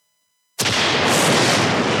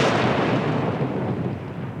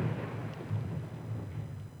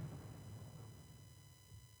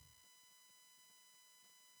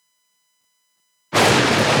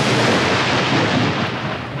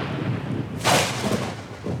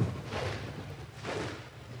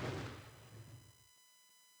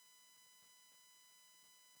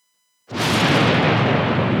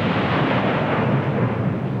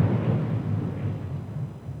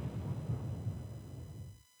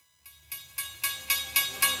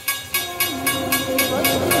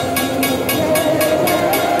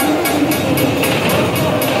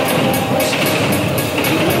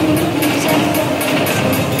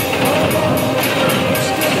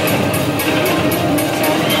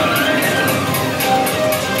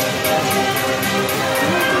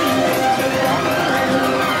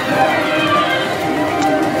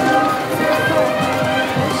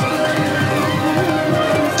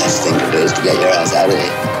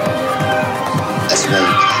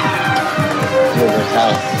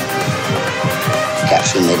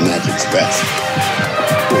Enigma Express.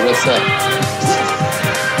 What's up?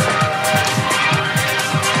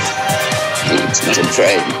 It's not a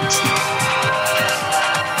train.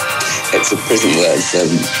 It's a prison word,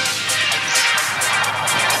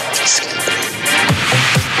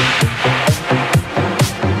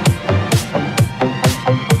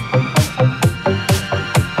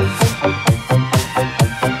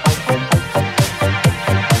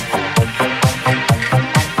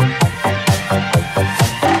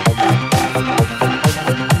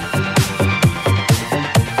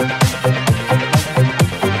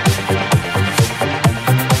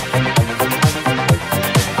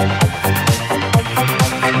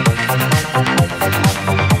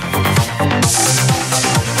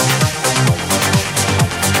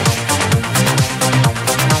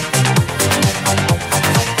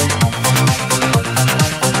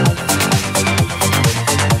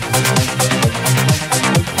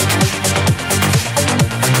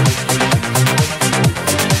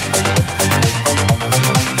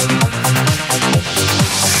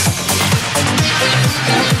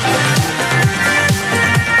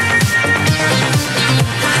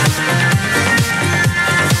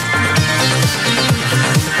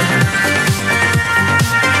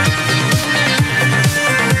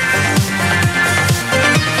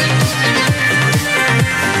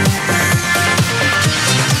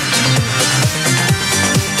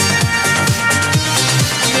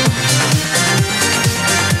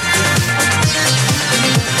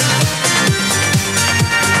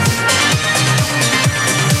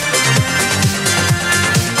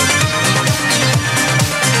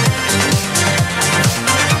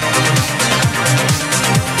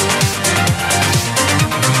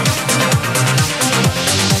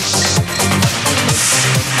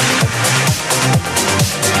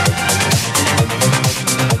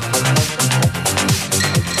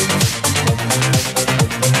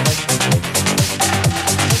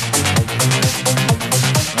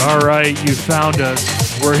 You found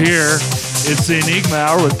us. We're here. It's the Enigma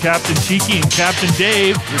Hour with Captain Cheeky and Captain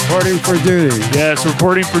Dave. Reporting for duty. Yes,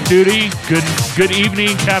 reporting for duty. Good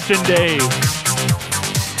evening, Captain Dave.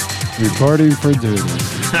 Reporting for duty.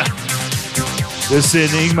 This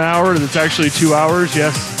is the Enigma Hour. That's actually 2 hours.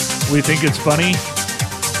 Yes, we think it's funny.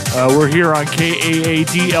 We're here on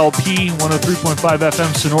KAADLP 103.5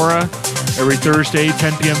 FM Sonora every Thursday,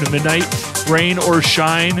 10 p.m. to midnight. Rain or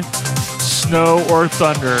shine, snow or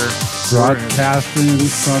thunder. Broadcasting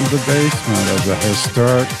from the basement of the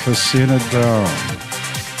historic Casino Dome.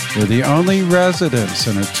 We're the only residents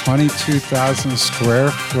in a 22,000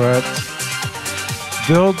 square foot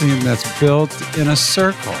building that's built in a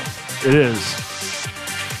circle. It is.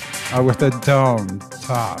 With a dome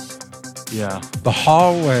top. Yeah. The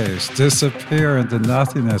hallways disappear into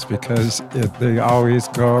nothingness because they always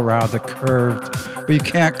go around the curved. But you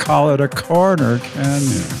can't call it a corner, can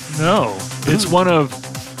you? No. It's one of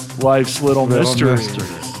life's little mysteries.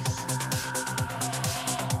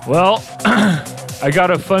 Well, I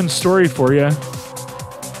got a fun story for you.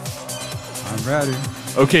 I'm ready.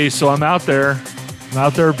 Okay, so I'm out there. I'm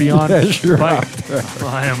out there beyond yes, you're out there. Well,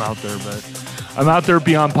 I am out there, but I'm out there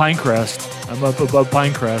beyond Pinecrest. I'm up above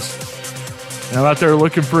Pinecrest. And I'm out there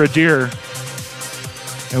looking for a deer.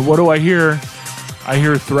 And what do I hear? I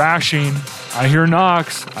hear thrashing. I hear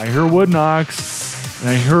knocks. I hear wood knocks. And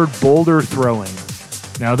I heard boulder throwing.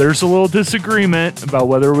 Now, there's a little disagreement about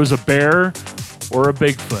whether it was a bear or a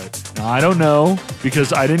Bigfoot. Now, I don't know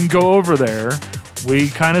because I didn't go over there. We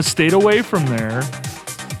kind of stayed away from there.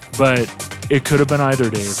 But it could have been either,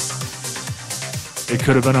 Dave. It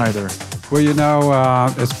could have been either. Well, you know,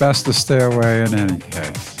 it's best to stay away in any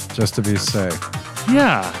case, just to be safe.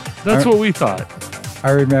 Yeah, that's what we thought.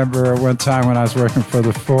 I remember one time when I was working for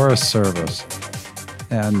the Forest Service,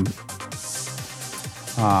 and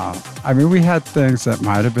we had things that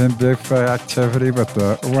might have been Bigfoot activity, but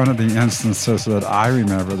one of the instances that I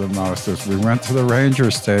remember the most is we went to the ranger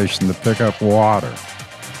station to pick up water.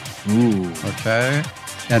 Ooh. Okay?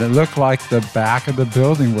 And it looked like the back of the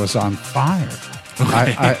building was on fire.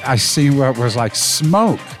 Okay. I seen what was like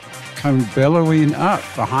smoke come billowing up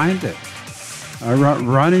behind it. I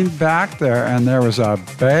running back there, and there was a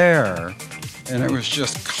bear, and it was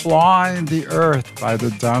just clawing the earth by the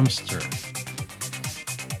dumpster.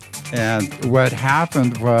 And what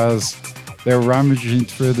happened was they were rummaging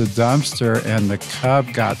through the dumpster, and the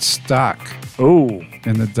cub got stuck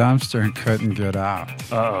in the dumpster and couldn't get out.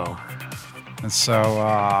 Uh-oh. And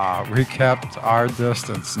so we kept our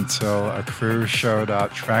distance until a crew showed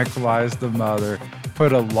up, tranquilized the mother,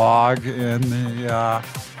 put a log in the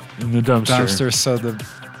dumpster so the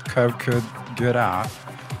cub could get out.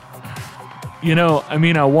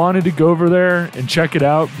 I wanted to go over there and check it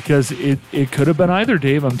out because it could have been either,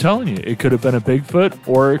 Dave. I'm telling you, it could have been a Bigfoot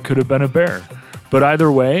or it could have been a bear. But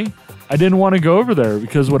either way, I didn't want to go over there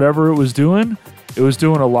because whatever it was doing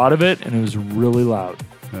a lot of it, and it was really loud.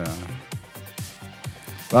 Yeah.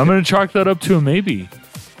 I'm going to chalk that up to a maybe.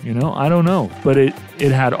 I don't know. But it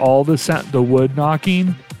had all the sound, the wood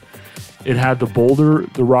knocking. It had the boulder,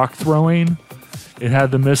 the rock throwing. It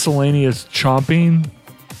had the miscellaneous chomping.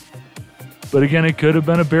 But again, it could have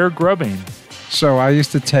been a bear grubbing. So I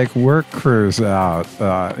used to take work crews out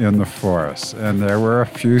in the forest, and there were a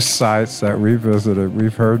few sites that we visited.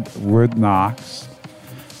 We've heard wood knocks.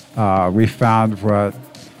 We found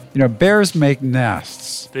bears make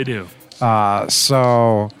nests. They do. What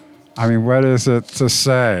is it to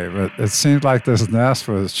say? But it seemed like this nest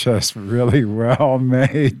was just really well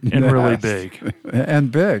made. And really big.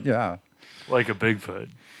 And big, yeah. Like a Bigfoot.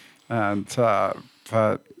 And,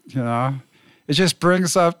 but, it just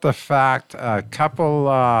brings up the fact a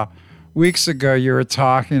couple weeks ago you were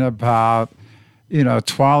talking about,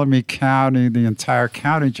 Tuolumne County, the entire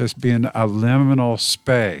county just being a liminal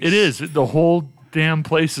space. It is. The whole damn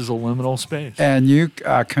place is a liminal space. And you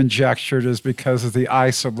conjectured is because of the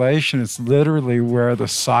isolation. It's literally where the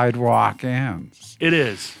sidewalk ends. It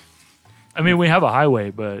is. We have a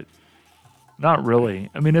highway, but not really.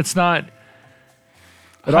 It's not...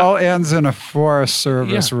 It all ends in a Forest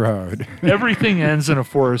Service road. Everything ends in a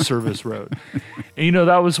Forest Service road. And,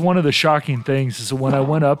 that was one of the shocking things is when I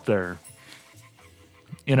went up there,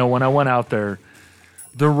 when I went out there,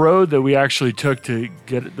 the road that we actually took to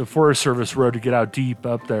get the Forest Service road to get out deep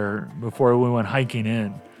up there before we went hiking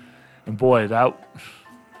in. And boy,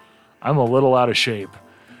 I'm a little out of shape.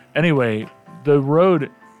 Anyway, the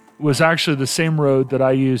road was actually the same road that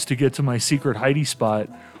I used to get to my secret hidey spot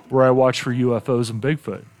where I watch for UFOs and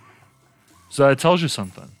Bigfoot. So that tells you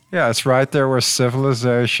something. Yeah, it's right there where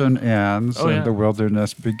civilization ends and the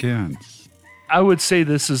wilderness begins. I would say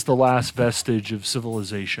this is the last vestige of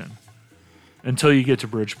civilization until you get to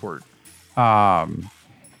Bridgeport.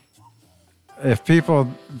 If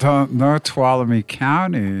people don't know Tuolumne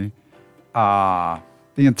County, the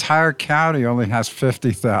entire county only has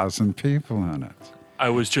 50,000 people in it. I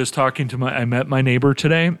was just talking to I met my neighbor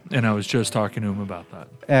today, and I was just talking to him about that.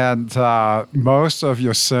 And most of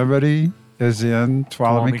Yosemite is in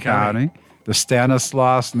Tuolumne County. The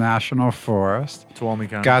Stanislaus National Forest. Tuolumne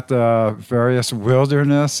County. Got the various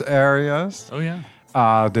wilderness areas. Oh, yeah.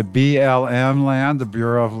 The BLM land, the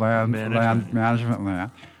Bureau of Land Management land.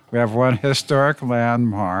 We have one historic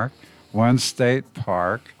landmark, one state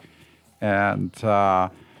park. And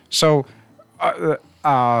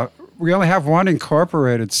we only have one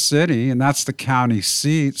incorporated city, and that's the county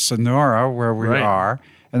seat, Sonora, where we are,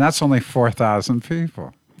 and that's only 4,000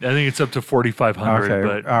 people. I think it's up to 4,500. Okay,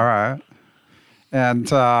 but all right.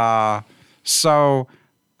 And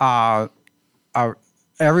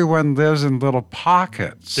everyone lives in little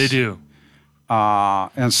pockets. They do.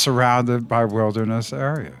 And surrounded by wilderness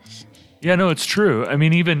areas. Yeah, no, it's true.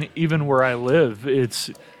 Even where I live, it's,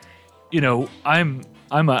 I'm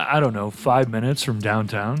 5 minutes from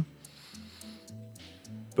downtown.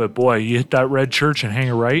 But boy, you hit that red church and hang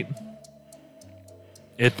a right,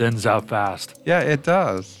 it thins out fast. Yeah, it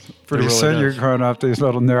does. Pretty soon you're going up these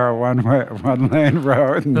little narrow one-lane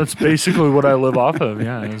road. That's basically what I live off of.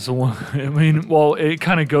 Yeah, it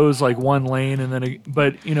kind of goes like one lane, and then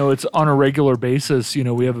but it's on a regular basis.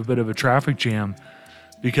 We have a bit of a traffic jam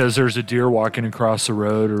because there's a deer walking across the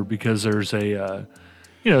road, or because there's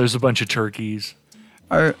there's a bunch of turkeys.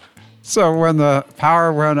 So when the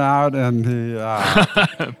power went out and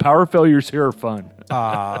the power failures here are fun.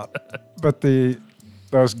 But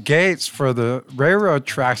those gates for the railroad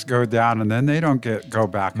tracks go down, and then they don't go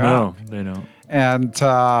back up. No, they don't. And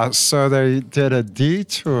so they did a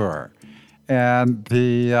detour, and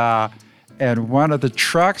one of the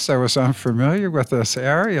trucks that was unfamiliar with this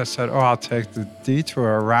area said, "Oh, I'll take the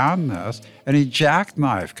detour around this," and he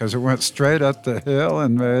jackknifed because it went straight up the hill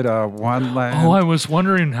and made a one lane. Oh, I was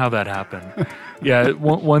wondering how that happened. Yeah,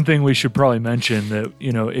 one thing we should probably mention that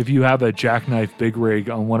if you have a jackknife big rig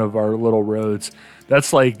on one of our little roads,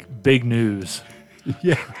 that's like big news.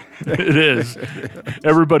 Yeah, it is.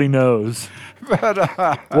 Everybody knows. But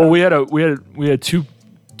well, we had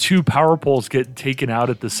two power poles get taken out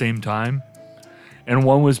at the same time, and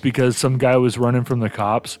one was because some guy was running from the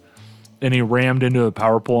cops, and he rammed into the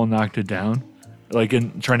power pole and knocked it down, like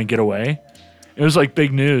in trying to get away. It was like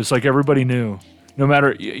big news. Like everybody knew. No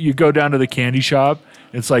matter, you go down to the candy shop,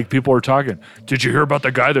 it's like people are talking. Did you hear about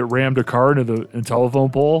the guy that rammed a car into the telephone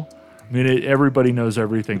pole? Everybody knows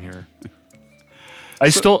everything here. I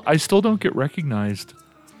still don't get recognized.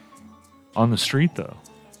 on the street, though.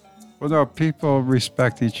 Well, no, people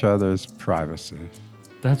respect each other's privacy.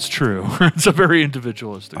 That's true. It's a very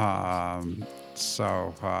individualistic.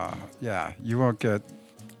 So, yeah, you won't get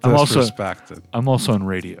I'm disrespected. I'm also on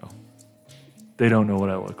radio. They don't know what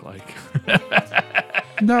I look like.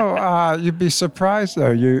 No, you'd be surprised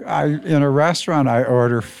though. In a restaurant, I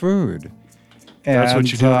order food. That's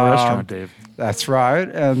what you do in a restaurant, Dave. That's right.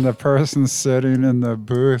 And the person sitting in the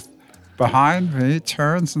booth behind me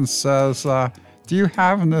turns and says, "Do you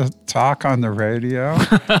happen to talk on the radio?"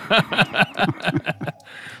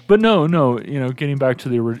 But no. Getting back to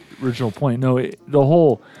the original point, no, the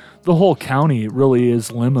whole county really is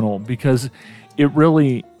liminal because it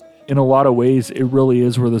really, in a lot of ways, it really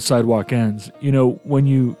is where the sidewalk ends. When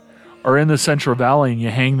you are in the Central Valley and you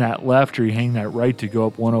hang that left or you hang that right to go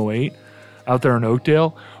up 108 out there in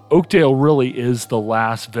Oakdale really is the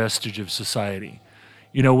last vestige of society.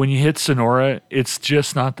 When you hit Sonora, it's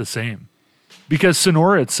just not the same. Because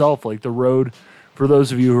Sonora itself, like the road, for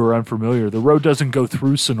those of you who are unfamiliar, the road doesn't go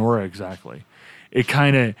through Sonora exactly. It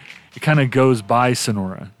kind of goes by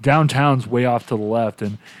Sonora. Downtown's way off to the left,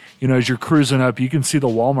 and as you're cruising up, you can see the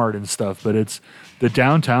Walmart and stuff, but the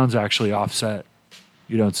downtown's actually offset.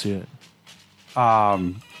 You don't see it.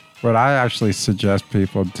 What I actually suggest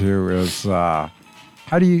people do is, I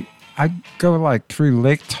go like through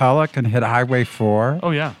Lake Tulloch and hit Highway 4.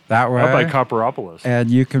 Oh, yeah. That way. Up by Copperopolis.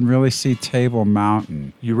 And you can really see Table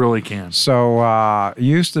Mountain. You really can. So it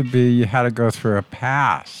used to be you had to go through a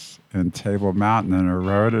pass in Table Mountain, an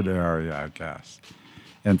eroded area, I guess.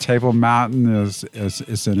 And Table Mountain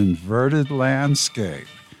is an inverted landscape,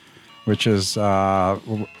 which is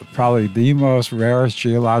probably the most rarest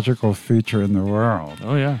geological feature in the world.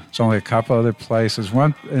 Oh, yeah. It's only a couple other places.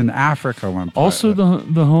 One in Africa, one place. Also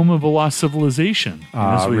the home of a lost civilization.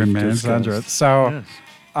 Remains under it. So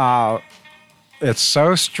yes. It's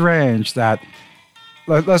so strange that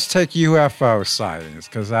let's take UFO sightings,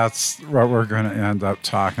 because that's what we're going to end up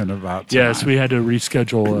talking about tonight. Yes, we had to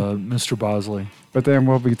reschedule Mr. Bosley. But then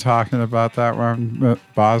we'll be talking about that one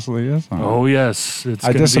Bosley is on. Oh, yes. It's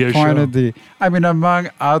I going to be a show. disappointed among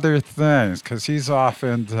other things, because he's off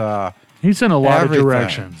into He's in a lot everything. of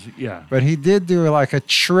directions. Yeah. But he did do like a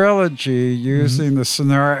trilogy using the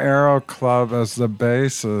Sonora Aero Club as the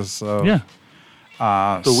basis of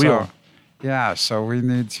the wheel. Yeah, so we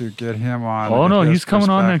need to get him on. Oh, no, he's coming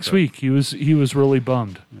on next week. He was really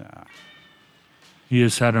bummed. Yeah. He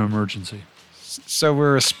has had an emergency. So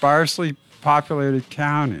we're a sparsely populated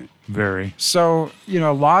county. Very. So,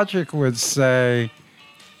 logic would say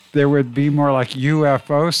there would be more like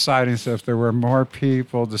UFO sightings if there were more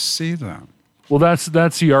people to see them. Well, that's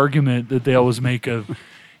the argument that they always make of,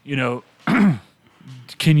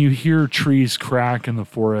 can you hear trees crack in the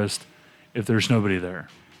forest if there's nobody there?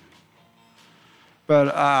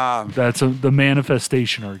 But that's the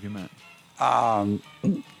manifestation argument.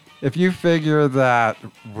 If you figure that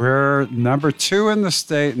we're number 2 in the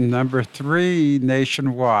state and number 3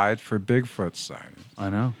 nationwide for Bigfoot sightings.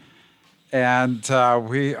 I know. And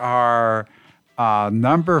we are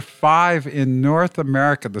number 5 in North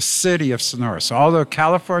America, the city of Sonora. So although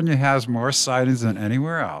California has more sightings than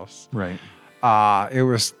anywhere else, right? It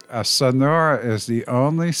was Sonora is the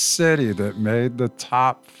only city that made the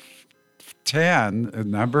top 10 at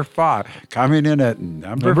number 5, coming in at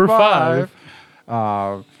number 5.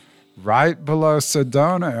 Right below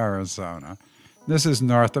Sedona, Arizona. This is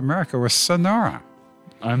North America with Sonora.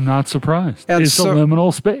 I'm not surprised. And it's a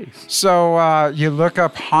liminal space. So you look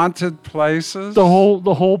up haunted places. The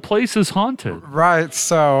whole place is haunted. Right.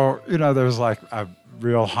 So, there's like a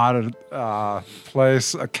real haunted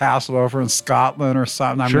place, a castle over in Scotland or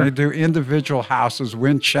something. Sure. I mean, they do individual houses,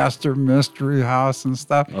 Winchester Mystery House and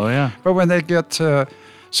stuff. Oh, yeah. But when they get to...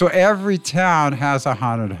 So every town has a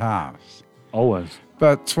haunted house. Always.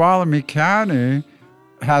 But Tuolumne County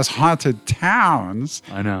has haunted towns.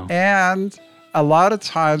 I know. And a lot of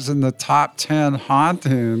times in the top 10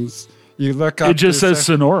 hauntings, you look up... It just says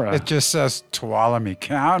Sonora. It just says Tuolumne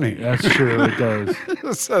County. That's true, it does.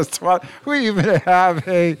 It says Tuolumne. We even have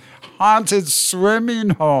a haunted swimming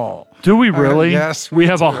hole. Do we really? Yes, we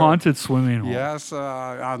have do. a haunted swimming hole. Yes,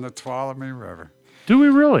 on the Tuolumne River. Do we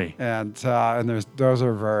really? And those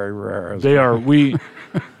are very rare. They are. We...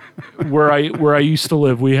 Where I used to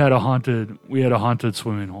live, we had a haunted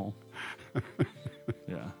swimming hole.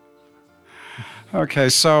 Yeah. Okay,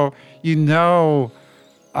 so it's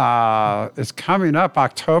coming up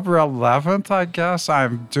October 11th, I guess.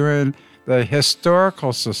 I'm doing the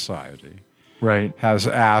Historical Society. Right. Has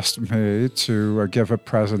asked me to give a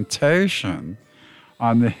presentation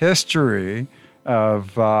on the history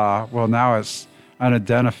of now it's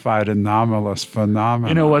unidentified anomalous phenomena.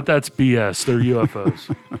 You know what? That's BS. They're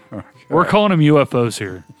UFOs. Okay. We're calling them UFOs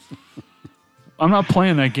here. I'm not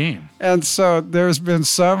playing that game. And so there's been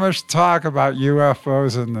so much talk about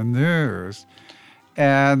UFOs in the news.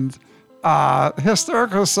 And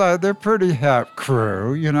historical side, they're pretty hip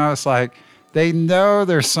crew. You know, it's like they know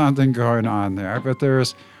there's something going on there, but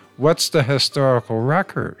what's the historical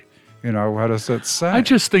record? You know, what does it say? I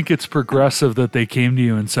just think it's progressive that they came to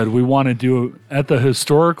you and said, we want to do it at the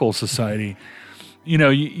Historical Society. You know,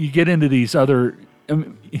 you get into these other,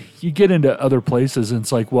 you get into other places and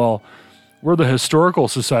it's like, well, we're the Historical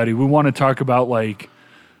Society. We want to talk about like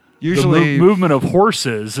usually the movement of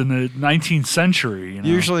horses in the 19th century. You know?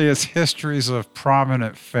 Usually it's histories of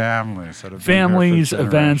prominent families that have families, been here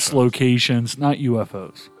for events, locations, not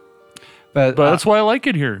UFOs. But that's why I like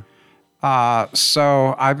it here.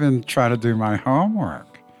 So I've been trying to do my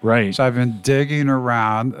homework. Right. So I've been digging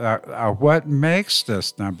around. What makes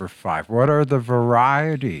this number 5? What are the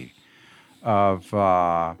variety of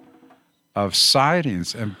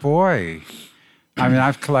sightings? And boy, I mean,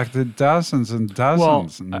 I've collected dozens and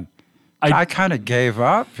dozens. Well, and I kind of gave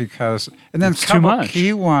up because, and then a couple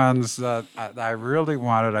key ones that I really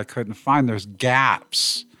wanted, I couldn't find. There's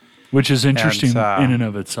gaps. Which is interesting in and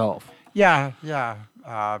of itself. Yeah,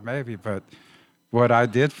 maybe. But what I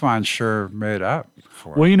did find sure made up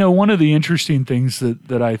for it. Well, you know, one of the interesting things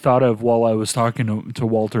that I thought of while I was talking to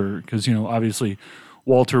Walter, because, you know, obviously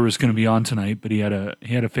Walter was going to be on tonight, but he had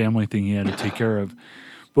a family thing he had to take care of.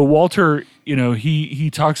 But Walter, you know, he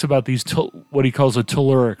talks about these, what he calls a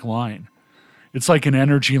telluric line. It's like an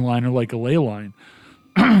energy line or like a ley line.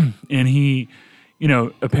 And he, you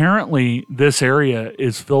know, apparently this area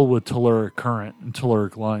is filled with telluric current and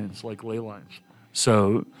telluric lines, like ley lines.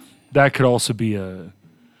 So that could also be a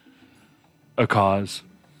cause.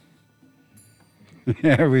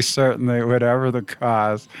 Yeah, we certainly, whatever the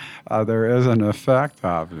cause, there is an effect,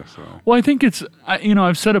 obviously. Well, I think it's, you know,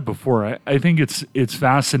 I've said it before. I think it's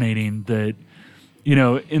fascinating that, you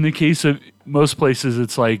know, in the case of most places,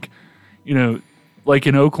 it's like, you know, like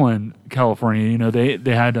in Oakland, California, you know, they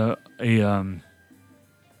had a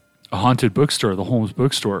haunted bookstore, the Holmes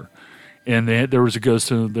Bookstore, and there was a ghost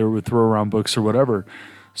there would throw around books or whatever.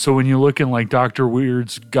 So when you look in like Dr.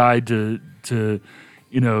 Weird's guide to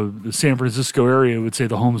you know, the San Francisco area, it would say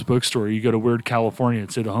the Holmes Bookstore. You go to Weird, California,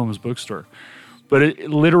 it'd say the Holmes Bookstore. But it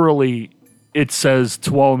literally says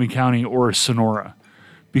Tuolumne County or Sonora.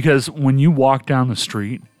 Because when you walk down the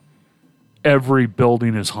street, every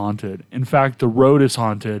building is haunted. In fact, the road is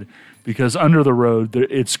haunted because under the road,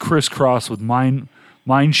 it's crisscrossed with mine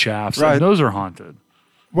shafts, right. And those are haunted.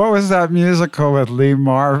 What was that musical with Lee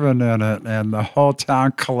Marvin in it? And the whole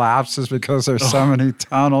town collapses because there's so many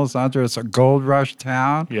tunnels under. It's a gold rush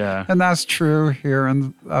town. Yeah. And that's true here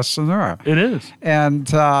in Sonora. It is. And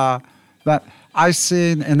that I've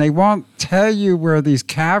seen, and they won't tell you where these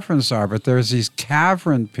caverns are, but there's these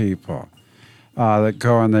cavern people that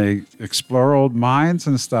go and they explore old mines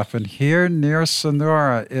and stuff. And here near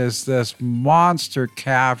Sonora is this monster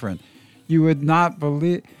cavern. You would not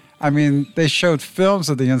believe. I mean, they showed films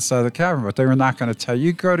of the inside of the cavern, but they were not going to tell you.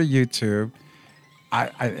 You go to YouTube.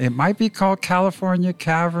 It might be called California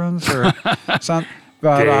Caverns or something.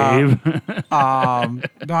 But, Dave. no,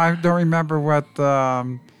 I don't remember what.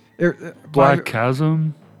 Black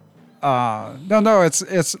Chasm. No,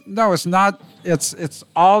 it's not. It's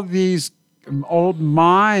all these old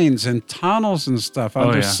mines and tunnels and stuff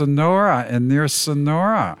under Sonora and near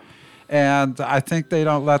Sonora, and I think they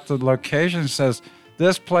don't let the location says.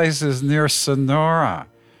 This place is near Sonora.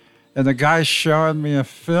 And the guy's showing me a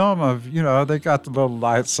film of, you know, they got the little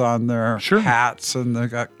lights on their hats and they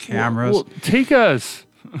got cameras. Well, take us.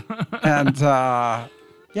 And,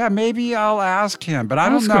 yeah, maybe I'll ask him. But I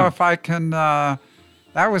don't know if I can. That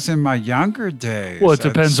was in my younger days. Well, it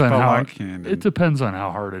depends on how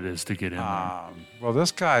hard it is to get in there. Well,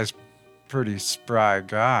 this guy's pretty spry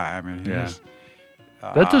guy. I mean, he's...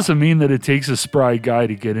 that doesn't mean that it takes a spry guy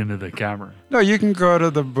to get into the cavern. No, you can go to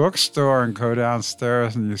the bookstore and go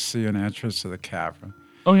downstairs and you see an entrance to the cavern.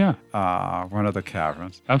 Oh, yeah. One of the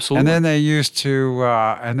caverns. Absolutely. And then they used to,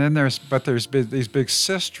 and then there's these big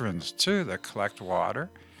cisterns too that collect water.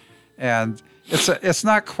 And it's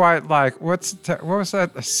not quite like, what was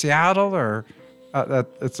that, Seattle or,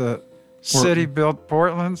 it's a city built,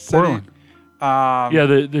 Portland city?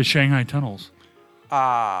 Portland. The Shanghai tunnels.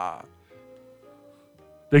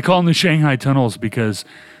 They call them the Shanghai tunnels because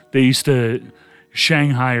they used to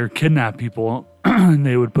Shanghai or kidnap people, and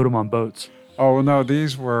they would put them on boats. Oh no,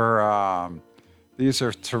 these are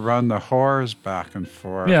to run the whores back and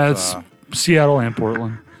forth. Yeah, it's Seattle and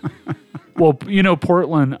Portland. Well,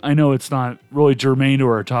 Portland, I know it's not really germane to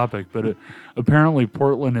our topic, but apparently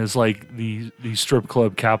Portland is like the strip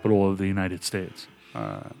club capital of the United States.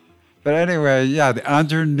 But anyway, yeah, the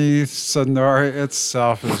underneath Sonora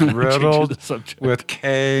itself is riddled with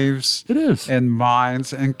caves. It is. And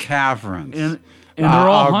mines and caverns. And they're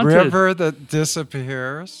all haunted. A river that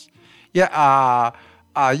disappears. Yeah,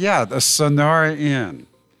 the Sonora Inn.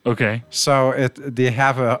 Okay. So they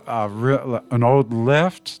have an old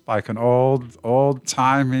lift, like an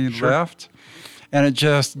old-timey lift, and it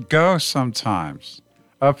just goes sometimes.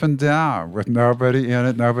 Up and down with nobody in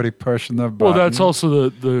it, nobody pushing the button. Well, that's also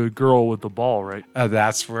the girl with the ball, right?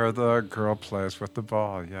 That's where the girl plays with the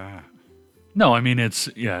ball, yeah. No, I mean, it's,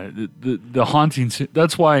 the haunting.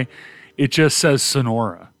 That's why it just says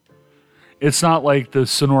Sonora. It's not like the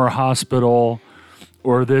Sonora Hospital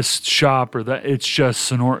or this shop or that. It's just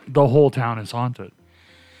Sonora. The whole town is haunted.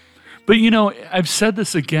 But, I've said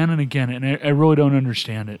this again and again, and I really don't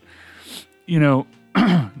understand it.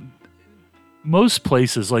 Most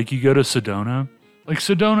places, like you go to Sedona, like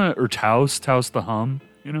Sedona or Taos the Hum,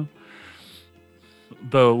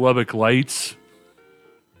 the Lubbock Lights,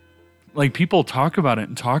 like people talk about it,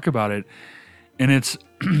 and it's,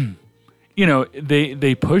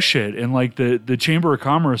 they push it, and like the Chamber of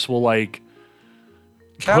Commerce will like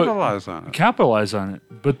capitalize on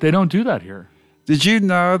it, but they don't do that here. Did you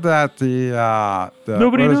know that the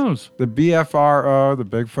nobody knows the BFRO, the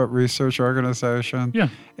Bigfoot Research Organization? Yeah.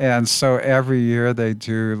 And so every year they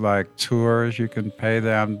do like tours. You can pay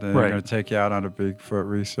them. They're going to take you out on a Bigfoot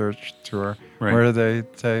research tour. Right. Where do they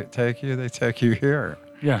take you? They take you here.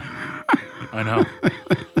 Yeah, I know.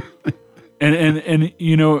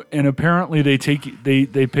 and apparently they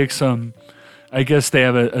pick some. I guess they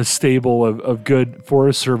have a stable of good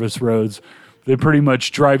Forest Service roads. They pretty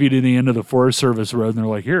much drive you to the end of the Forest Service road, and they're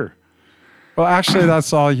like, here. Well, actually,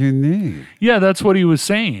 that's all you need. Yeah, that's what he was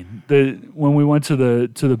saying. When we went to the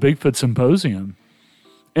Bigfoot Symposium,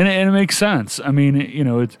 and it makes sense. I mean,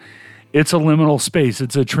 it's a liminal space.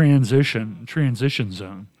 It's a transition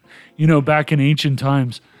zone. Back in ancient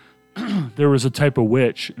times, there was a type of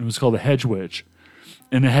witch. It was called a hedge witch,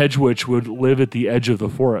 and the hedge witch would live at the edge of the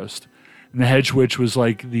forest, and the hedge witch was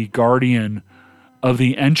like the guardian of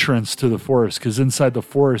the entrance to the forest, because inside the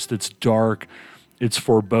forest it's dark, it's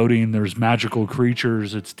foreboding, there's magical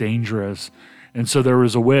creatures, it's dangerous. And so there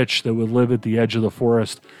was a witch that would live at the edge of the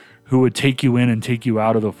forest who would take you in and take you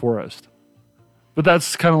out of the forest. But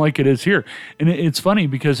that's kind of like it is here. And it's funny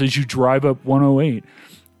because as you drive up 108,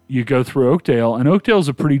 you go through Oakdale, and Oakdale's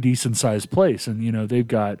a pretty decent sized place. And, they've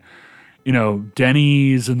got,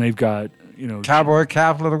 Denny's, and they've got, Cowboy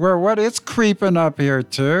capital of the world. What? It's creeping up here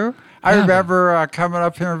too. I remember coming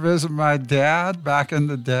up here and visiting my dad back in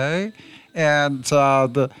the day, and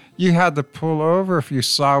you had to pull over if you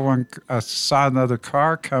saw another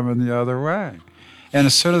car coming the other way. And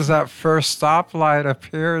as soon as that first stoplight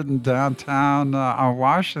appeared in downtown on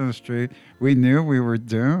Washington Street, we knew we were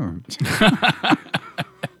doomed.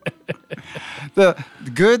 The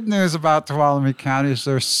good news about Tuolumne County is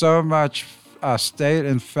there's so much state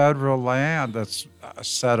and federal land that's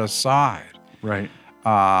set aside. Right.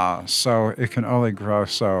 So it can only grow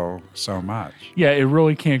so much. Yeah, it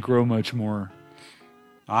really can't grow much more.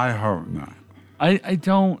 I hope not. I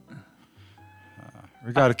don't.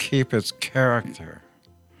 We got to keep its character.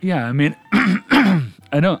 Yeah, I mean,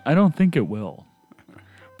 I don't think it will.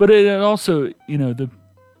 But it also,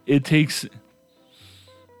 it takes.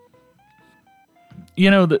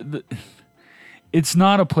 It's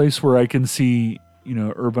not a place where I can see,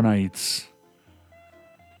 urbanites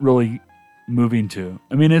really moving to.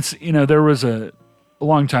 I mean, it's, there was a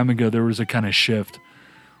long time ago, there was a kind of shift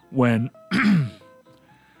when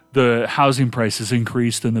the housing prices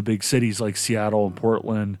increased in the big cities like Seattle and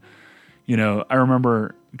Portland. I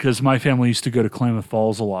remember because my family used to go to Klamath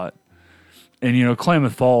Falls a lot. And,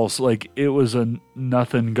 Klamath Falls, like, it was a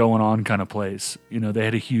nothing going on kind of place. They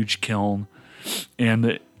had a huge kiln.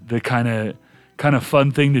 And the kind of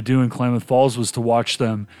fun thing to do in Klamath Falls was to watch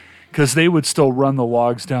them, because they would still run the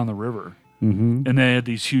logs down the river. Mm-hmm. And they had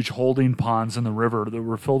these huge holding ponds in the river that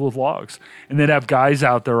were filled with logs. And they'd have guys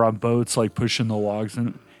out there on boats, like, pushing the logs.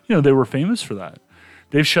 And, they were famous for that.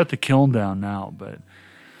 They've shut the kiln down now. But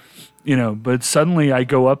suddenly I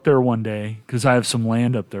go up there one day, because I have some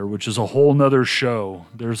land up there, which is a whole nother show.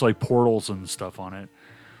 There's, like, portals and stuff on it.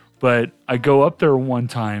 But I go up there one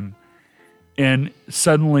time, and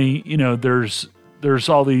suddenly, there's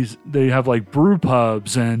all these, they have, like, brew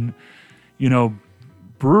pubs and,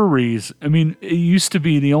 breweries. I mean, it used to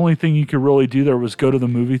be the only thing you could really do there was go to the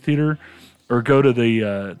movie theater or go to the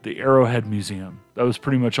Arrowhead Museum. That was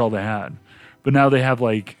pretty much all they had. But now they have,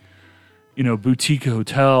 like, boutique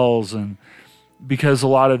hotels, and because a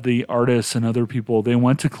lot of the artists and other people, they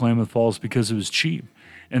went to Klamath Falls because it was cheap.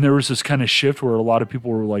 And there was this kind of shift where a lot of people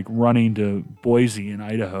were like running to Boise in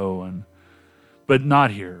Idaho, but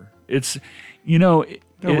not here. It's, we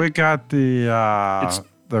got the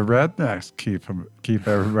rednecks keep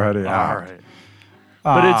everybody out. All right.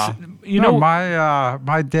 But it's,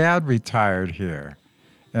 my dad retired here,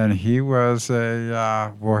 and he was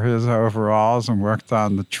wore his overalls and worked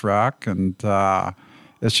on the truck, and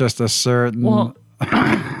it's just a certain. Well,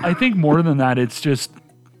 I think more than that,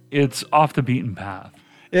 it's off the beaten path.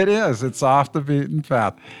 It is. It's off the beaten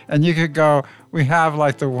path. And you could go, we have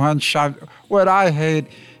like the one shop. What I hate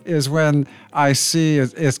is when I see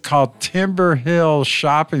it's called Timber Hill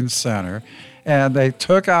Shopping Center. And they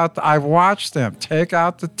took out, I watched them take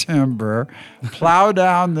out the timber, plow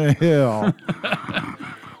down the hill.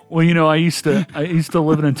 Well, I used to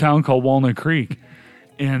live in a town called Walnut Creek.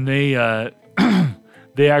 And they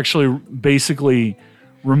actually basically,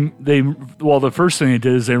 the first thing they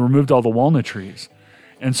did is they removed all the walnut trees.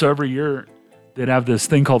 And so every year they'd have this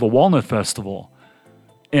thing called the Walnut Festival.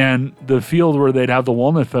 And the field where they'd have the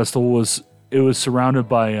Walnut Festival was surrounded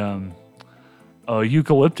by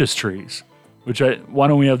eucalyptus trees, why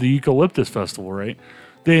don't we have the Eucalyptus Festival, right?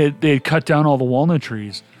 They had cut down all the walnut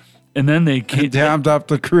trees, and then they dammed up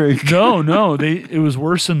the creek. No, it was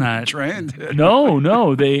worse than that. Drained it.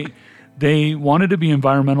 No, they wanted to be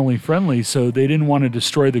environmentally friendly, so they didn't want to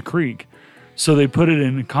destroy the creek. So they put it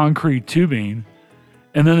in concrete tubing,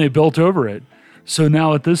 and then they built over it. So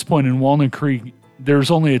now at this point in Walnut Creek,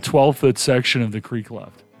 there's only a 12-foot section of the creek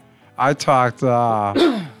left. I talked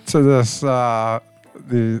to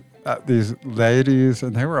these ladies,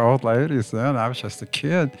 and they were old ladies then. I was just a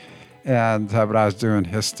kid, but I was doing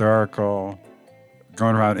historical,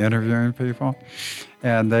 going around interviewing people.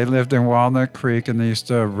 And they lived in Walnut Creek, and they used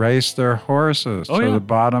to race their horses to the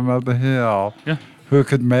bottom of the hill. Yeah. Who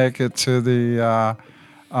could make it to the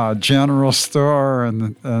general store,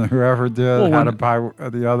 and whoever did had to buy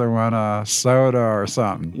the other one a soda or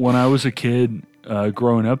something. When I was a kid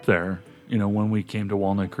growing up there, when we came to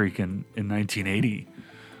Walnut Creek in 1980,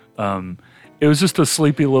 it was just a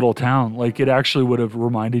sleepy little town. Like, it actually would have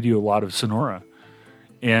reminded you a lot of Sonora.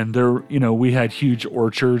 And there, we had huge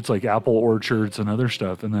orchards, like apple orchards and other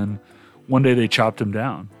stuff. And then one day they chopped them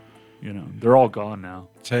down. They're all gone now.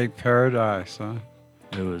 Take paradise, huh?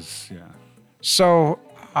 It was, yeah. So,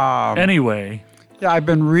 anyway. Yeah, I've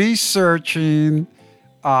been researching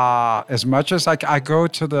as much as I go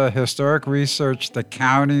to the historic research, the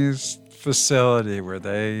county's facility where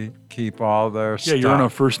they keep all their stuff. Yeah, you're on a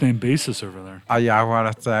first-name basis over there. I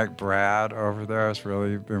want to thank Brad over there. He's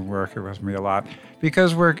really been working with me a lot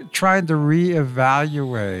because we're trying to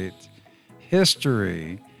reevaluate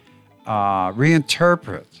history,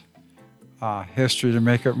 reinterpret history to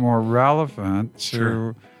make it more relevant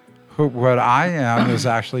to what I am is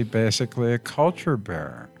actually basically a culture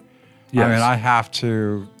bearer. Yes. I mean, I have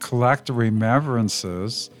to collect the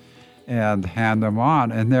remembrances and hand them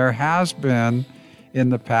on. And there has been in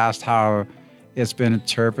the past how it's been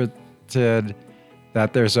interpreted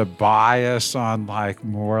that there's a bias on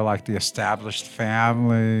more like the established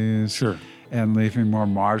families and leaving more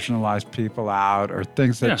marginalized people out or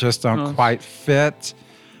things that just don't quite fit.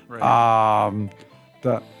 Right.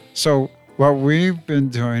 So what we've been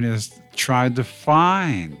doing is trying to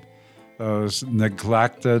find those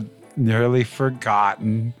neglected, nearly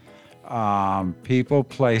forgotten people,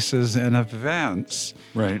 places, and events.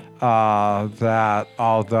 Right. That,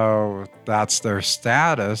 although that's their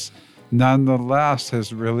status, nonetheless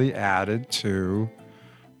has really added to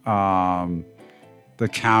the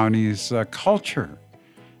county's culture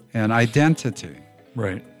and identity.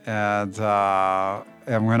 Right.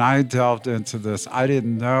 And when I delved into this, I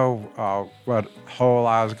didn't know what hole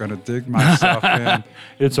I was going to dig myself in.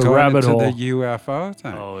 It's a rabbit hole. The UFO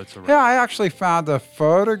thing. Oh, it's a rabbit hole. Yeah, I actually found a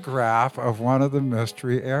photograph of one of the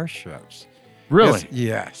mystery airships. Really?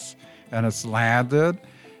 Yes. And it's landed,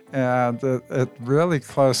 and it really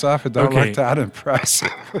close up. It don't look that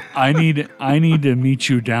impressive. I need to meet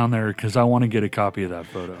you down there because I want to get a copy of that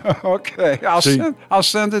photo. Okay, I'll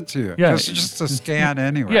send it to you. Yeah, just a scan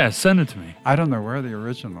anyway. Yeah, send it to me. I don't know where the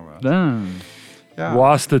original is. Yeah.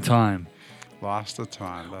 Lost the time. Lost the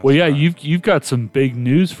time. Well, yeah, you've got some big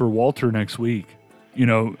news for Walter next week.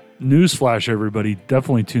 Newsflash, everybody,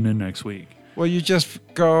 definitely tune in next week. Well, you just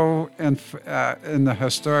go and in the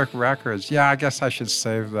historic records. Yeah, I guess I should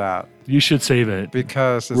save that. You should save it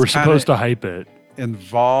because we're supposed to hype it.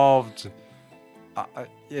 Involved.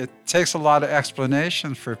 It takes a lot of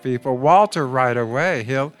explanation for people. Walter, right away,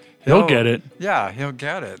 He'll get it. Yeah, he'll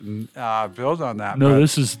get it and build on that. No, but,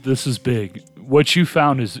 this is big. What you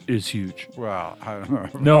found is huge. Well, I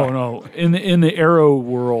don't know. No. In the Arrow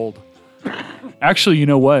world, actually, you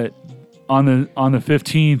know what? On the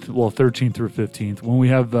 15th, well, 13th through 15th, when we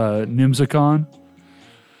have NIMSACon,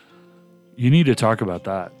 you need to talk about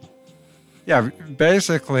that. Yeah,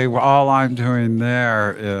 basically, all I'm doing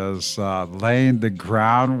there is laying the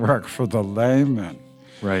groundwork for the layman.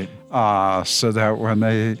 Right. So that when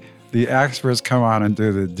the experts come on and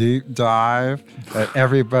do the deep dive, that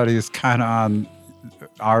everybody's kind of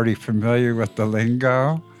already familiar with the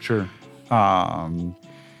lingo. Sure.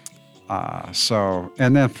 So,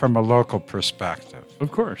 and then from a local perspective.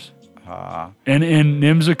 Of course. And in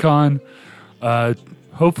NIMSACon,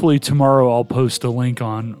 hopefully tomorrow I'll post a link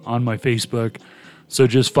on my Facebook. So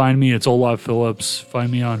just find me. It's Olaf Phillips.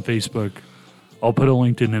 Find me on Facebook. I'll put a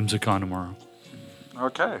link to NIMSACon tomorrow.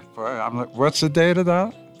 Okay. Boy, what's the date of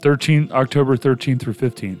that? October 13th through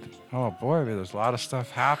 15th. Oh boy, there's a lot of stuff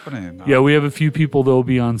happening. Yeah, we have a few people that will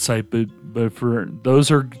be on site, but for those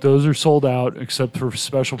are sold out except for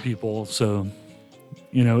special people. So,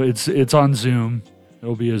 it's on Zoom.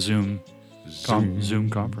 It'll be a Zoom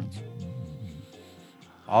conference.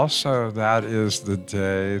 Also, that is the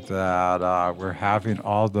day that we're having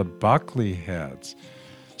all the Buckley heads.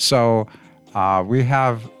 So we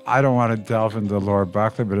have, I don't want to delve into Lord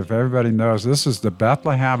Buckley, but if everybody knows, this is the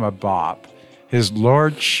Bethlehem of Bop, his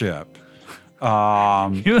lordship. You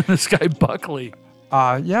and this guy Buckley.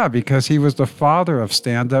 Yeah, because he was the father of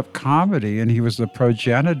stand-up comedy, and he was the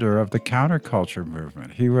progenitor of the counterculture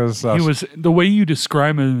movement. He was the way you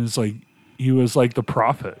describe him is like he was like the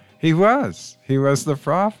prophet. He was the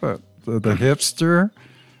prophet, the hipster,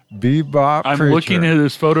 bebop I'm preacher. looking at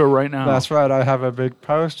his photo right now. That's right. I have a big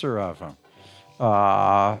poster of him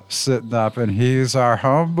sitting up, and he's our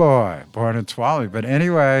homeboy, born in Tuolumne. But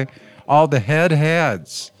anyway, all the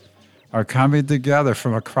heads are coming together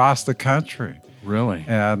from across the country. Really?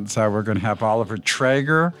 And so we're going to have Oliver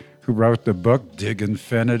Traeger, who wrote the book Dig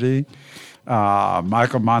Infinity,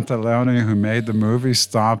 Michael Monteleone, who made the movie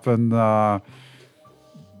Stomping the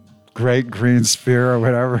Great Green Spear or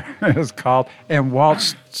whatever it's called, and Walt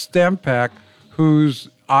Stempeck, whose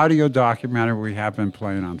audio documentary we have been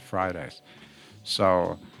playing on Fridays.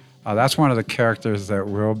 So that's one of the characters that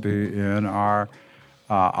will be in our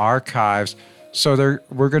archives. So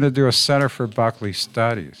we're going to do a Center for Buckley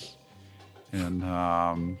Studies at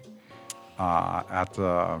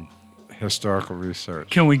the Historical Research.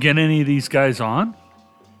 Can we get any of these guys on?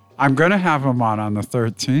 I'm going to have them on the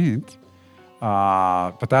 13th,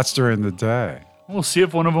 but that's during the day. We'll see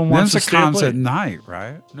if one of them wants to stay up NIMSACon's late. at night,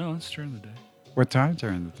 right? No, it's during the day. What time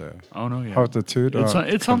during the day? Oh no, yeah. Oh, the two.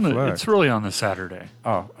 It's really on the Saturday.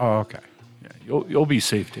 Oh, okay. Yeah, you'll be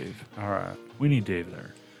safe, Dave. All right. We need Dave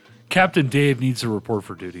there. Captain Dave needs to report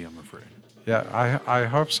for duty, I'm afraid. Yeah, I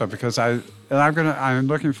hope so, because I'm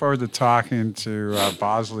looking forward to talking to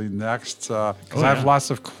Bosley next, because I have lots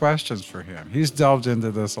of questions for him. He's delved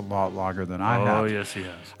into this a lot longer than I have. Oh yes, he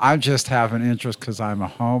has. I just have an interest because I'm a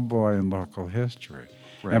homeboy in local history,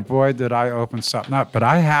 Right. and boy, did I open something up. But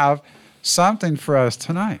I have something for us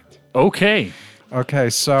tonight. Okay. Okay,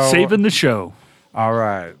 so Saving the show. All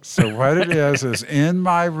right. So what it is in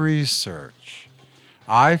my research,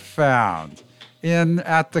 I found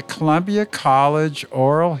at the Columbia College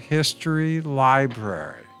Oral History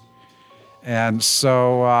Library. And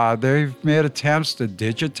so they've made attempts to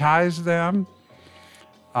digitize them.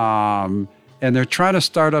 And they're trying to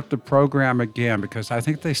start up the program again because I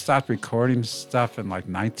think they stopped recording stuff in like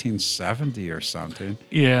 1970 or something.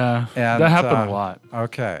 Yeah, And, that happened a lot.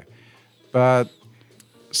 Okay. But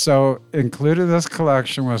so included in this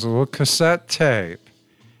collection was a little cassette tape,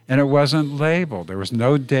 and it wasn't labeled. There was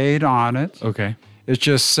no date on it. Okay. It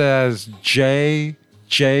just says J.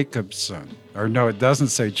 Jacobson. Or no, it doesn't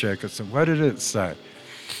say Jacobson. What did it say?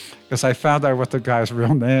 Because I found out what the guy's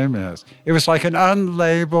real name is. It was like an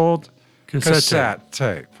unlabeled cassette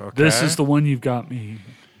tape. Okay? This is the one you've got me.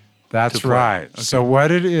 That's right. Okay. So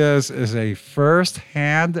what it is a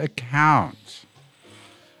first-hand account,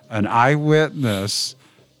 an eyewitness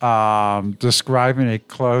describing a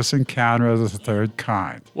close encounter of the third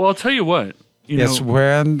kind. Well, I'll tell you what. It's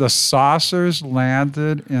when the saucers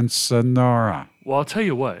landed in Sonora. Well, I'll tell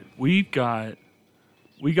you what. We got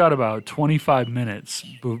about 25 minutes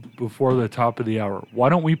before the top of the hour. Why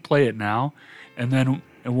don't we play it now, and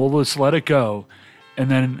we'll just let it go, and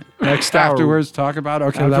then next hour Afterwards, talk about it.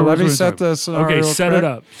 Okay, now let me set this. Okay, set it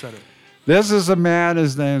up. This is a man.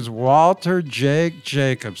 His name's Walter Jake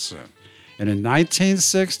Jacobson, and in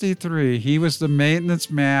 1963, he was the maintenance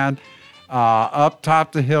man Up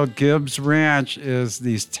top the hill, Gibbs Ranch, is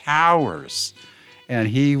these towers. And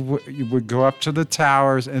he would go up to the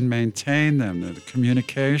towers and maintain them, the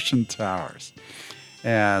communication towers,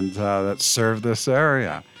 and that served this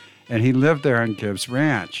area. And he lived there in Gibbs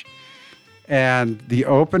Ranch. And the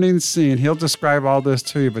opening scene, he'll describe all this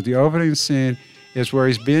to you, but the opening scene is where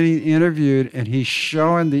he's being interviewed, and he's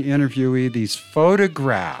showing the interviewee these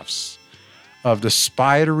photographs of the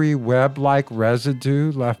spidery web-like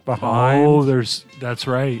residue left behind. Oh, that's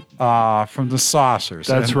right. From the saucers.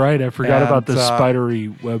 That's right. I forgot about the spidery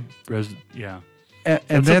web residue. Yeah. And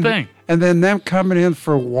that's then, the thing. And then them coming in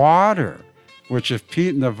for water, which if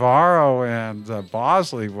Pete Navarro and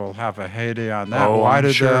Bosley will have a heyday on that. Why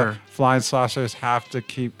did the flying saucers have to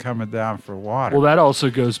keep coming down for water? Well, that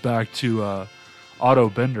also goes back to Otto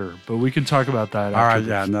Bender, but we can talk about that All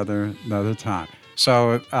after right, another time.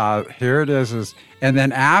 So here it is. And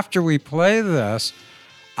then after we play this,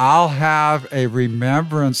 I'll have a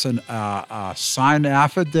remembrance and a signed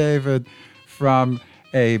affidavit from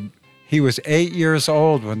he was 8 years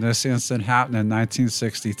old when this incident happened in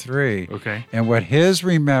 1963. Okay. And what his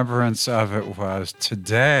remembrance of it was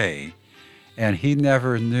today, and he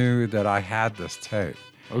never knew that I had this tape.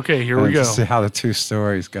 Okay, here we go. See how the two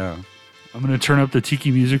stories go. I'm going to turn up the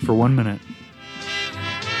tiki music for 1 minute.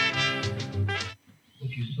 What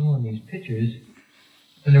you saw in these pictures,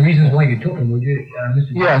 and the reasons why you took them, would you,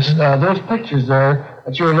 Mr. Yes, those pictures there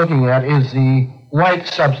that you're looking at is the white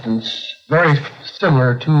substance, very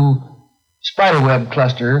similar to spiderweb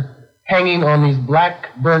cluster, hanging on these black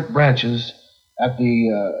burnt branches at the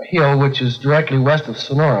hill, which is directly west of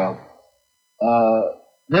Sonora.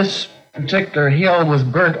 This particular hill was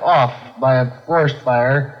burnt off by a forest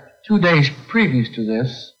fire 2 days previous to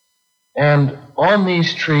this, and on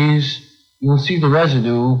these trees you'll see the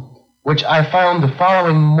residue, which I found the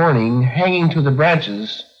following morning hanging to the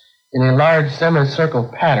branches in a large semicircle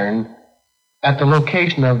pattern at the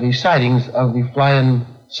location of the sightings of the flying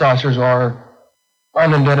saucers or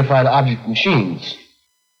unidentified object machines.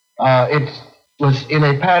 It was in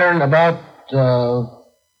a pattern about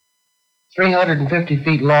 350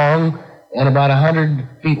 feet long and about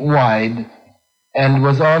 100 feet wide, and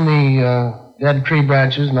was on the dead tree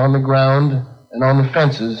branches and on the ground and on the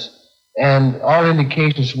fences, and all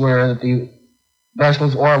indications were that the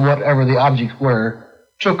vessels or whatever the objects were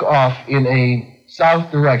took off in a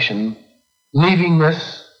south direction, leaving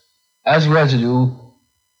this as residue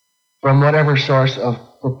from whatever source of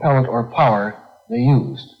propellant or power they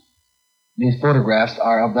used. These photographs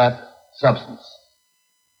are of that substance.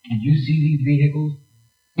 Did you see these vehicles?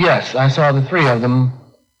 Yes, I saw the three of them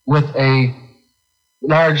with a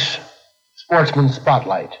large sportsman's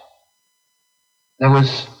spotlight. There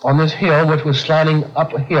was, on this hill, which was slanting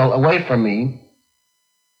up a hill away from me,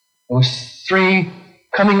 there was three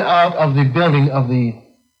coming out of the building of the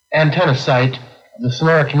antenna site, the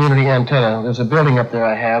Sonora Community Antenna. There's a building up there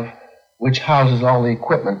I have, which houses all the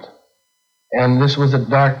equipment. And this was at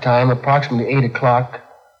dark time, approximately 8 o'clock.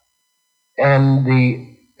 And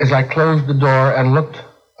as I closed the door and looked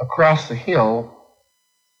across the hill,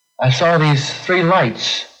 I saw these three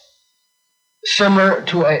lights, similar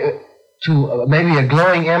to maybe a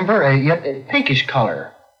glowing ember, yet a pinkish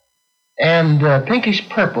color, and pinkish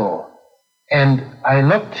purple. And I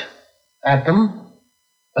looked at them,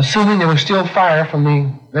 assuming there was still fire from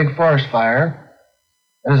the big forest fire.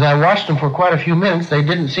 And as I watched them for quite a few minutes, they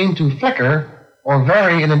didn't seem to flicker or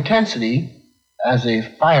vary in intensity as a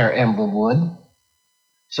fire emblem would.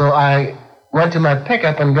 So I went to my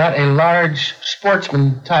pickup and got a large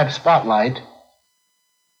sportsman-type spotlight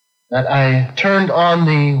that I turned on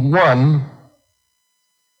the one,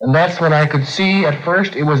 and that's when I could see at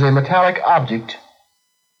first it was a metallic object,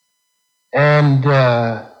 and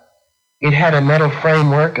it had a metal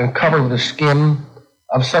framework and covered with a skin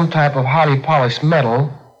of some type of highly polished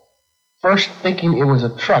metal, first thinking it was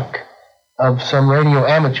a truck of some radio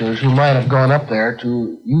amateurs who might have gone up there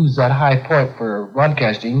to use that high point for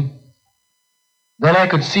broadcasting. Then I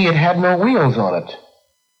could see it had no wheels on it.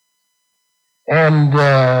 And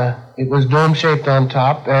it was dome-shaped on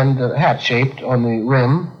top and hat-shaped on the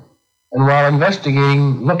rim. And while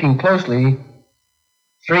investigating, looking closely,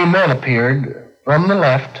 three men appeared from the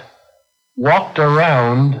left, walked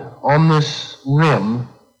around on this rim,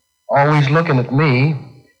 always looking at me,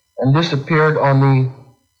 and disappeared on the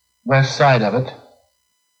west side of it.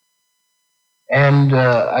 And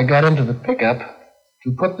I got into the pickup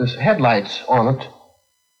to put the headlights on it,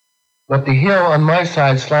 but the hill on my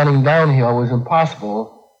side slanting downhill was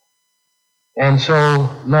impossible, and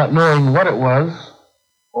so, not knowing what it was,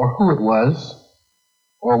 or who it was,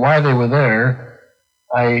 or why they were there,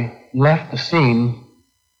 I left the scene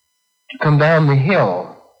to come down the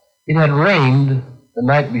hill. It had rained the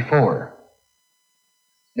night before.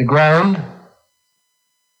 The ground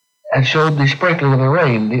had showed the sprinkling of the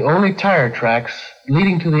rain. The only tire tracks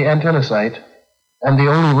leading to the antenna site and the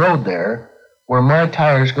only road there were my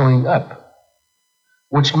tires going up,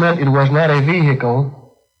 which meant it was not a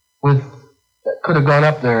vehicle that could have gone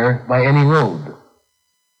up there by any road.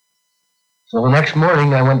 So the next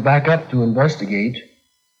morning I went back up to investigate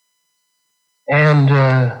and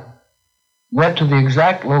went to the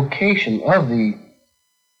exact location of the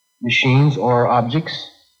machines or objects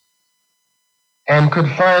and could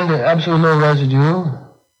find absolutely no residue,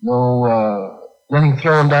 nothing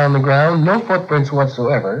thrown down the ground, no footprints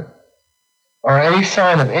whatsoever, or any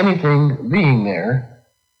sign of anything being there.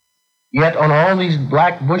 Yet on all these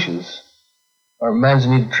black bushes, or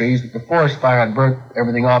manzanita trees, that the forest fire had burnt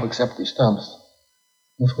everything off except the stumps,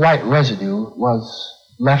 this white residue was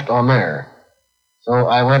left on there. So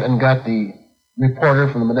I went and got the reporter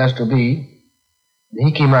from the Modesto Bee.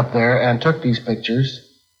 He came up there and took these pictures.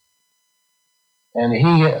 And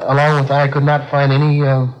he, along with I, could not find any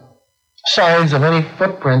signs of any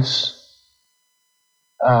footprints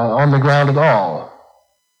on the ground at all.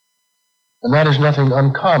 And that is nothing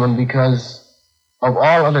uncommon because of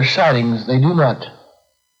all other sightings, they do not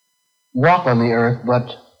walk on the earth,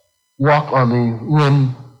 but walk on the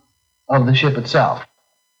rim of the ship itself.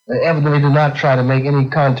 They evidently do not try to make any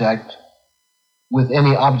contact with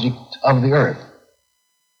any object of the earth.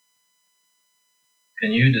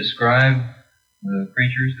 Can you describe the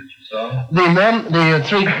creatures that you saw? The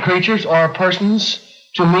three creatures or persons,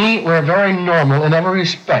 to me, were very normal in every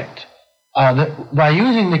respect. By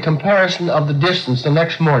using the comparison of the distance the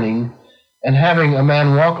next morning and having a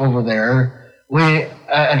man walk over there,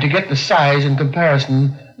 and to get the size in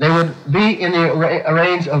comparison, they would be in the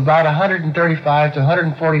range of about 135 to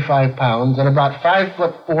 145 pounds and about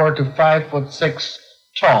 5'4" to 5'6"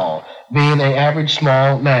 tall, being an average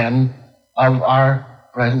small man of our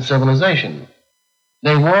present civilization.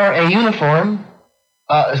 They wore a uniform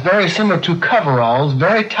very similar to coveralls,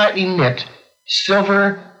 very tightly knit,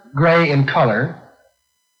 silver gray in color,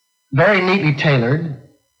 very neatly tailored.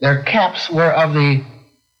 Their caps were of the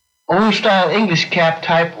old-style English cap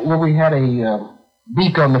type where we had a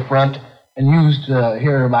beak on the front and used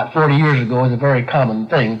here about 40 years ago as a very common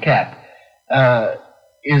thing, cap,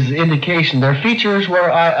 is indication. Their features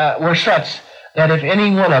were such that if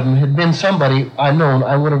any one of them had been somebody I known,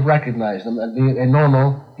 I would have recognized them as being a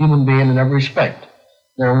normal human being in every respect.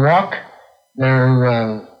 Their walk,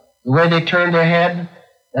 the way they turned their head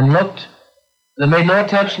and looked, they made no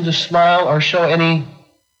attempts to smile or show any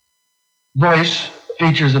voice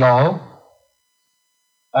features at all.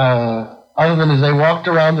 Other than as they walked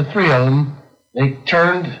around, the three of them, they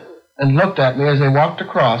turned and looked at me as they walked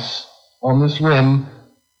across on this rim,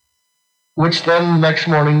 which then the next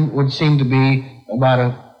morning would seem to be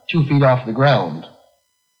about 2 feet off the ground.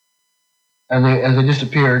 And as they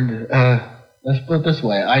disappeared, let's put it this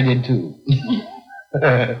way, I did too.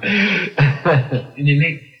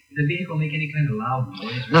 Did the vehicle make any kind of loud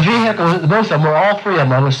noise? The vehicle, most of them were, all three of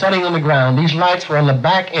them, were sitting on the ground. These lights were on the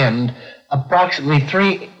back end, approximately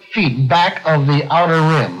 3 feet back of the outer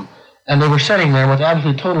rim, and they were sitting there with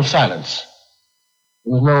absolute total silence.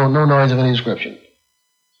 There was no noise of any description.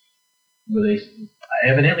 Well,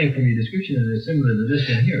 evidently from your description, they're similar to this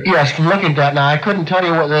one here. Yes, from looking at that now, I couldn't tell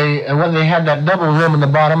you whether they had that double rim in the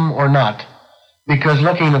bottom or not, because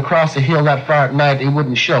looking across the hill that far at night, it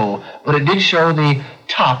wouldn't show. But it did show the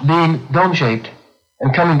top being dome-shaped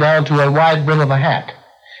and coming down to a wide brim of a hat.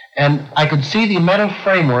 And I could see the metal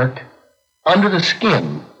framework under the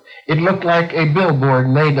skin. It looked like a billboard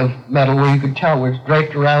made of metal where you could tell where it's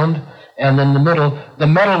draped around, and then the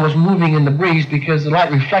metal was moving in the breeze because the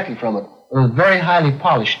light reflected from it. It was very highly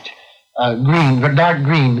polished, dark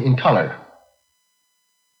green in color.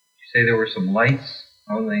 You say there were some lights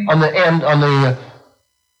on the end, on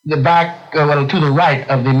the back, to the right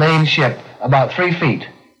of the main ship, about 3 feet.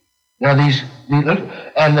 Now these,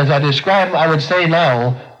 and as I describe, I would say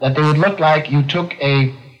now that they would look like you took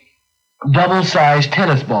a double-sized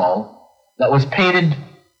tennis ball that was painted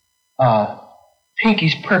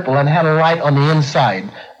pinkish purple and had a light on the inside.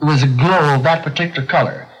 It was a glow of that particular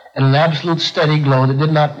color, and an absolute steady glow that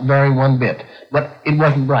did not vary one bit, but it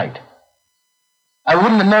wasn't bright. I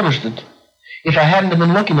wouldn't have noticed it if I hadn't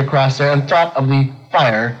been looking across there and thought of the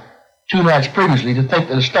fire 2 nights previously to think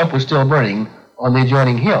that a stump was still burning on the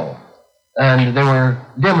adjoining hill. And they were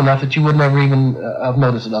dim enough that you would never even have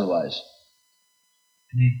noticed it otherwise.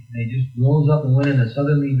 And they just rose up and went in a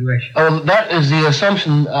southerly direction. Oh, that is the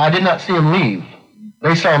assumption. I did not see them leave.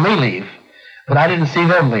 They saw me leave, but I didn't see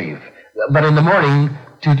them leave. But in the morning,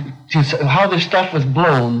 to how this stuff was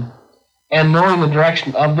blown, and knowing the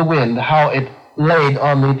direction of the wind, how it laid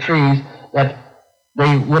on the trees, that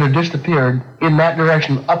they would have disappeared in that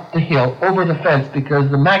direction up the hill, over the fence, because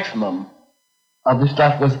the maximum of the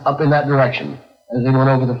stuff was up in that direction as they went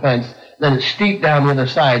over the fence. Then it steeped down the other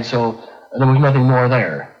side, so there was nothing more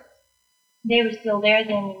there. They were still there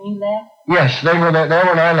then when you left? Yes, they were there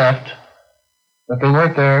when I left, but they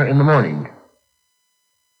weren't there in the morning.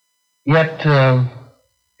 Yet,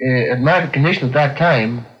 at my condition at that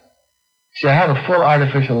time, see, I have a full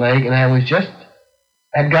artificial leg, and I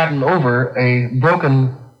had gotten over a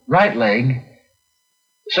broken right leg,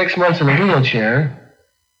 6 months in a wheelchair,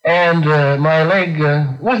 and my leg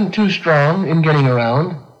wasn't too strong in getting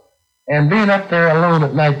around, and being up there alone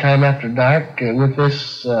at nighttime after dark with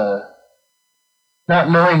this, not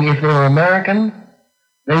knowing if they were American,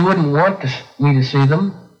 they wouldn't want me to see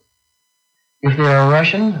them. If they were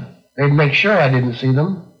Russian, they'd make sure I didn't see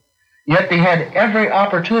them. Yet they had every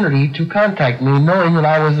opportunity to contact me, knowing that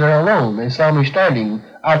I was there alone. They saw me standing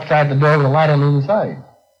outside the door with a light on the inside.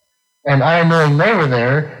 And I, knowing they were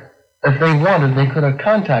there, if they wanted, they could have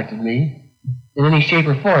contacted me in any shape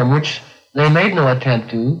or form, which they made no attempt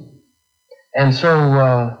to. And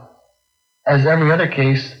so, as every other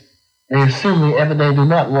case, they assume they evidently do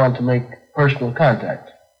not want to make personal contact,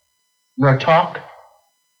 nor talk,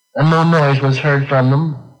 and no noise was heard from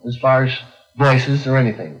them as far as voices or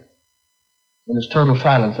anything. And there's total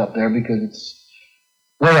silence up there because it's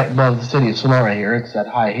way up above the city of Sonora here. It's that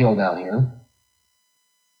high hill down here.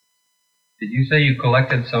 Did you say you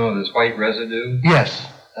collected some of this white residue? Yes.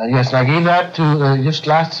 Yes, and I gave that to this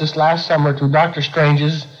last summer to Dr.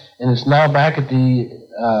 Strange's, and it's now back at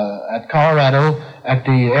at Colorado at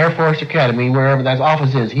the Air Force Academy, wherever that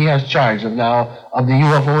office is. He has charge of the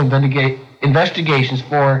UFO investigations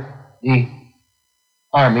for the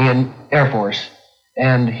Army and Air Force.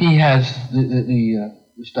 And he has the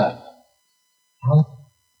stuff.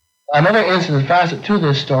 Another incident facet to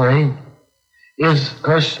this story is, of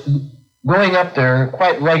course, going up there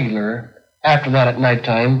quite regular after that at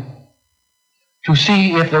nighttime to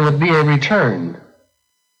see if there would be a return.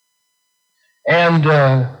 And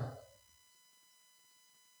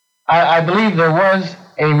I believe there was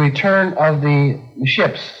a return of the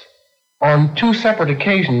ships on 2 separate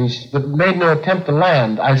occasions, but made no attempt to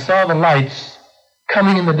land. I saw the lights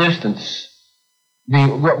coming in the distance, the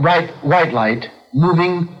white light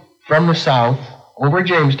moving from the south over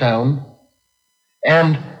Jamestown,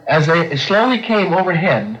 and as they slowly came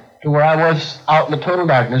overhead to where I was out in the total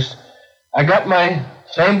darkness, I got my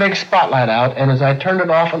same big spotlight out, and as I turned it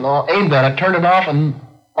off and aimed at it, turned it off and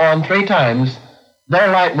on 3 times, their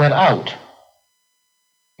light went out.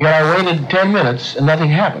 Yet I waited 10 minutes and nothing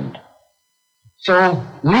happened. So,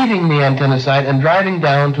 leaving the antenna site and driving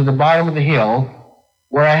down to the bottom of the hill,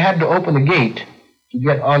 where I had to open the gate to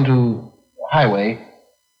get onto the highway,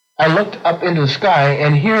 I looked up into the sky,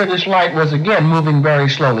 and here this light was again moving very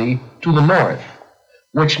slowly to the north,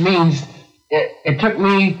 which means it took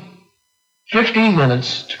me 15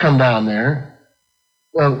 minutes to come down there,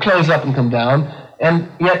 close up and come down,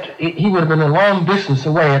 and yet he would have been a long distance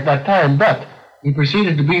away at that time, but he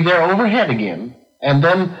proceeded to be there overhead again, and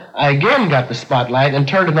then I again got the spotlight and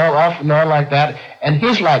turned it all off and on like that, and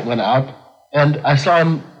his light went out, and I saw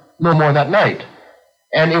him no more that night.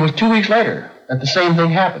 And it was 2 weeks later that the same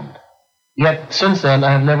thing happened. Yet, since then,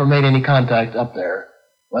 I have never made any contact up there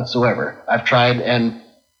whatsoever. I've tried, and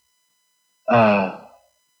I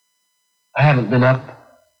haven't been up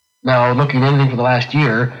now looking at anything for the last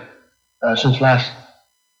year, since last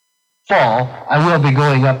fall. I will be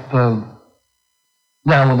going up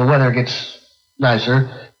now when the weather gets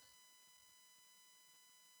nicer.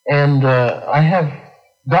 And I have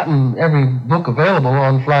gotten every book available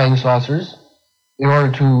on flying saucers in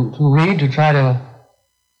order to read, to try to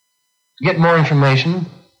get more information.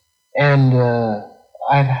 And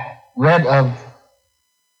I've read of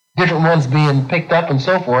different ones being picked up and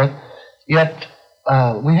so forth, yet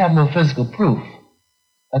we have no physical proof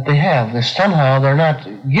that they have. Somehow they're not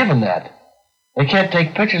given that. They can't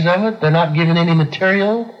take pictures of it. They're not given any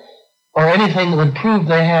material or anything that would prove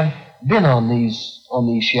they have been on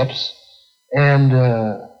these ships. And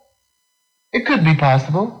it could be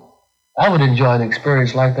possible. I would enjoy an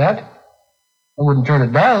experience like that. I wouldn't turn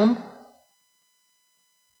it down.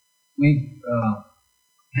 We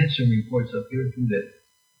had some reports up here too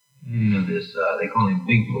that, this, they call him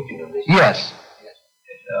Bigfoot, this. Yes.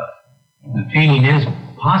 The feeling is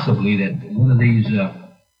possibly that one of these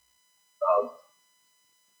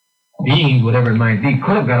beings, whatever it might be,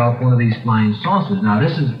 could have got off one of these flying saucers. Now,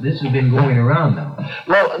 this has been going around now.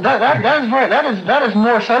 Well, that is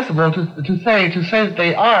more sensible to say that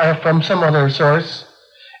they are from some other source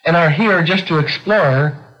and are here just to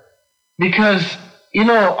explore, because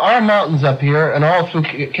our mountains up here and all through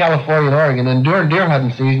California and Oregon, and during deer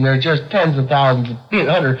hunting season, there are just tens of thousands of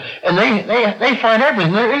hunters, and they find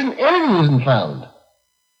everything. There isn't anything that isn't found.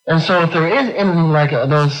 And so if there is anything like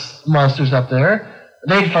those monsters up there,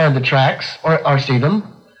 they'd find the tracks or see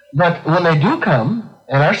them. But when they do come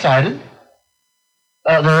and are sighted,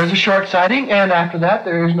 there is a short sighting, and after that,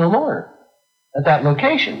 there is no more at that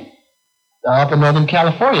location. Up in Northern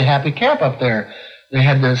California, Happy Camp up there, they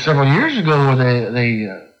had this several years ago where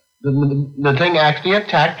the thing actually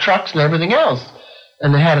attacked trucks and everything else.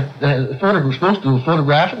 And they had were supposed to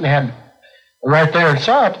photograph it, and they had right there and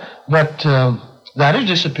saw it, but that has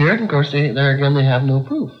disappeared, and of course, there again, they have no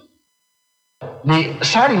proof. The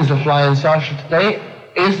sightings of flying saucers today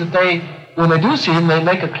is that when they do see them, they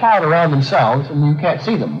make a cloud around themselves, and you can't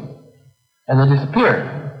see them, and they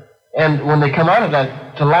disappear. And when they come out of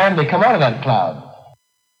that, to land, they come out of that cloud.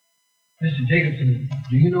 Mr. Jacobson,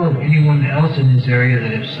 do you know of anyone else in this area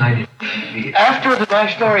that have sighted UFOs? After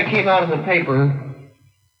my story came out in the paper,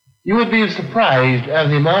 you would be surprised at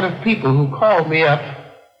the amount of people who called me up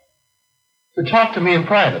to talk to me in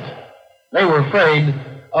private. They were afraid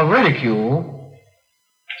of ridicule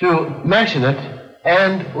to mention it,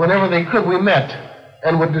 and whenever they could, we met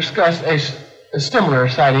and would discuss a similar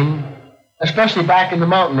sighting, especially back in the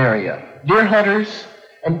mountain area. Deer hunters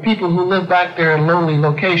and people who live back there in lonely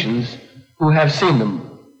locations who have seen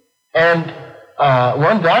them. And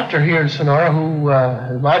one doctor here in Sonora, who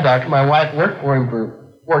is my doctor, my wife worked for him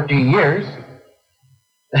for 14 years,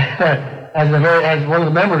 as one of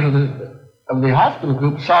the members of the hospital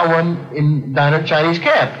group, saw one down at Chinese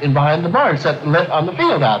camp behind the barn, set lit on the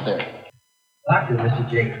field out there. Doctor, Mr.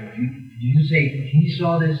 Jacobs, did you say he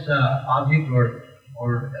saw this object or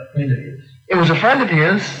a friend of his? It was a friend of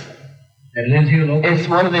his. That lives here locally? It's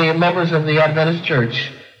one of the members of the Adventist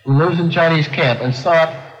Church who lives in Chinese camp and saw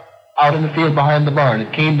it out in the field behind the barn.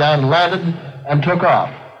 It came down and landed and took off.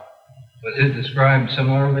 Was it described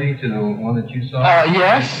similarly to the one that you saw?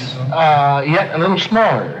 Yes, yet a little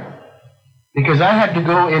smaller. Because I had to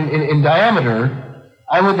go in diameter,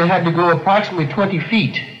 I would have had to go approximately 20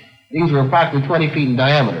 feet. These were approximately 20 feet in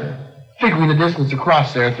diameter. Figuring the distance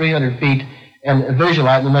across there, 300 feet, and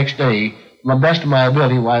visualize the next day, my best of my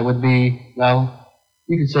ability, why it would be, well,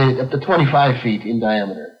 you could say up to 25 feet in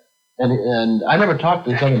diameter. And I never talked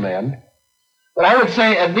to this other man, but I would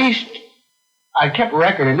say at least, I kept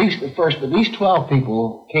record, at least 12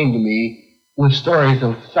 people came to me with stories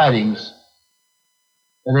of sightings,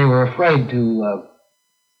 and they were afraid to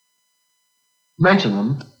mention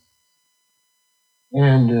them.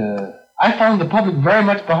 And I found the public very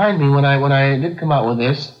much behind me when I did come out with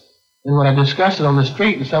this. And when I discussed it on the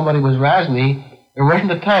street and somebody was razzing me, there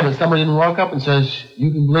wasn't a time that somebody didn't walk up and says, "You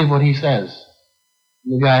can believe what he says."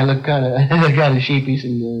 And the guy looked kind of sheepish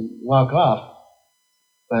and walk off.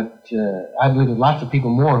 But I believe there's lots of people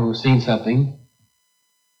more who have seen something.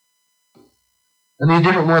 And these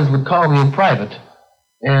different ones would call me in private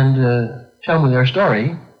and tell me their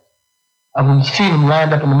story. I've seen them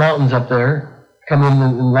land up in the mountains up there, come in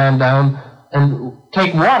and land down and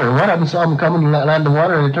take water. One of them saw them come in and land the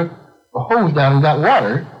water, and they took a hose down and got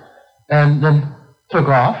water, and then took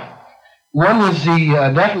off. One was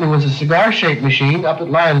definitely was a cigar-shaped machine up at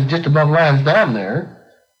Lyons, just above Lyons Dam there,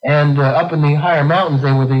 and up in the higher mountains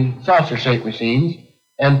they were the saucer-shaped machines,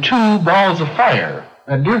 and two balls of fire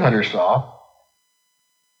that deer hunters saw.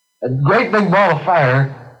 A great big ball of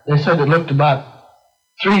fire, they said it looked about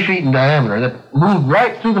 3 feet in diameter, that moved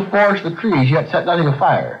right through the forest of trees, yet set nothing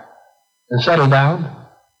afire, and settled down,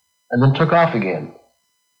 and then took off again.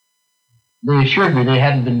 They assured me they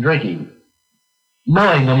hadn't been drinking.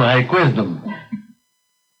 Knowing them, I quizzed them.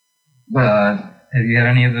 Have you had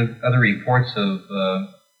any of the other reports of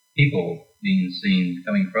people being seen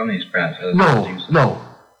coming from these crafts? No. Just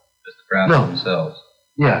the crafts themselves?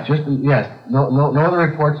 Yeah, no other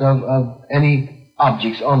reports of any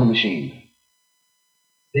objects on the machine.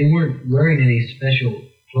 They weren't wearing any special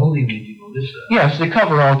clothing, did you notice? Yes, they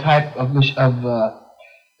cover all type of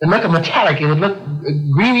they look metallic. It would look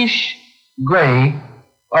greenish gray,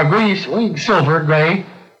 or greenish silver gray,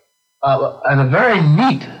 and a very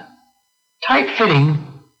neat, tight-fitting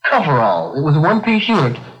coverall. It was a one-piece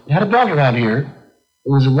unit. It had a belt around here. It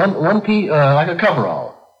was a one piece, like a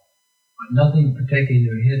coverall. But nothing protecting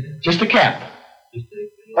their head. Just a cap.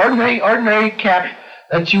 Ordinary cap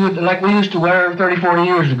that you would, like we used to wear 30, 40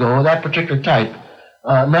 years ago, that particular type.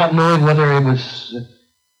 Not knowing whether it was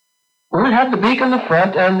Well, it had the beak on the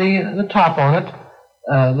front and the top on it.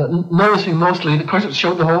 Noticing mostly, of course, it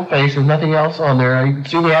showed the whole face. There's nothing else on there. You could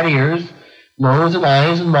see they had ears, nose, and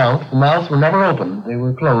eyes, and mouth. The mouths were never open. They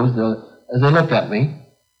were closed as they looked at me.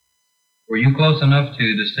 Were you close enough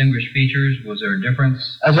to distinguish features? Was there a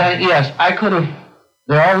difference? Yes, I could have.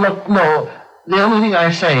 They all looked. No, the only thing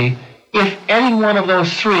I say, if any one of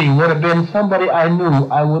those three would have been somebody I knew,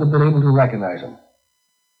 I would have been able to recognize them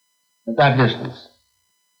at that distance.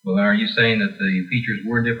 Well, are you saying that the features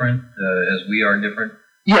were different, as we are different?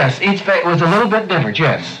 Yes, each face was a little bit different,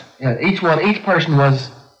 yes. Yeah, each person was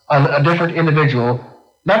a different individual.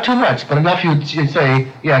 Not too much, but enough you'd say,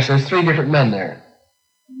 yes, there's three different men there.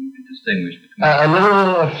 You could distinguish between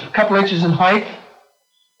a couple inches in height,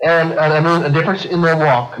 and a difference in their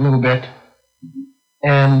walk a little bit.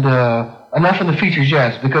 And enough of the features,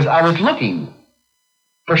 yes, because I was looking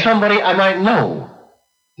for somebody I might know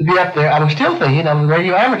to be up there. I was still thinking of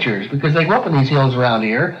radio amateurs, because they go up in these hills around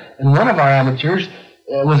here, and one of our amateurs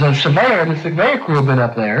was a surveyor, and the surveyor crew had been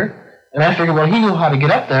up there, and I figured, well, he knew how to get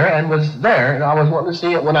up there and was there, and I was wanting to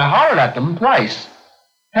see it when I hollered at them twice.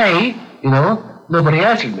 Hey, nobody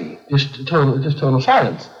answered me, just total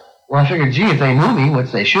silence. Well, I figured, gee, if they knew me,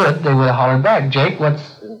 which they should, they would have hollered back, Jake,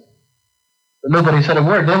 what's... But nobody said a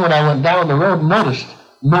word. Then when I went down the road and noticed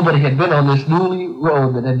nobody had been on this newly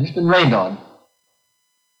road that had just been rained on.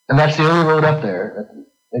 And that's the only road up there.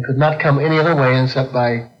 They could not come any other way except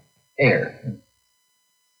by air.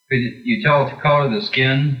 Could you tell the color of the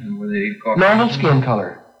skin? Were they Caucasian? Normal skin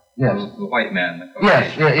color, yes. The white man.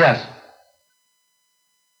 Yes, yes.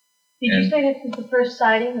 Did you say this was the first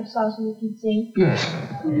sighting of Saucer you can see? Yes,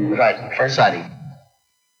 right, first sighting.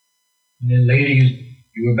 And then later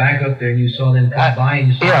you were back up there and you saw them come by and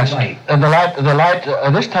you saw yes, the light. And the light,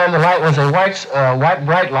 this time the light was a white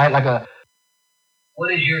bright light like a...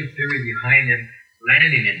 What is your theory behind them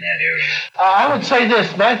landing in that area? I would say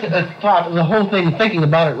this, my thought of the whole thing, thinking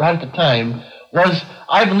about it right at the time, was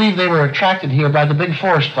I believe they were attracted here by the big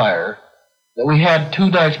forest fire that we had 2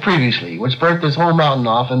 nights previously, which burnt this whole mountain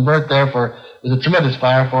off and burnt there for, it was a tremendous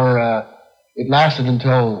fire for, it lasted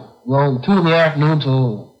until, 2 in the afternoon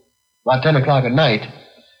till about 10 o'clock at night.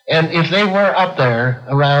 And if they were up there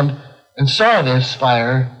around and saw this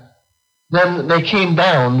fire, then they came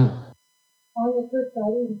down. On your first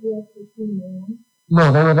sighting, did you actually see them?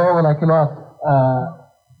 No, they were there when I came off.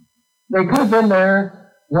 They could have been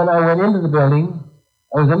there when I went into the building.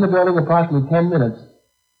 I was in the building approximately 10 minutes.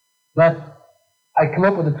 But I come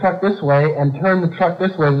up with the truck this way and turned the truck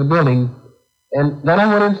this way to the building. And then I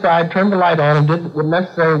went inside, turned the light on, and did the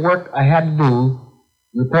necessary work I had to do,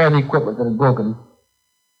 repair the equipment that had broken,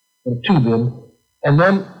 the tube in. And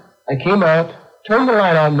then I came out, turned the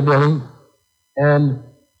light on in the building, and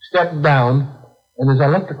stepped down. And as I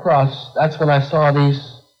looked across, that's when I saw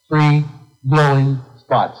these 3 glowing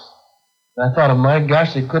spots. And I thought, oh my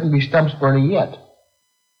gosh, they couldn't be stumps burning yet.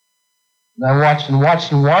 And I watched and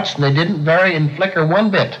watched and watched, and they didn't vary and flicker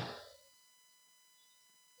one bit.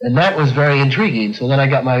 And that was very intriguing. So then I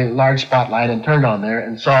got my large spotlight and turned on there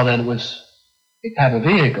and saw that it was a type of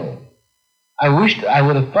vehicle. I wished I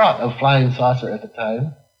would have thought of flying saucer at the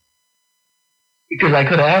time, because I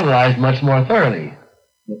could have analyzed much more thoroughly,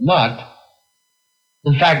 but not.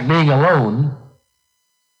 In fact, being alone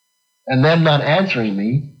and them not answering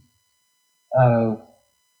me, a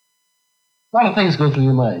lot of things go through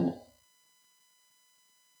your mind.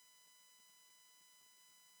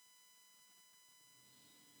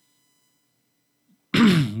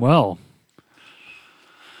 Well,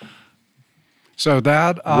 so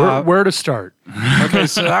that where to start? Okay,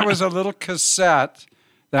 so that was a little cassette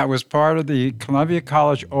that was part of the Columbia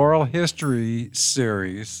College Oral History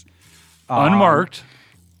series. Unmarked.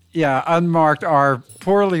 Yeah, unmarked or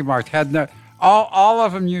poorly marked. Had no. All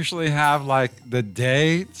of them usually have like the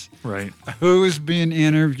dates, right? Who's being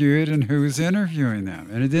interviewed and who's interviewing them,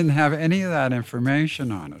 and it didn't have any of that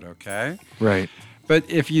information on it. Okay, right. But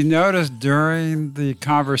if you notice during the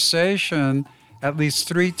conversation, at least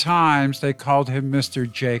 3 times they called him Mr.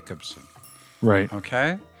 Jacobson. Right.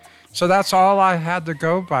 Okay? So that's all I had to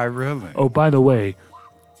go by, really. Oh, by the way,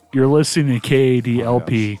 you're listening to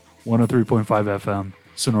KADLP 103.5 FM,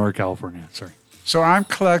 Sonora, California. Sorry. So I'm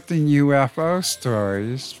collecting UFO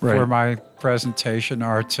stories for my presentation,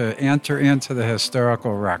 or to enter into the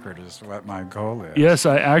historical record is what my goal is. Yes,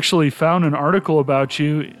 I actually found an article about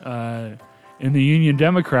you in the Union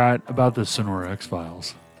Democrat about the Sonora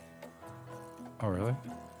X-Files. Oh, really?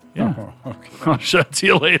 Yeah. Oh, okay. I'll show it to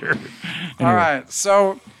you later. Anyway. All right.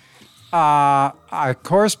 So I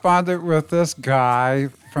corresponded with this guy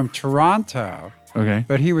from Toronto, Okay.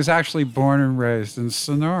 but he was actually born and raised in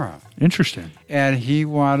Sonora. Interesting. And he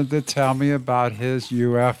wanted to tell me about his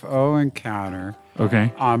UFO encounter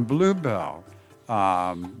Okay. on Bluebell,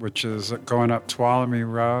 which is going up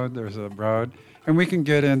Tuolumne Road. There's a road. And we can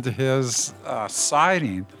get into his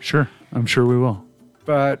sighting. Sure. I'm sure we will.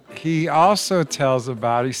 But he also tells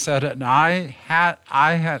about, he said, and I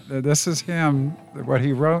had, this is him, what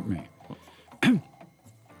he wrote me.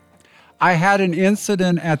 I had an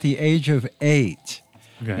incident at the age of 8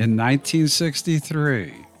 in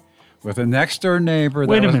 1963 with a next door neighbor.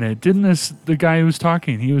 Wait a minute. Didn't the guy who was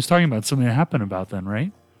talking, he was talking about something that happened about then,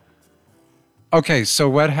 right? Okay, so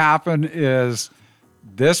what happened is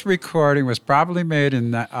this recording was probably made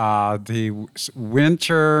in the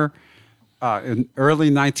winter, in early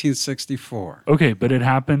 1964. Okay, but it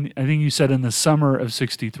happened, I think you said in the summer of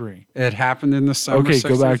 63. It happened in the summer of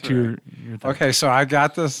 63. Go back to your thing. Okay, so I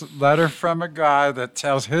got this letter from a guy that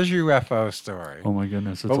tells his UFO story. Oh my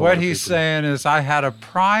goodness. But what he's saying is I had a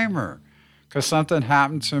primer because something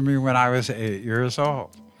happened to me when I was 8 years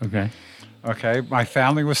old. Okay, my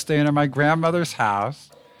family was staying at my grandmother's house,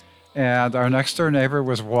 and our next door neighbor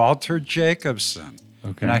was Walter Jacobson.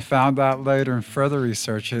 Okay. And I found out later in further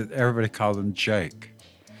research that everybody called him Jake.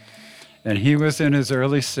 And he was in his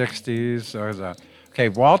early 60s. Okay,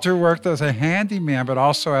 Walter worked as a handyman, but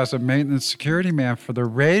also as a maintenance security man for the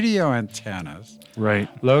radio antennas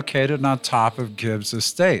located on top of Gibbs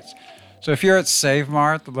Estates. So if you're at Save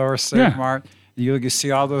Mart, the lower Save Mart, you see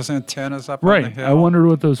all those antennas up on the hill? I wondered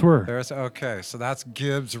what those were. So that's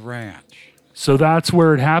Gibbs Ranch. So that's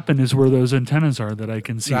where it happened, is where those antennas are that I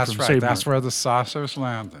can see from Save Mart. That's where the saucers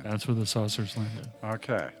landed. That's where the saucers landed.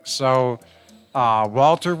 Okay. So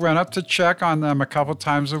Walter went up to check on them a couple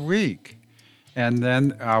times a week, and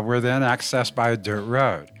then were then accessed by a dirt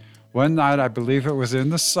road. One night, I believe it was in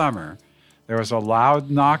the summer, there was a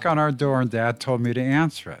loud knock on our door, and Dad told me to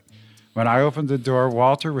answer it. When I opened the door,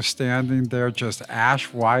 Walter was standing there just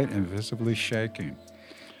ash white and visibly shaking.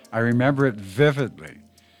 I remember it vividly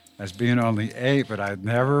as being only 8, but I'd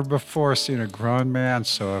never before seen a grown man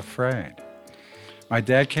so afraid. My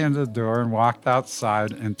dad came to the door and walked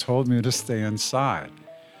outside and told me to stay inside.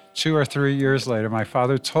 2 or 3 years later, my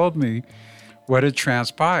father told me what had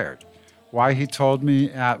transpired. Why he told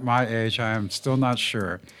me at my age, I am still not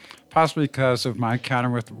sure, possibly because of my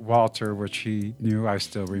encounter with Walter, which he knew I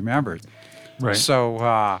still remembered. Right.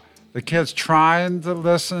 So the kid's trying to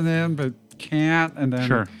listen in, but can't, and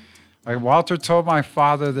then Walter told my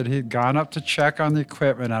father that he'd gone up to check on the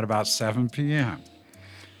equipment at about 7 p.m.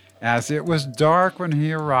 as it was dark when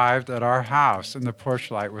he arrived at our house and the porch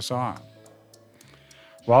light was on.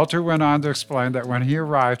 Walter went on to explain that when he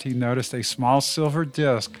arrived, he noticed a small silver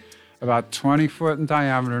disc about 20 foot in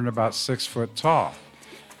diameter and about 6 foot tall.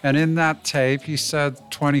 And in that tape, he said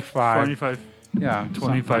 25. Yeah.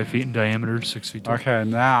 25 feet in diameter, 6 feet tall. Okay,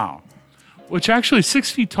 now. Which actually 6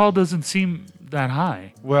 feet tall doesn't seem that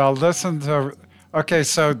high. Well, listen to. Okay,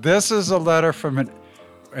 so this is a letter from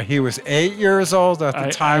he was 8 years old at the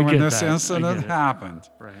time when this incident happened.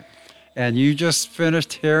 Right. And you just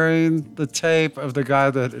finished hearing the tape of the guy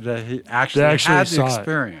that he actually had the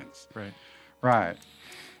experience. Right. Right.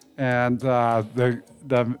 And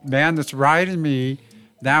the man that's writing me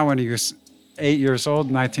now, when he was 8 years old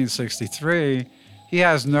in 1963, he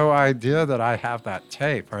has no idea that I have that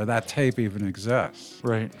tape or that tape even exists.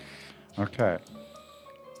 Right. Okay.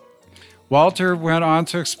 Walter went on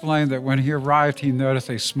to explain that when he arrived, he noticed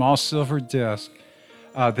a small silver disc.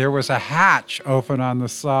 There was a hatch open on the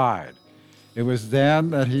side. It was then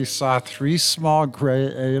that he saw 3 small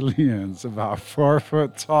gray aliens about 4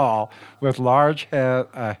 foot tall with large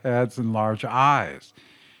heads and large eyes.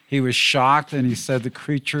 He was shocked, and he said the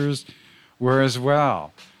creatures were as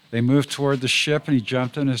well. They moved toward the ship, and he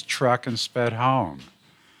jumped in his truck and sped home.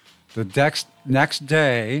 The next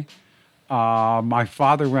day, my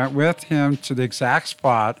father went with him to the exact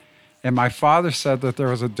spot, and my father said that there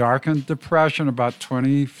was a darkened depression about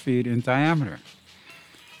 20 feet in diameter.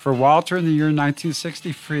 For Walter in the year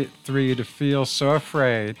 1963 to feel so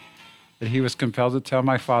afraid that he was compelled to tell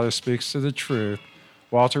my father speaks to the truth.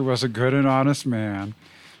 Walter was a good and honest man,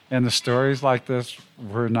 and the stories like this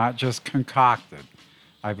were not just concocted.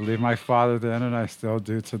 I believe my father then, and I still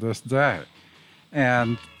do to this day.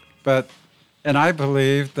 And I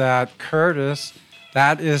believe that Curtis,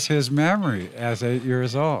 that is his memory as 8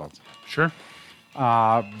 years old. Sure.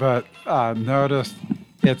 But notice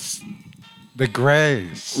it's the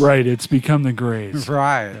Greys. Right, it's become the Greys.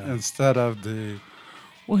 Right, instead of the...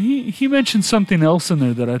 Well, he mentioned something else in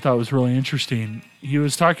there that I thought was really interesting. He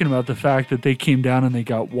was talking about the fact that they came down and they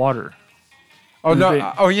got water. Oh,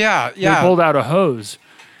 no. Yeah. They pulled out a hose.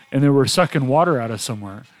 and they were sucking water out of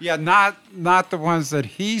somewhere. Yeah, not the ones that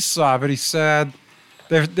he saw, but he said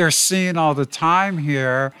they're seen all the time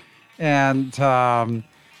here, and they're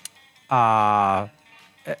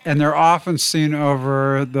often seen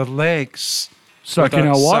over the lakes, Sucking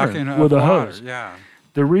out water with a hose. Yeah.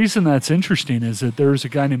 The reason that's interesting is that there's a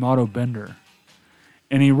guy named Otto Bender,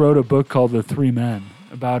 and he wrote a book called The Three Men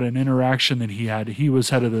about an interaction that he had. He was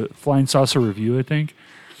head of the Flying Saucer Review, I think.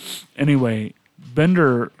 Anyway,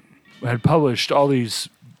 Bender had published all these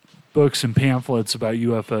books and pamphlets about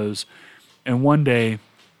UFOs, and one day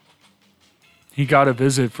he got a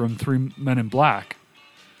visit from three men in black,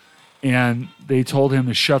 and they told him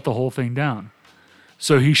to shut the whole thing down.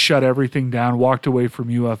 So he shut everything down, walked away from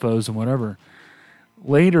UFOs and whatever.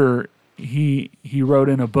 Later, he wrote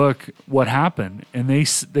in a book what happened, and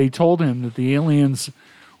they told him that the aliens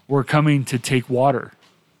were coming to take water.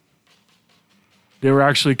 They were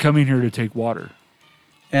actually coming here to take water.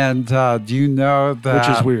 And do you know that?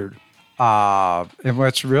 Which is weird. And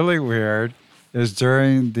what's really weird is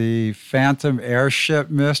during the Phantom Airship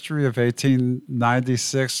mystery of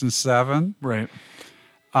 1896 and 7. Right.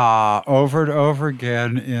 Over and over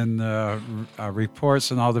again in the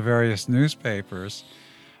reports in all the various newspapers,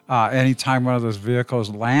 anytime one of those vehicles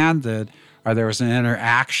landed or there was an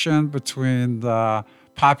interaction between the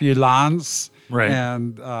populants Right.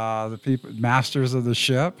 and the people, masters of the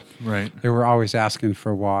ship, Right. they were always asking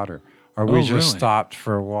for water, or we just really? stopped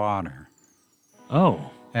for water.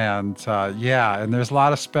 Oh. And and there's a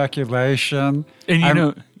lot of speculation.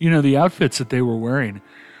 And you know the outfits that they were wearing.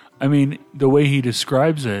 I mean, the way he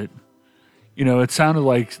describes it, it sounded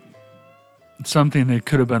like something that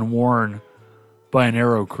could have been worn by an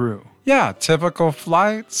aero crew. Yeah, typical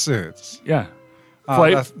flight suits. Yeah.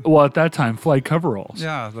 At that time, flight coveralls.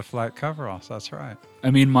 Yeah, the flight coveralls. That's right.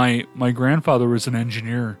 I mean, my grandfather was an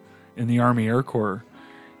engineer in the Army Air Corps,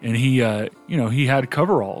 and he had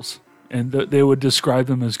coveralls, and they would describe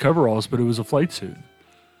them as coveralls, but it was a flight suit.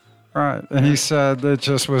 Right. And he said that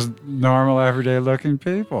just was normal, everyday looking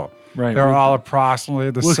people. Right. They were all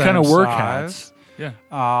approximately the same kind of work size. hats.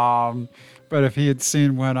 Yeah. But if he had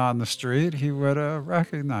seen one on the street, he would have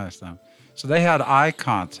recognized them. So they had eye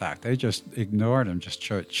contact. They just ignored him, just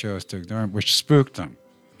chose to ignore him, which spooked him.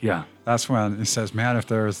 Yeah. That's when he says, man, if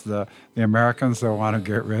there's the Americans, they'll want to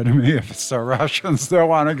get rid of me. If it's the Russians, they'll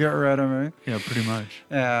want to get rid of me. Yeah, pretty much.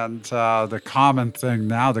 And the common thing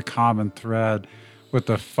now, the common thread with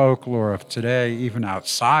the folklore of today, even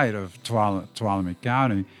outside of Tuolumne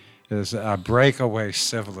County, is a breakaway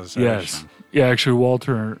civilization. Yes. Yeah, actually,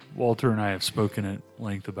 Walter and I have spoken at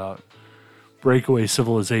length about breakaway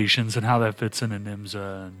civilizations and how that fits into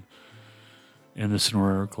NIMSA and the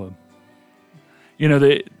Sonora Air Club.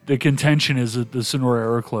 The contention is that the Sonora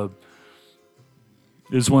Air Club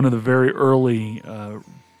is one of the very early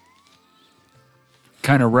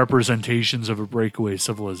kind of representations of a breakaway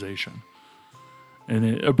civilization.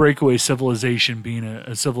 And a breakaway civilization being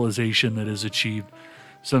a civilization that has achieved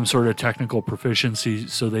some sort of technical proficiency,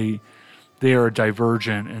 so they are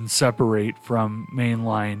divergent and separate from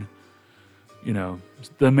mainline,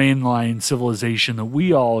 the mainline civilization that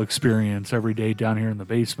we all experience every day down here in the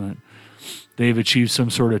basement. They've achieved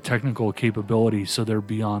some sort of technical capability, so they're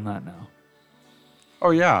beyond that now.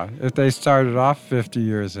 Oh, yeah. If they started off 50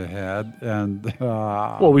 years ahead and...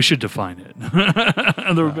 well, we should define it.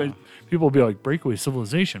 People will be like, breakaway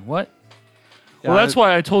civilization, what? Yeah, well, that's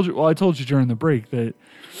why I told you during the break that,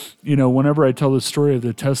 whenever I tell the story of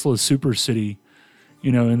the Tesla super city,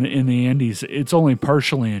 in the Andes, it's only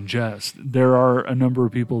partially in jest. There are a number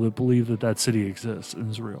of people that believe that city exists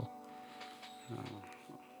and is real.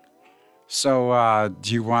 So,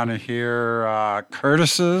 do you want to hear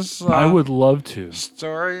Curtis's? I would love to.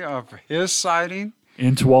 Story of his sighting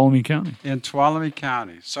in Tuolumne County. In Tuolumne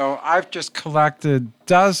County. So I've just collected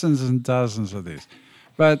dozens and dozens of these,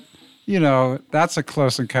 but that's a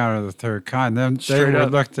close encounter of the third kind. Then they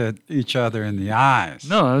looked at each other in the eyes.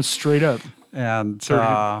 No, that's straight up. And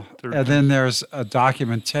and then there's a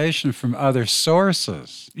documentation from other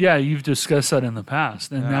sources. Yeah, you've discussed that in the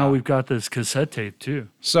past, and now we've got this cassette tape too.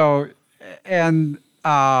 So, and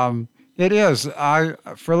it is.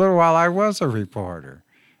 For a little while I was a reporter,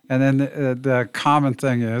 and then the common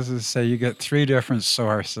thing is say you get 3 different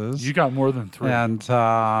sources. You got more than 3,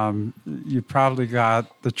 and you probably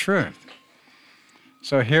got the truth.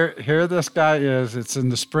 So here this guy is. It's in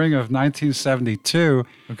the spring of 1972.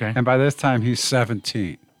 Okay. And by this time, he's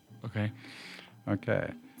 17. Okay. Okay.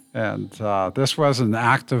 And this was an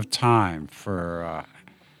active time for,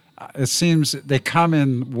 it seems they come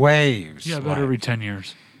in waves. Yeah, about every 10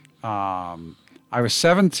 years. I was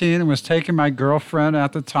 17 and was taking my girlfriend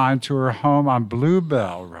at the time to her home on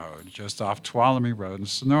Bluebell Road, just off Tuolumne Road in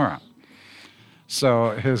Sonora.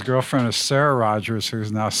 So his girlfriend is Sarah Rogers,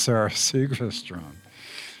 who's now Sarah Segerstrom.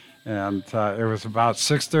 And it was about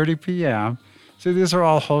 6:30 p.m. See, these are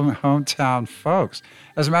all hometown folks.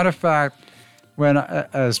 As a matter of fact, when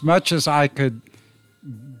as much as I could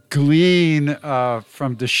glean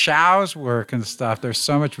from DeShaw's work and stuff, there's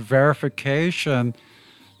so much verification,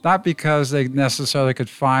 not because they necessarily could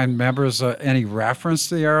find members of any reference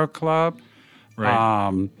to the Aero Club.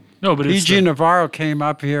 Right. No, but P.G. Navarro came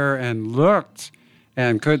up here and looked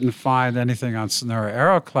and couldn't find anything on Sonora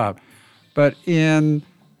Aero Club. But in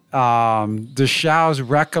DeShaw's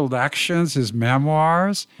recollections, his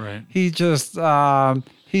memoirs, right. he just,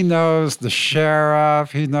 he knows the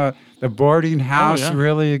sheriff, he knows the boarding house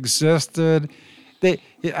really existed.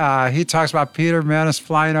 He talks about Peter Menace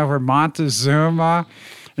flying over Montezuma,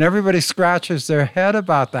 and everybody scratches their head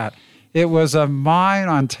about that. It was a mine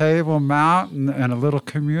on Table Mountain and a little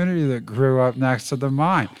community that grew up next to the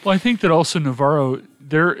mine. Well, I think that also Navarro,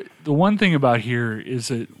 the one thing about here is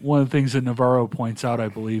that one of the things that Navarro points out, I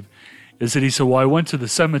believe, is that he said, well, I went to the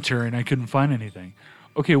cemetery and I couldn't find anything.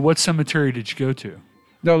 Okay, what cemetery did you go to?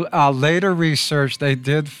 No, later research, they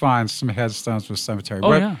did find some headstones with cemetery.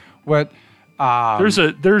 Oh, there's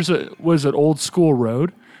was it Old School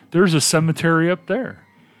Road? There's a cemetery up there.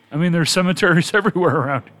 I mean, there's cemeteries everywhere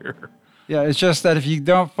around here. Yeah, it's just that if you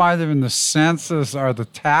don't find them in the census or the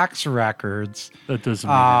tax records, that doesn't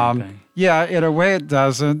mean anything. Yeah, in a way it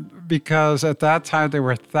doesn't, because at that time there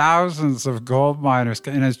were thousands of gold miners,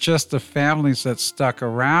 and it's just the families that stuck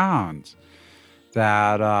around.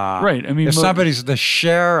 That right. I mean, if somebody's the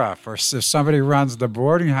sheriff or if somebody runs the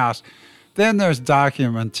boarding house, then there's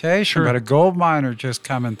documentation. Sure. But a gold miner just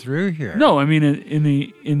coming through here. No, I mean in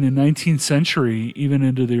the 19th century, even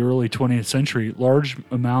into the early 20th century, large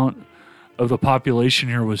amount of the population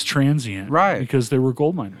here was transient, right? Because they were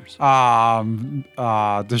gold miners. DeShaw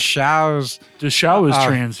was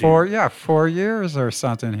transient. 4 years or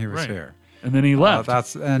something. He was here, and then he left.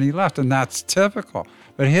 And that's typical.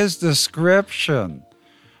 But his description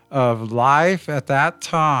of life at that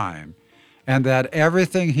time, and that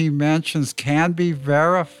everything he mentions can be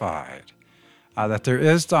verified, that there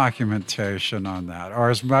is documentation on that, or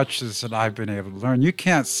as much as that I've been able to learn. You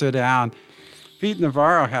can't sit down. Pete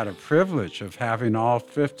Navarro had a privilege of having all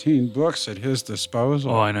 15 books at his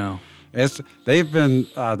disposal. Oh, I know.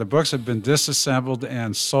 The books have been disassembled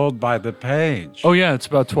and sold by the page. Oh yeah, it's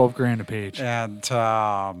about $12,000 a page. And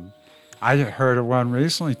I heard of one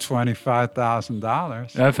recently,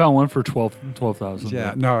 $25,000. I found one for $12,000.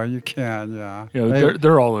 Yeah, no, you can. Yeah,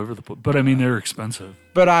 they're all over the place. But I mean, they're expensive.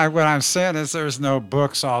 But what I'm saying is, there's no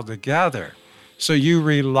books altogether, so you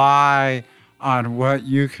rely on what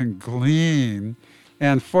you can glean.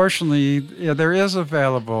 And fortunately, there is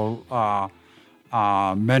available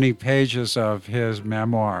many pages of his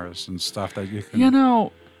memoirs and stuff that you can.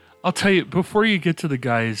 I'll tell you, before you get to the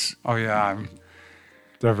guys. Oh yeah, I'm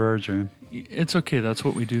diverging. It's okay. That's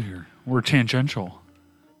what we do here. We're tangential.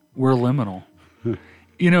 We're liminal.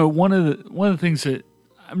 One of the things that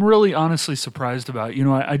I'm really honestly surprised about,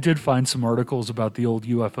 I did find some articles about the old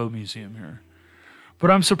UFO museum here,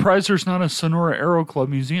 but I'm surprised there's not a Sonora Aero Club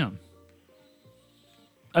museum.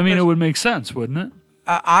 I mean, it would make sense, wouldn't it?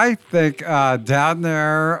 I think down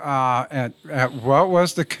there at what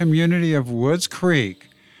was the community of Woods Creek,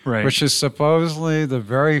 right, which is supposedly the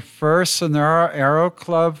very first Sonora Aero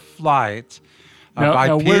Club flight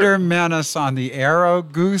by Peter Menace on the Aero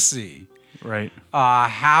Goosey, right,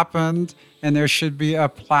 happened, and there should be a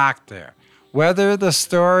plaque there. Whether the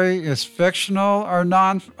story is fictional or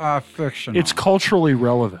non-fictional. It's culturally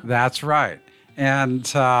relevant. That's right.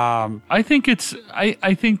 And I think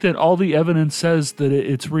I think that all the evidence says that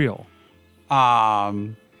it's real.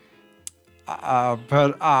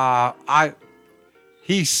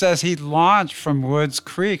 He says he launched from Woods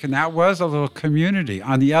Creek, and that was a little community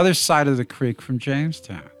on the other side of the creek from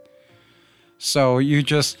Jamestown. So you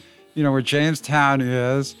just, where Jamestown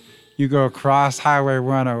is, you go across Highway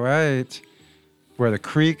 108, where the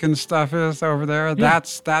creek and stuff is over there. Yeah.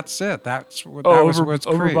 That's it. That was Woods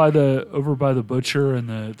Creek. Over by the butcher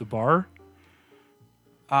and the bar.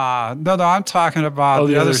 No, I'm talking about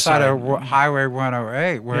the other side of Highway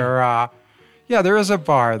 108, where there is a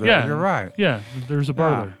bar there. Yeah, you're right. Yeah, there's a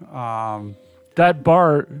bar there. That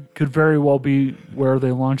bar could very well be where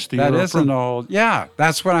they launched the. That is an old. Yeah,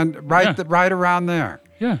 that's what I'm right around there.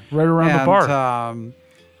 Yeah, right around the bar.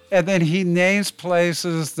 And then he names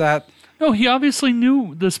places that. No, he obviously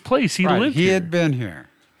knew this place. He lived here. He had been here.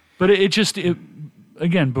 But it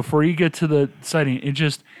again, before you get to the sighting,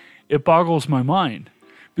 it it boggles my mind.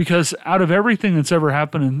 Because out of everything that's ever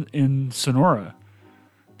happened in Sonora,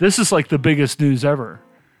 this is like the biggest news ever.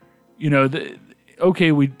 You know,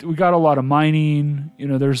 we got a lot of mining. You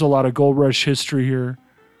know, there's a lot of gold rush history here.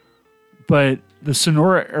 But the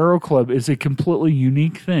Sonora Aero Club is a completely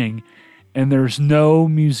unique thing, and there's no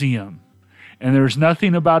museum. And there's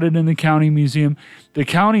nothing about it in the county museum. The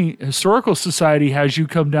County Historical Society has you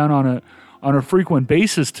come down on a frequent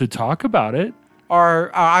basis to talk about it.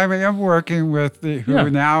 Or I am working with who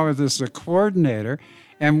now is a coordinator,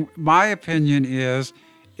 and my opinion is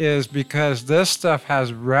because this stuff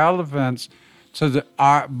has relevance to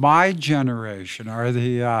my generation, or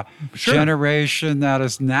the generation that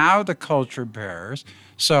is now the culture bearers.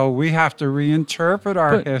 So we have to reinterpret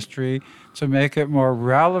our history to make it more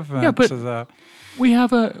relevant to the. We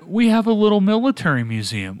have a little military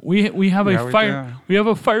museum. We have a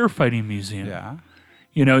firefighting museum. Yeah.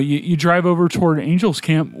 You know, you drive over toward Angels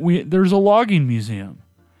Camp, there's a logging museum.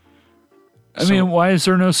 I mean, why is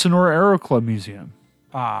there no Sonora Aero Club museum?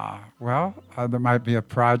 There might be a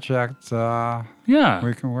project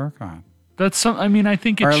we can work on. That's I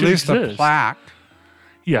think it should exist. Or at least a plaque.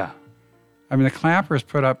 Yeah. I mean, the Clampers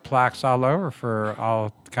put up plaques all over for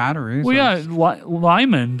all kind of reasons. Well, yeah,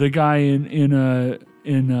 Lyman, the guy in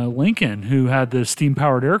Lincoln who had the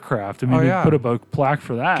steam-powered aircraft. I mean, they put up a plaque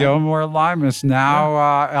for that. Gilmore Lyman is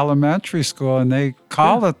now elementary school, and they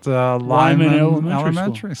call it the Lyman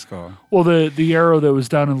Elementary School. Well, the Aero that was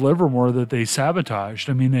down in Livermore that they sabotaged,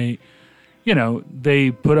 I mean,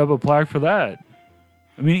 they put up a plaque for that.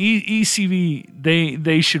 I mean, ECV,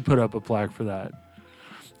 they should put up a plaque for that.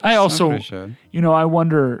 I also, I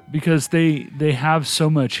wonder, because they have so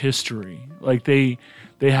much history. Like, they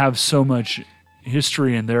have so much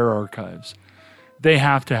history in their archives. They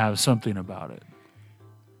have to have something about it.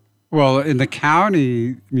 Well, in the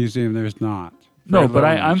county museum, there's not. No, but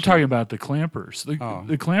I'm talking about the Clampers.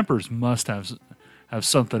 The Clampers must have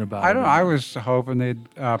something about it. I don't know. I was hoping they'd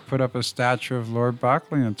put up a statue of Lord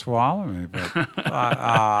Buckley in Tuolumne, but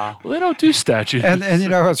well, they don't do statues. And you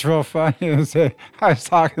know what's real funny is I was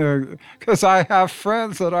talking to, because I have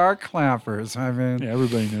friends that are clampers. I mean,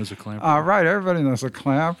 everybody knows a clamper. Right, everybody knows a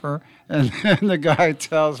clamper. And then the guy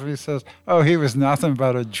tells me, he says, "Oh, he was nothing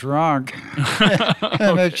but a drunk."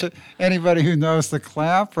 And anybody who knows the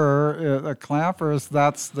clampers,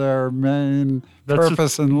 that's their main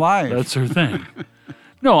purpose in life. That's their thing.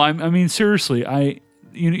 No, I mean seriously.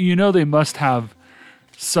 They must have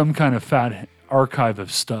some kind of fat archive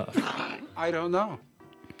of stuff. I don't know.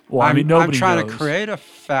 Well, I mean, nobody I'm trying knows. to create a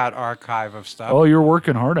fat archive of stuff. Oh, you're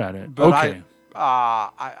working hard at it. But okay.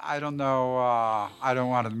 I don't know. I don't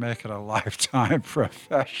want to make it a lifetime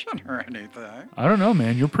profession or anything. I don't know,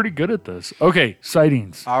 man. You're pretty good at this. Okay,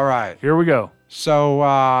 sightings. All right. Here we go.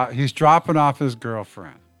 So he's dropping off his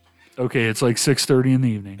girlfriend. Okay, it's like 6:30 in the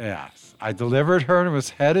evening. Yes. I delivered her and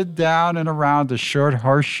was headed down and around the short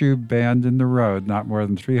horseshoe bend in the road, not more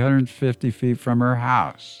than 350 feet from her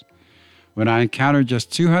house, when I encountered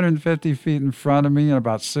just 250 feet in front of me and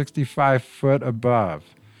about 65 foot above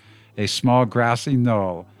a small grassy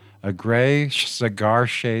knoll, a gray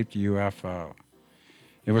cigar-shaped UFO.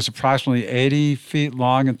 It was approximately 80 feet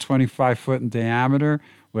long and 25 foot in diameter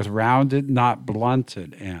with rounded, not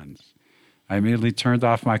blunted ends. I immediately turned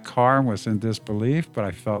off my car and was in disbelief, but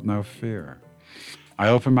I felt no fear. I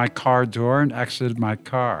opened my car door and exited my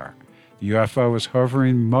car. The UFO was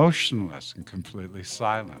hovering motionless and completely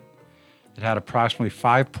silent. It had approximately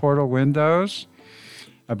 5 portal windows,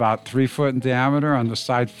 about 3 foot in diameter on the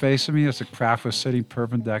side facing me as the craft was sitting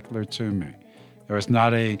perpendicular to me. There was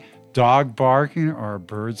not a dog barking or a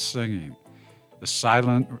bird singing. The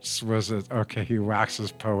silence was, he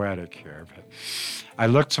waxes poetic here, but I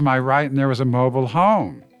looked to my right and there was a mobile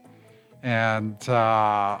home. And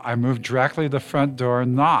I moved directly to the front door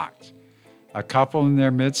and knocked. A couple in their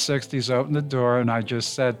mid-60s opened the door and I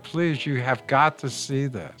just said, "Please, you have got to see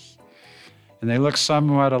this." And they looked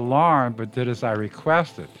somewhat alarmed, but did as I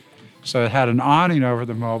requested. So it had an awning over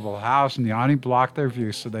the mobile house, and the awning blocked their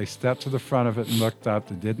view, so they stepped to the front of it and looked up.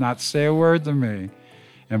 They did not say a word to me,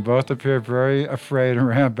 and both appeared very afraid and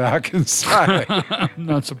ran back inside. I'm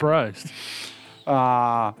not surprised.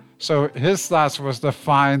 So his thoughts was to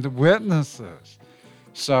find witnesses.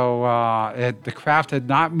 So the craft had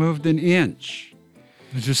not moved an inch.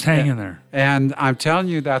 It's just hanging there. And I'm telling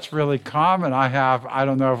you, that's really common. I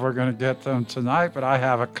don't know if we're going to get them tonight, but I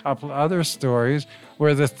have a couple other stories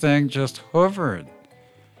where the thing just hovered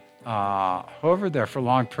there for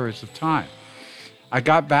long periods of time. I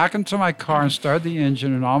got back into my car and started the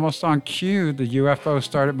engine, and almost on cue, the UFO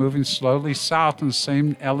started moving slowly south in the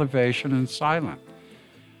same elevation and silent.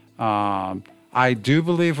 I do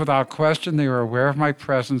believe without question they were aware of my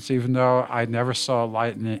presence, even though I never saw a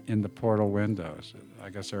light in the portal windows. I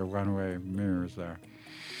guess there are one-way mirrors there.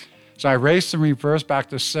 So I raced in reverse back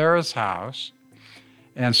to Sarah's house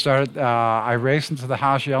and I raced into the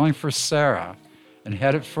house yelling for Sarah and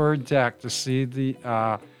headed for her deck to see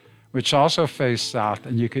which also faced south,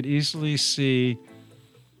 and you could easily see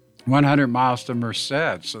 100 miles to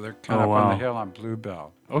Merced, so they're kind of up on the hill on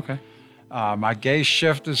Bluebell. Okay. My gaze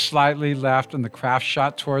shifted slightly left, and the craft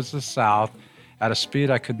shot towards the south at a speed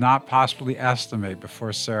I could not possibly estimate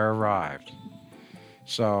before Sarah arrived.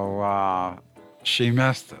 So she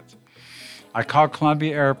missed it. I called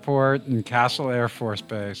Columbia Airport and Castle Air Force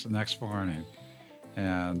Base the next morning,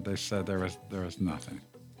 and they said there was nothing.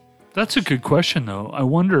 That's a good question, though. I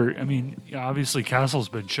wonder, I mean, obviously Castle's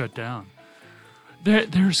been shut down.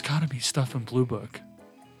 There's got to be stuff in Blue Book.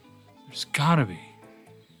 There's got to be.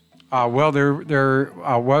 Well, there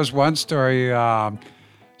was one story.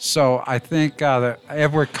 So I think that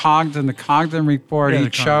Edward Congdon, the Congdon report, he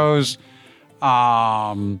chose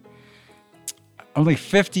only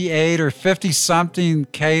 58 or 50-something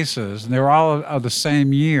cases, and they were all of the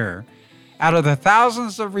same year, out of the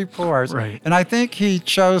thousands of reports. Right. And I think he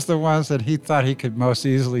chose the ones that he thought he could most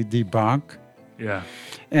easily debunk. Yeah.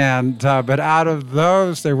 And but out of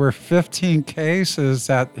those, there were 15 cases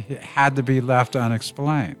that had to be left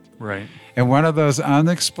unexplained. Right. And one of those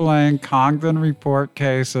unexplained Congdon report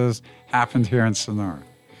cases happened here in Sonora.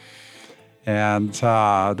 And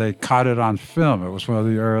they caught it on film. It was one of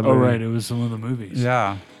the early... Oh, right. It was one of the movies.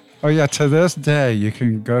 Yeah. Oh, yeah. To this day, you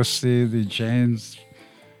can go see the Jane's...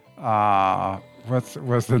 what's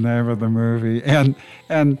the name of the movie? And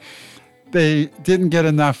they didn't get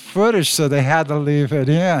enough footage, so they had to leave it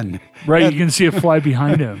in. Right, And, you can see it fly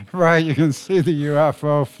behind him. Right, you can see the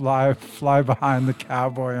UFO fly behind the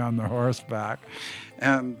cowboy on the horseback.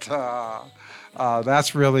 And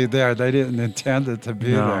that's really there. They didn't intend it to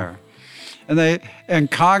be there. And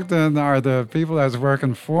Congdon, or the people that was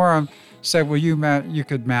working for him, said, well, you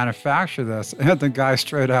could manufacture this. And the guy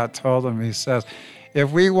straight out told him, he says, if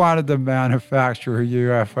we wanted to manufacture a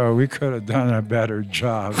UFO, we could have done a better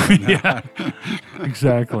job than that. Yeah,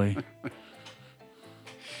 exactly.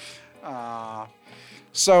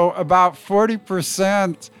 So about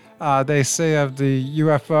 40%, they say, of the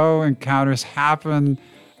UFO encounters happen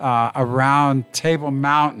around Table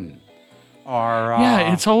Mountain.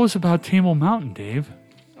 Yeah, it's always about Table Mountain, Dave.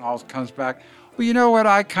 It always comes back. Well, you know what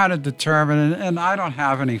I kind of determined, and I don't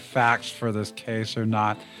have any facts for this case or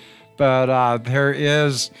not, but there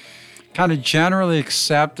is kind of generally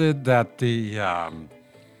accepted that the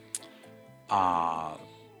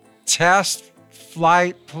test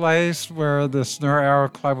flight place where the Sonora Aero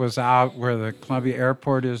Club was out, where the Columbia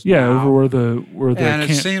Airport is now. Over where the and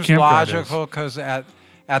it seems campground logical because at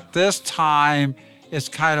this time it's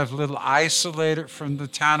kind of a little isolated from the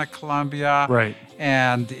town of Columbia, right?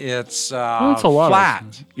 And it's it's a lot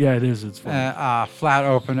flat. Yeah, it is. It's flat. Flat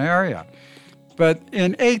open area. But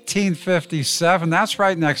in 1857, that's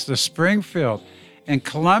right next to Springfield, and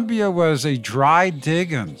Columbia was a dry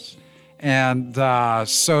diggings. And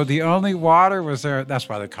so the only water was there. That's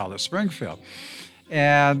why they call it Springfield.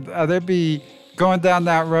 And they'd be going down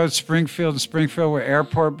that road, Springfield, where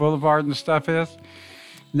Airport Boulevard and stuff is.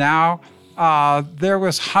 Now, there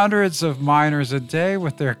was hundreds of miners a day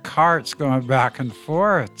with their carts going back and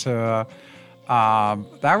forth.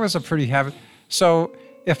 That was a pretty heavy. So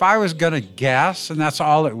if I was going to guess, and that's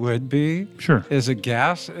all it would be, is a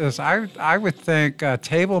guess, is I would think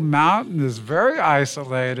Table Mountain is very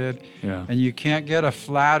isolated, and you can't get a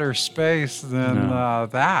flatter space than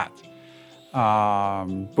that.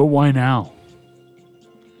 But why now?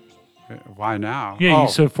 Why now? Yeah, you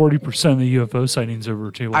said 40% of the UFO sightings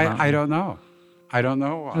over Table Mountain. I don't know. I don't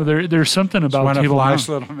know why. No, there's something about one Table of life's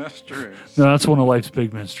Mountain. little mysteries. No, that's one of life's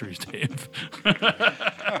big mysteries, Dave.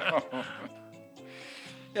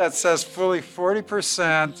 Yeah, it says fully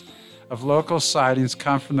 40% of local sightings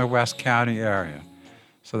come from the West County area.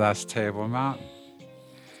 So that's Table Mountain.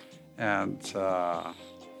 And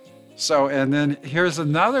and then here's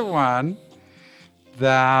another one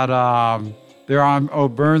that they're on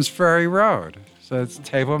Burns Ferry Road. So it's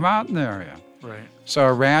Table Mountain area. Right. So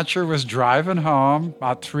a rancher was driving home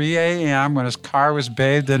about 3 a.m. when his car was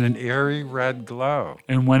bathed in an eerie red glow.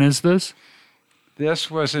 And when is this? This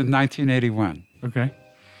was in 1981. Okay.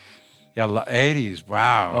 Yeah, 80s.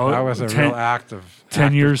 Wow. That was a real active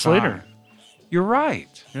 10 years time. later. You're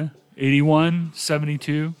right. Yeah. 81,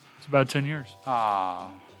 72. It's about 10 years.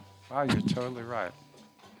 Wow, you're totally right.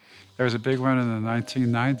 There was a big one in the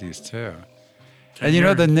 1990s, too.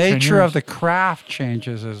 And, the nature of the craft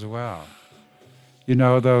changes as well. You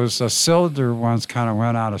know, those cylinder ones kind of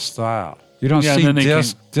went out of style. You don't Yeah, see and then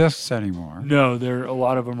discs anymore. No, a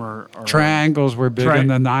lot of them are Triangles were big in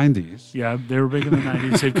the 90s. Yeah, they were big in the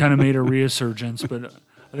 90s. They've kind of made a resurgence, but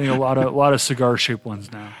I think a lot of cigar-shaped ones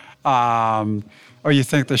now. You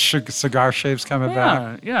think the cigar shape's coming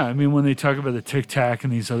back? Yeah. I mean, when they talk about the Tic Tac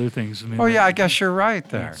and these other things. I mean, I guess you're right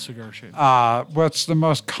there. Cigar shape. What's the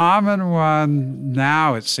most common one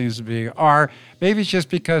now, it seems to be, or maybe it's just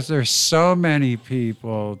because there's so many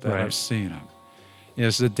people that have seen them,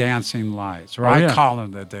 is the dancing lights, or I call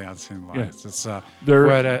them the dancing lights. Yeah. It's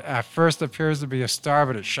what at first appears to be a star,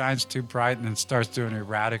 but it shines too bright and then starts doing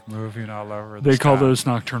erratic moving all over the They sky. call those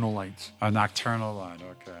nocturnal lights. A nocturnal light,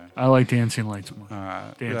 okay. I like dancing lights more.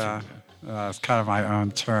 It's kind of my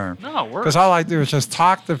own term. No, it works. Because all I do is just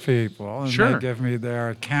talk to people, and Sure. they give me their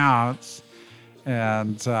accounts,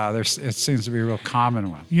 and it seems to be a real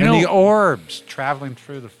common one. You and know- the orbs traveling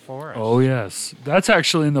through the forest. Oh, yes. That's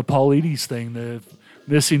actually in the Paulides thing, the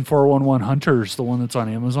Missing 411 Hunters, the one that's on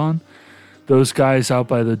Amazon. Those guys out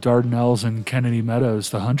by the Dardanelles and Kennedy Meadows,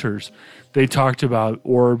 the hunters, they talked about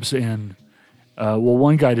orbs and,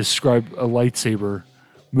 one guy described a lightsaber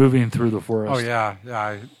moving through the forest. Oh, yeah.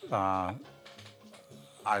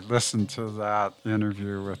 I listened to that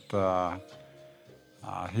interview with,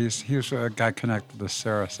 he was a guy connected to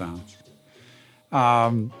Sarah Sounds.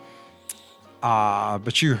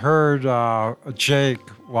 But you heard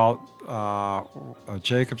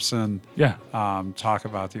Jacobson talk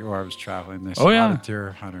about the orbs traveling. They saw a lot of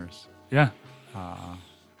deer hunters. Yeah.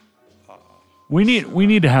 We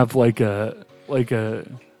need to have like a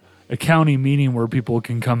county meeting where people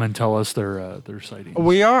can come and tell us their sightings.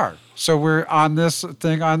 We are. So we're on this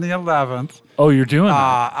thing on the 11th. Oh, you're doing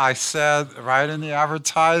that? I said right in the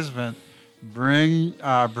advertisement, bring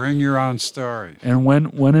your own story. And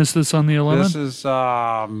when is this on the 11th? This is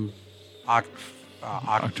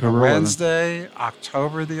October Wednesday,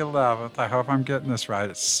 October the 11th. I hope I'm getting this right.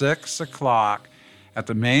 It's 6:00 at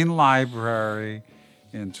the main library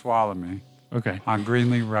in Tuolumne. Okay. On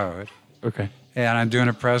Greenlee Road. Okay. And I'm doing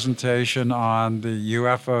a presentation on the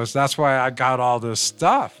UFOs. That's why I got all this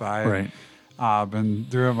stuff. I've been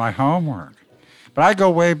doing my homework. But I go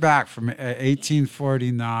way back from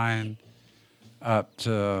 1849 up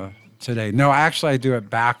to today. No, actually, I do it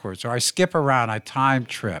backwards. Or I skip around. I time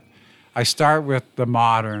trip. I start with the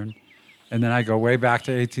modern, and then I go way back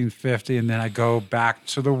to 1850, and then I go back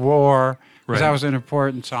to the war. Because that was an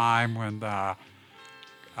important time when the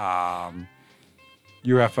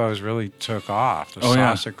UFOs really took off, the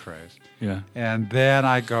saucer craze. Yeah. And then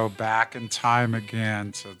I go back in time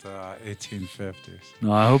again to the 1850s.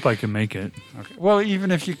 No, I hope I can make it. Okay. Well,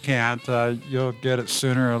 even if you can't, you'll get it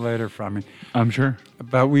sooner or later from me. I'm sure.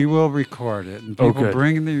 But we will record it, and people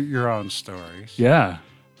bring your own stories. Yeah.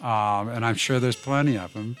 And I'm sure there's plenty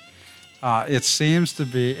of them. It seems to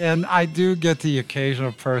be, and I do get the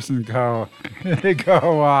occasional person go,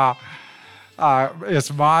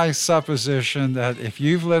 it's my supposition that if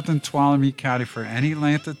you've lived in Tuolumne County for any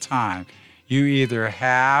length of time, you either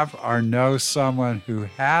have or know someone who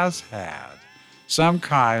has had some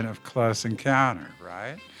kind of close encounter,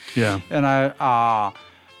 right? Yeah.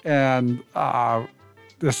 And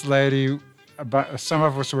this lady, some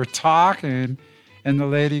of us were talking, and the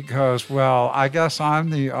lady goes, well, I guess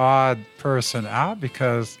I'm the odd person out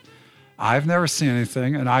because I've never seen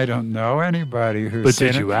anything, and I don't know anybody who's seen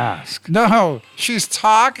it. But did you ask? No, she's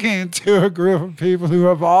talking to a group of people who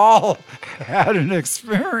have all had an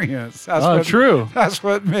experience. True. That's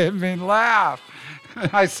what made me laugh.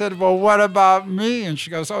 I said, well, what about me? And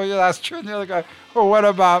she goes, oh, yeah, that's true. And the other guy, well, what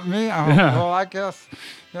about me? Well, I guess,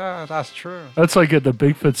 yeah, that's true. That's like at the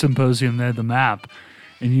Bigfoot Symposium, they had the map,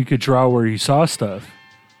 and you could draw where you saw stuff.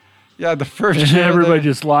 Yeah, the first year. Everybody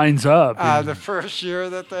just lines up. The first year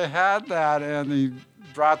that they had that, and he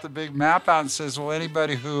brought the big map out and says, well,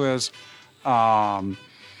 anybody who has,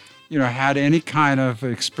 had any kind of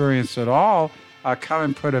experience at all, come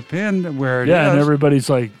and put a pin where it is. Yeah, and everybody's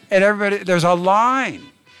like. And there's a line.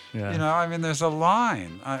 Yeah. There's a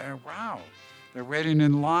line. Wow. They're waiting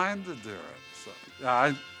in line to do it. So,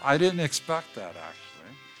 I didn't expect that,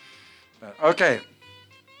 actually. But, okay.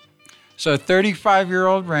 So a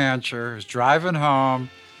 35-year-old rancher is driving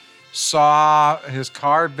home, saw his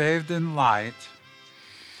car bathed in light,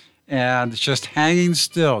 and it's just hanging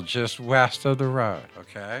still just west of the road,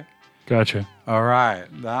 okay? Gotcha. All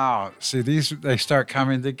right. Now, see, they start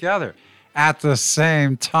coming together. At the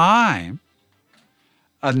same time,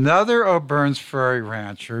 another O'Byrne's Ferry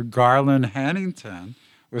rancher, Garland Hennington,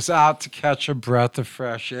 was out to catch a breath of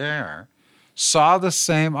fresh air, saw the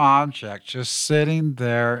same object just sitting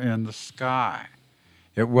there in the sky.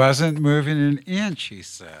 It wasn't moving an inch, he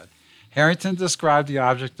said. Harrington described the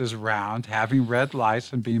object as round, having red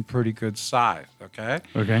lights, and being pretty good size. Okay?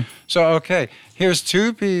 Okay. So, here's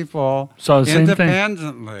two people Saw the same thing.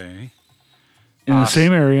 independently In the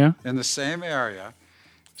same area. in the same area.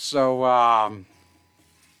 So, wow,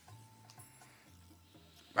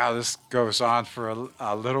 this goes on for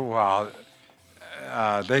a little while.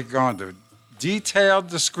 They go into detailed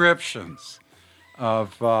descriptions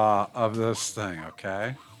of this thing,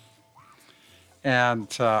 okay?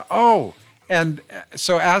 And so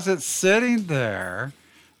as it's sitting there,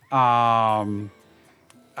 the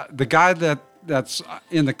guy that's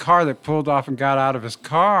in the car that pulled off and got out of his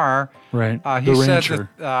car, Right. he The said rancher.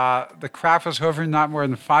 that the craft was hovering not more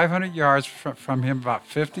than 500 yards from him, about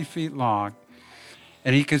 50 feet long,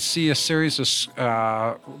 and he could see a series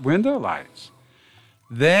of window lights.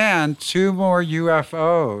 Then two more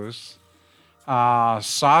UFOs,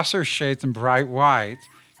 saucer-shaped and bright white,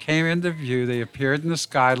 came into view. They appeared in the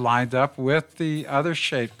sky, lined up with the other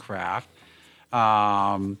shaped craft.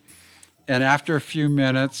 And after a few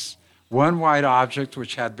minutes, one white object,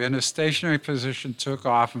 which had been in a stationary position, took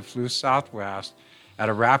off and flew southwest at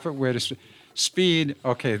a rapid rate of speed.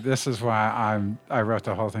 Okay, this is why I wrote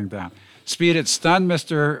the whole thing down. Speed, it stunned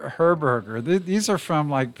Mr. Herberger. These are from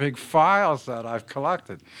like big files that I've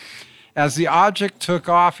collected. As the object took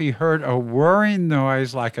off, he heard a whirring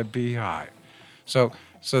noise like a beehive. So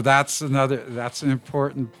that's an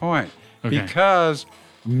important point. Okay. Because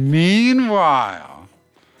meanwhile,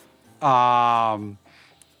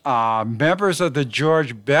 members of the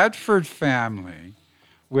George Bedford family,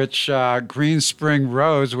 which Green Spring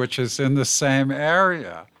Rose, which is in the same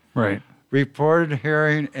area, Right. reported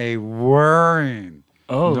hearing a whirring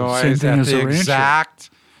Same noise thing at as the a rancher. exact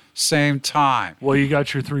same time. Well, you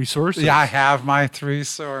got your three sources. Yeah, I have my three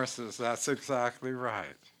sources. That's exactly right.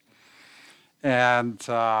 And,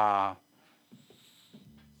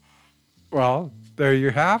 well, there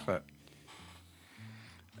you have it.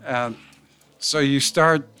 And so you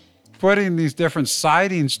start putting these different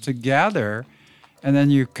sightings together, and then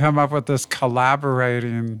you come up with this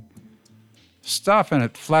collaborating stuff, and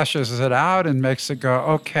it fleshes it out and makes it go,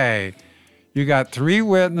 okay, you got three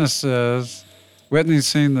witnesses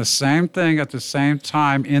witnessing the same thing at the same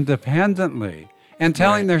time independently and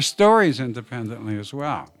telling their stories independently as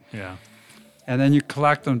well. Yeah. And then you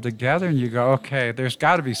collect them together and you go, okay, there's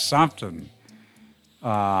got to be something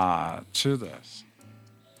to this.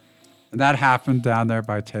 And that happened down there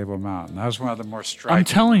by Table Mountain. That was one of the more striking. I'm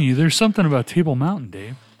telling you, there's something about Table Mountain,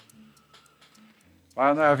 Dave. I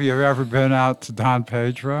don't know, have you ever been out to Don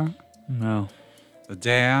Pedro? No. The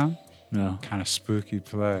dam? No. Kind of spooky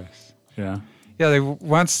place. Yeah. Yeah, they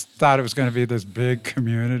once thought it was going to be this big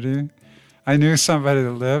community. I knew somebody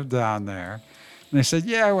that lived down there. And they said,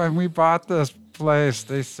 yeah, when we bought this place,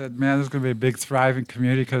 they said, man, there's going to be a big thriving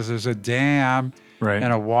community because there's a dam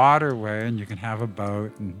and a waterway and you can have a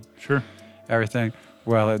boat and everything.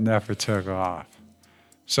 Well, it never took off.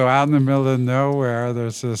 So out in the middle of nowhere,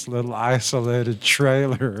 there's this little isolated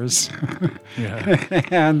trailers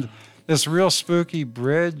and this real spooky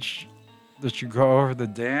bridge that you go over the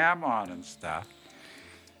dam on and stuff.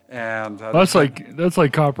 And that's like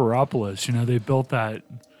Copperopolis. You know, they built that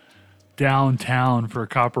downtown for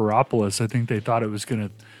Copperopolis. I think they thought it was going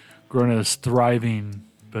to grow into this thriving,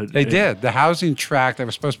 but they did. The housing tract that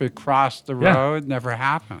was supposed to be across the road never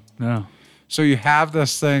happened. No. So you have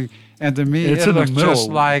this thing, and to me, It's it in the looks middle. just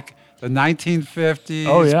like the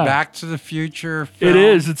 1950s Back to the Future film. It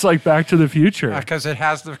is. It's like Back to the Future. Because it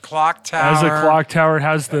has the clock tower. It has the clock tower. It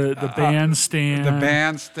has the bandstand. The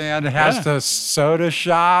bandstand. It has the soda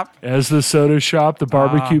shop. It has the soda shop, the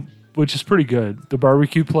barbecue, which is pretty good. The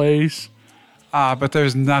barbecue place. But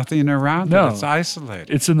there's nothing around it. It's isolated.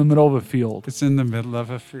 It's in the middle of a field. It's in the middle of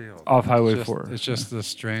a field. Off Highway 4. It's just the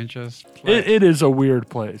strangest place. It is a weird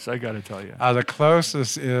place, I got to tell you. The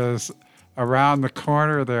closest is around the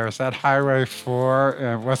corner there. Is that Highway 4?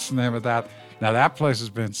 And what's the name of that? Now, that place has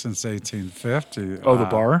been since 1850. Oh, the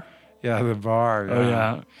bar? Yeah, the bar. Yeah. Oh,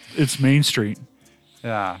 yeah. It's Main Street.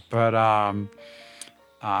 Yeah, but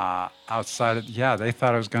outside of, they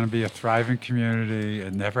thought it was going to be a thriving community.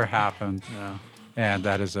 It never happened. Yeah. And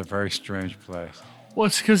that is a very strange place. Well,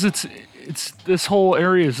 it's because it's this whole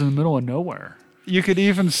area is in the middle of nowhere. You could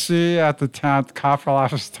even see at the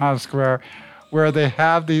Copperopolis Town Square where they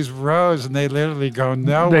have these roads and they literally go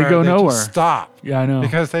nowhere. They go nowhere. Just stop. Yeah, I know.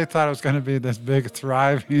 Because they thought it was going to be this big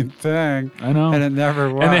thriving thing. I know. And it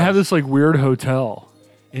never was. And they have this like weird hotel.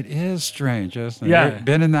 It is strange, isn't it? Yeah. You've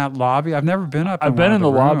been in that lobby? I've never been up in I've been in the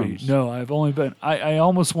lobby. rooms. No, I've only been. I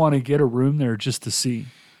almost want to get a room there just to see.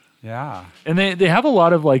 Yeah. And they have a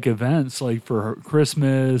lot of like events like for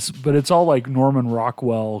Christmas, but it's all like Norman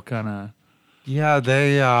Rockwell kind of. Yeah,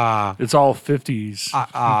 they It's all 50s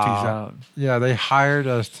out. Yeah, they hired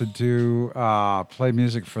us to do play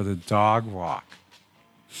music for the dog walk.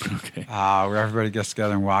 Okay. Where everybody gets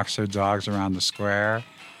together and walks their dogs around the square.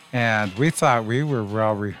 And we thought we were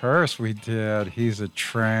well rehearsed. We did He's a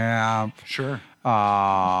Tramp. Sure.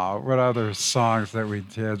 What other songs that we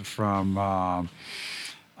did from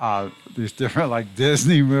these different like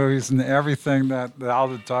Disney movies and everything that all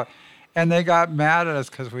the dog. And they got mad at us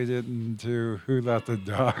because we didn't do Who Let the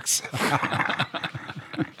Dogs Out.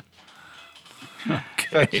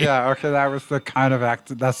 But yeah, okay, that was the kind of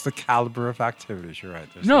that's the caliber of activities. You're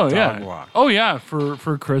right. There's the dog walk. Oh yeah,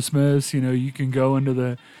 for Christmas, you can go into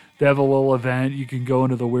they have a little event. You can go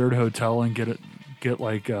into the weird hotel and get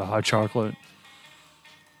like hot chocolate.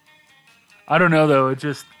 I don't know though.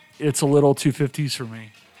 It's a little 250s for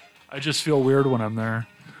me. I just feel weird when I'm there.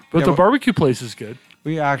 But the barbecue place is good.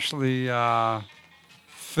 We actually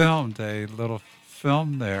filmed a little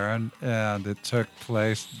film there, and it took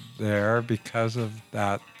place there because of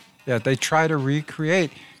that. Yeah, they try to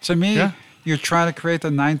recreate. To me, you're trying to create the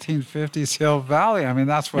 1950s Hill Valley. I mean,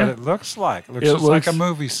 that's what it looks like. It looks like a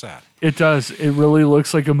movie set. It does. It really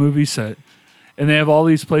looks like a movie set. And they have all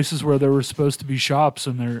these places where there were supposed to be shops,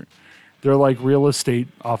 and they're like real estate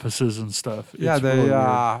offices and stuff.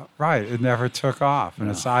 Yeah, right. It never took off,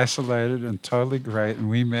 and it's isolated and totally great. And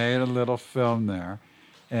we made a little film there,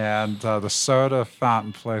 and the soda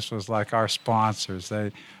fountain place was like our sponsors.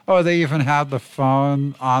 They even had the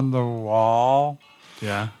phone on the wall.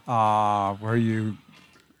 Yeah. Where you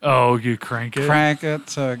crank it. Crank it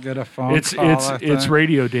to get a phone call. It's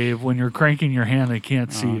radio, Dave. When you're cranking your hand, they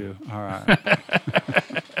can't see you. All right.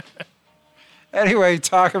 Anyway,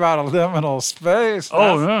 talk about a liminal space.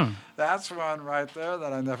 That's one right there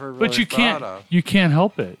that I never really thought of. You can't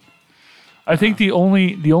help it. I think the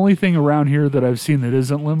only thing around here that I've seen that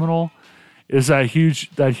isn't liminal is that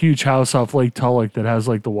huge house off Lake Tulloch that has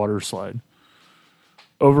like the water slide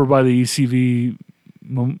over by the ECV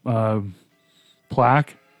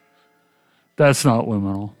plaque. That's not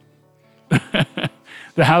liminal.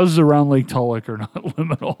 The houses around Lake Tulloch are not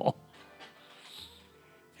liminal.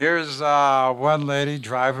 Here's one lady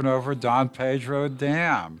driving over Don Pedro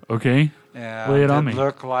Dam. Okay. And lay it on me. It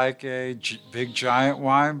looked like a big giant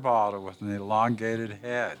wine bottle with an elongated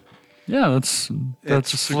head. Yeah, that's it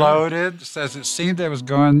floated. Says it seemed it was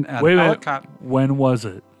going at helicopter. When was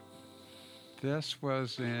it? This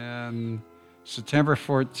was in September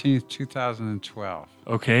 14th, 2012.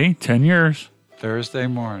 Okay, 10 years. Thursday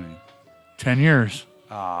morning. 10 years.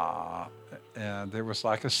 And it was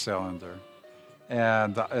like a cylinder.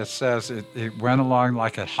 And it says it went along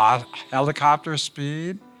like at helicopter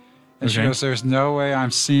speed. And she goes, there's no way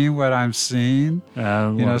I'm seeing what I'm seeing.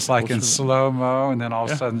 It's like in slow-mo, and then all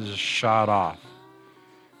of a sudden it just shot off.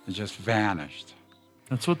 It just vanished.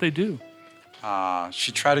 That's what they do.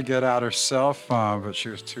 She tried to get out her cell phone, but she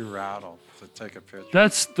was too rattled to take a picture.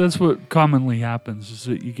 That's what commonly happens, is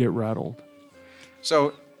that you get rattled.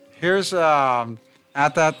 So here's, at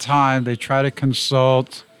that time, they try to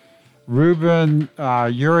consult Ruben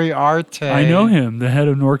Uriarte. I know him, the head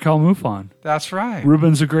of NorCal MUFON. That's right.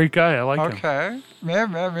 Ruben's a great guy. I like him. Okay.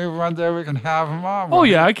 Maybe one day we can have him on. Oh,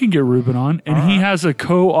 yeah, I can get Ruben on. And he has a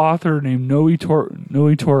co-author named Noe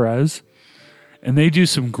Torres, and they do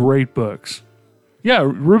some great books. Yeah,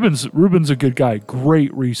 Ruben's a good guy.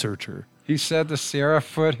 Great researcher. He said the Sierra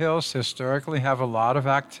foothills historically have a lot of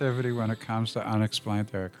activity when it comes to unexplained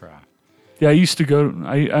aircraft. Yeah, I used to go.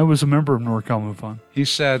 I was a member of NorCal MUFON. He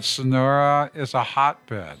said Sonora is a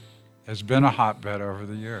hotbed, has been a hotbed over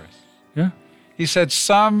the years. Yeah. He said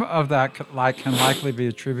some of that can likely be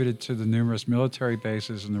attributed to the numerous military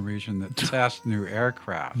bases in the region that test new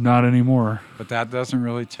aircraft. Not anymore. But that doesn't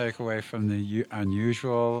really take away from the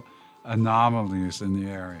unusual anomalies in the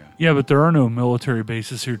area. Yeah, but there are no military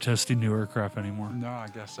bases here testing new aircraft anymore. No, I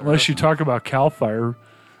guess there unless isn't. you talk about CAL FIRE.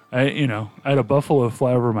 I had a buffalo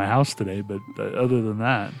fly over my house today, but other than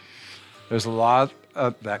that, there's a lot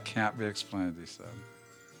that can't be explained, he said.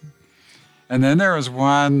 And then there was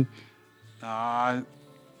one.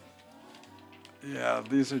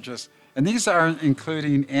 These are just, and these aren't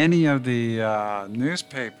including any of the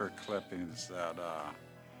newspaper clippings that.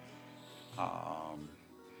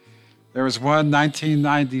 There was one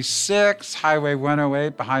 1996 Highway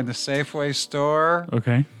 108 behind the Safeway store.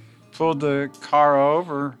 Okay. Pulled the car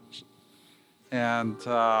over, and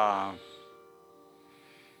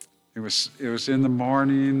it was in the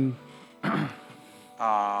morning.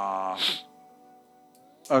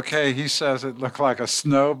 Okay, he says it looked like a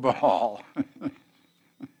snowball.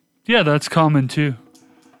 Yeah, that's common too.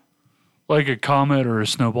 Like a comet or a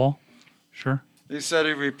snowball. Sure. He said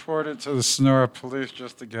he reported to the Sonora police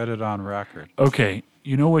just to get it on record. Okay,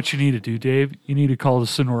 you know what you need to do, Dave? You need to call the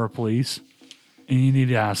Sonora police, and you need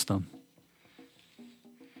to ask them.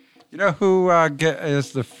 You know who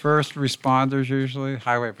is the first responders usually?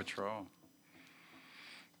 Highway Patrol.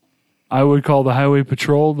 I would call the Highway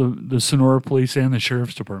Patrol, the Sonora Police, and the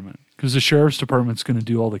Sheriff's Department, because the Sheriff's Department's going to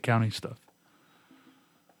do all the county stuff.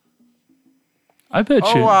 I bet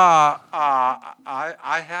you. I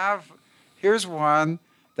have. Here's one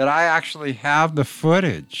that I actually have the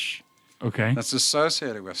footage. Okay. That's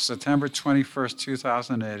associated with September 21st,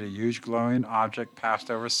 2008. A huge glowing object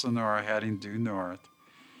passed over Sonora, heading due north,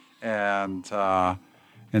 and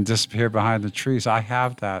disappeared behind the trees. I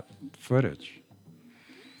have that footage.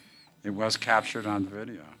 It was captured on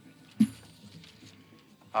video.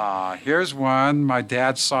 Here's one. My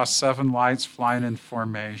dad saw 7 lights flying in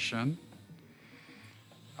formation.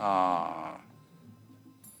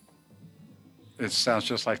 It sounds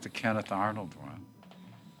just like the Kenneth Arnold one.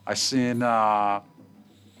 I seen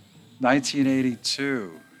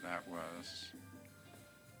 1982, that was.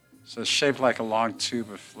 So it's shaped like a long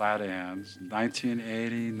tube of flat ends.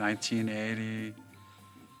 1980.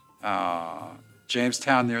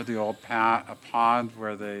 Jamestown near the old pond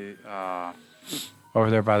where they, over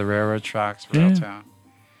there by the railroad tracks, Railtown.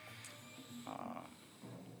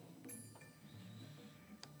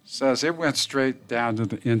 Says it went straight down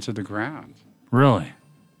into the ground. Really?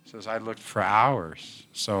 Says I looked for hours,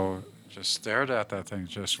 so just stared at that thing,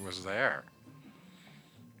 just was there.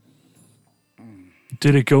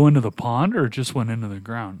 Did it go into the pond or just went into the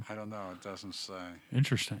ground? I don't know, it doesn't say.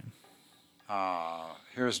 Interesting.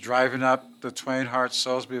 Here's driving up the Twain Hart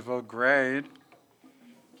Soulsbyville grade.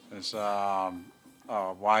 There's a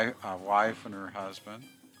wife and her husband.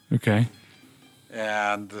 Okay.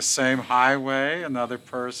 And the same highway, another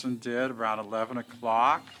person did around 11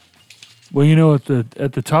 o'clock. Well, you know, at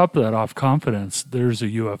the top of that off Confidence, there's a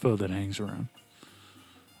UFO that hangs around.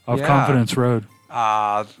 Off Confidence Road.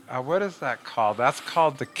 What is that called? That's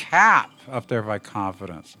called the Cap up there by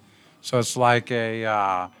Confidence. So it's like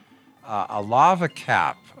a lava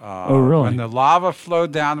cap. Oh, really? When the lava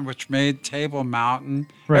flowed down, which made Table Mountain,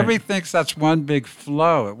 everybody thinks that's one big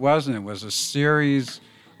flow. It wasn't. It was a series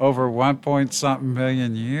over 1-point-something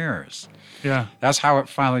million years. Yeah. That's how it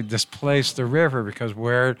finally displaced the river, because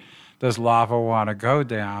where does lava want to go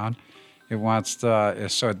down? It wants to,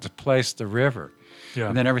 so it displaced the river. Yeah.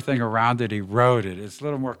 And then everything around it eroded. It's a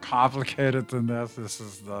little more complicated than this. This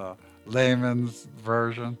is the layman's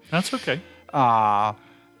version. That's okay.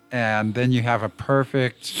 And then you have a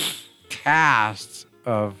perfect cast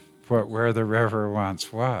of where the river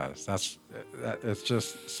once was. It's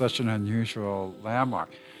just such an unusual landmark.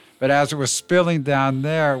 But as it was spilling down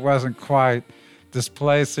there, it wasn't quite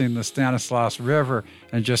displacing the Stanislaus River,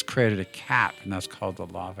 and just created a cap, and that's called the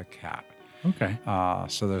lava cap. Okay.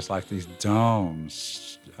 So there's like these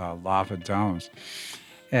domes, lava domes.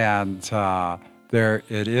 And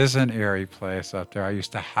it is an eerie place up there. I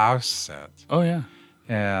used to house sit. Oh, yeah.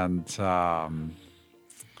 And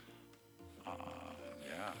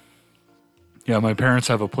yeah, my parents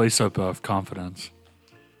have a place up off Confidence.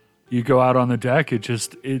 You go out on the deck,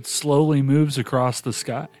 it slowly moves across the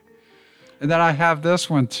sky. And then I have this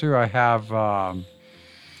one too. I have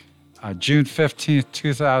June 15th,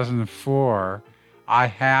 2004. I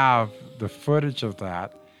have the footage of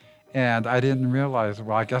that. And I didn't realize,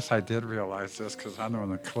 well, I guess I did realize this because I'm the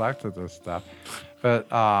one that collected this stuff. But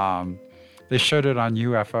they showed it on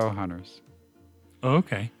UFO Hunters. Oh,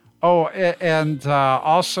 okay. Oh, and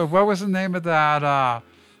also, what was the name of that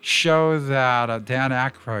show that Dan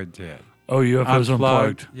Aykroyd did? Oh, UFOs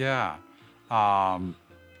Unplugged. Yeah.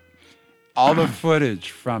 All the footage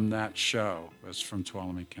from that show was from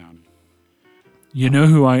Tuolumne County. You know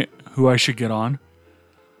who I should get on?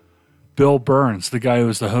 Bill Burns, the guy who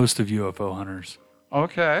was the host of UFO Hunters.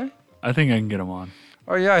 Okay. I think I can get him on.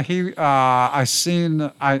 Oh yeah, I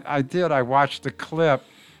watched the clip,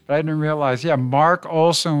 but I didn't realize. Yeah, Mark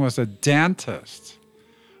Olson was a dentist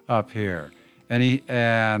up here,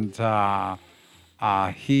 and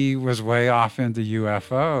he was way off into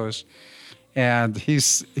UFOs, and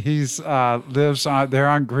he's lives on there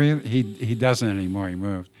on Green. He doesn't anymore. He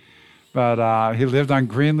moved. But he lived on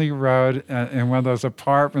Greenlee Road in one of those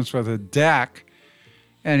apartments with a deck,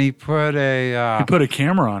 and he put a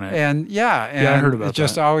camera on it. And I heard about that. It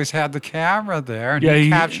just always had the camera there, and he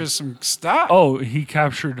captured some stuff. Oh, he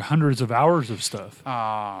captured hundreds of hours of stuff.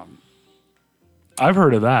 I've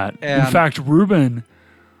heard of that. In fact, Ruben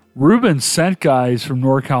sent guys from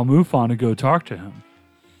NorCal MUFON to go talk to him.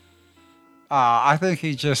 I think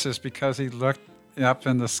he just is because he looked up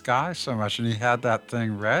in the sky so much and he had that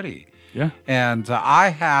thing ready. Yeah. And I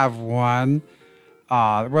have one.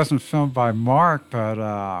 It wasn't filmed by Mark, but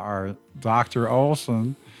our Dr.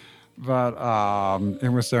 Olson, but it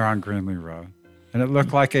was there on Greenlee Road. And it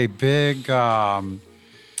looked like a big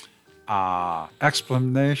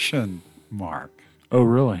exclamation mark. Oh,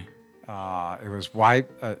 really? It was white.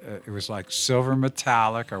 It was like silver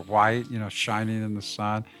metallic or white, shining in the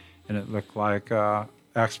sun. And it looked like an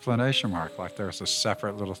exclamation mark, like there was a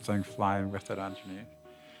separate little thing flying with it underneath.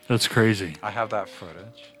 That's crazy. I have that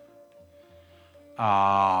footage.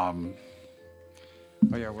 Oh,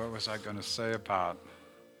 yeah, what was I going to say about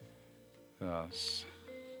this?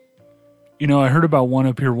 I heard about one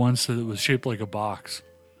up here once that was shaped like a box.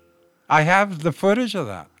 I have the footage of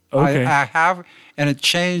that. Okay. I have, and it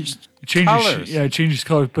changed colors. Yeah, it changes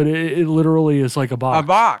colors, but it literally is like a box. A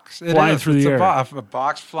box. It flying is. through It's the air. A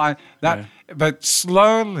box flying. But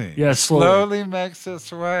slowly. Yeah, slowly makes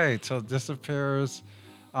its way till it disappears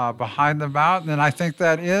behind the mountain. And I think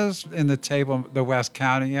that is in the West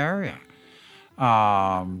County area.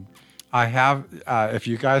 I have, if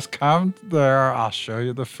you guys come there, I'll show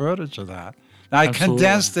you the footage of that. Now, I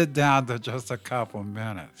condensed it down to just a couple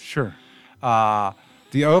minutes. Sure.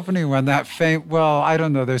 The opening one, I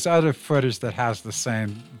don't know. There's other footage that has the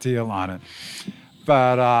same deal on it.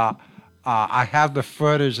 But I have the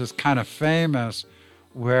footage that's kind of famous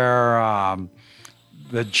where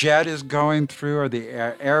the jet is going through or the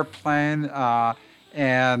airplane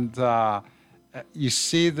and you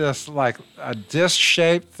see this like a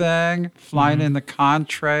disc-shaped thing flying in the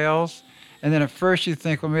contrails. And then at first you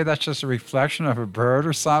think, well, maybe that's just a reflection of a bird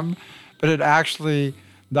or something. But it actually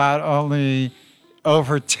not only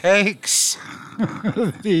overtakes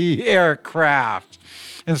the aircraft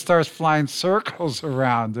and starts flying circles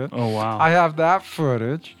around it. Oh, wow. I have that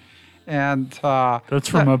footage. And that's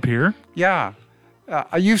from up here? Yeah.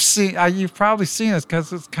 You've probably seen it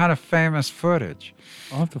because it's kind of famous footage.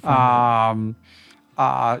 I'll have to find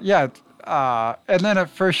it. And then at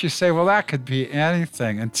first you say, well, that could be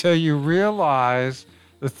anything until you realize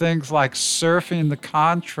the things like surfing the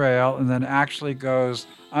contrail and then actually goes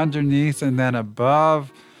underneath and then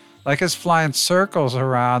above, like it's flying circles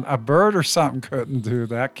around. A bird or something couldn't do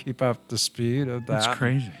that, keep up the speed of that. That's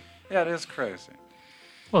crazy. Yeah, it is crazy.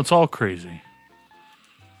 Well, it's all crazy.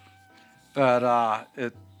 But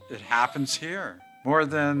it happens here more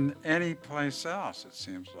than any place else, it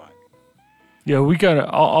seems like. Yeah, we got to.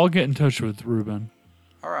 I'll get in touch with Ruben.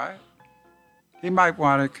 All right. He might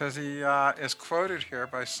want it because he is quoted here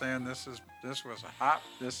by saying this is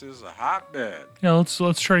a hotbed. Yeah,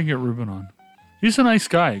 let's try to get Ruben on. He's a nice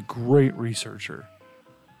guy, great researcher.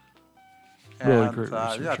 Really great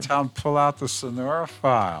researcher. Yeah, tell him to pull out the Sonora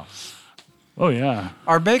files. Oh yeah.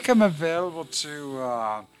 Or make them available to,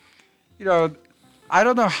 I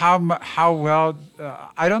don't know how well.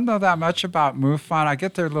 I don't know that much about MUFON. I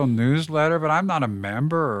get their little newsletter, but I'm not a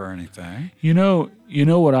member or anything. You know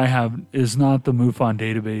what I have is not the MUFON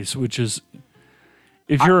database, which is,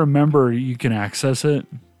 if you're a member, you can access it.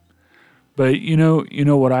 But you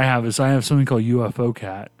know what I have is I have something called UFO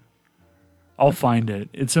Cat. I'll find it.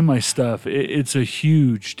 It's in my stuff. It's a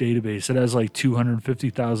huge database. It has like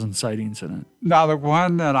 250,000 sightings in it. Now, the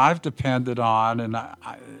one that I've depended on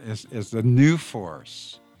is the New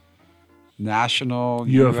Force, National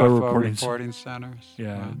UFO Reporting Centers.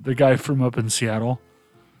 Yeah, the guy from up in Seattle.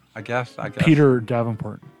 I guess. Peter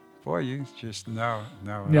Davenport. Boy, you just know.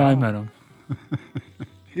 Yeah, I met him.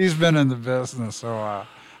 He's been in the business, so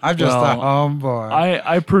I'm just a homeboy.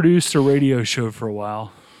 I produced a radio show for a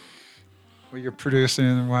while. Well, you're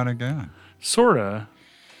producing one again. Sorta.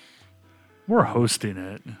 We're hosting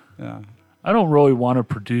it. Yeah. I don't really want to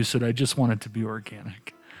produce it. I just want it to be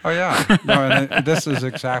organic. Oh, yeah. No, and this is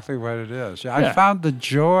exactly what it is. Yeah, I found the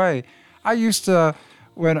joy. I used to,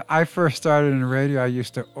 when I first started in radio, I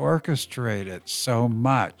used to orchestrate it so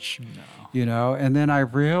much. No. And then I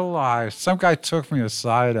realized, some guy took me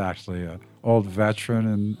aside, actually, an old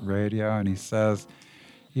veteran in radio, and he says,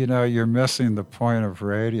 you're missing the point of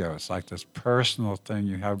radio. It's like this personal thing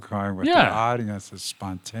you have going with the audience. It's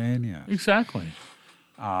spontaneous. Exactly.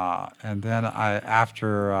 And then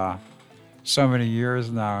after so many years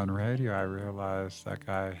now in radio, I realized that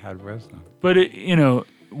guy had wisdom. But,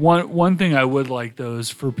 one thing I would like, though, is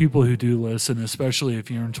for people who do listen, especially if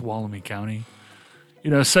you're in Tuolumne County,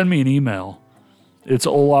 send me an email. It's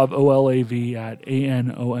Olav, OLAV, at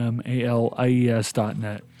ANOMALIES.net.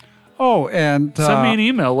 Oh, and send me an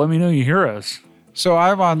email. Let me know you hear us. So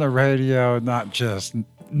I'm on the radio, not just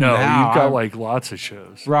No, now. You've got like lots of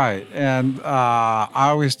shows. Right. And I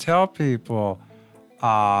always tell people,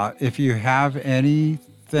 If you have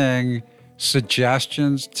anything,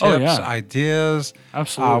 suggestions, tips, ideas.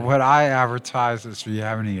 Absolutely. What I advertise is if you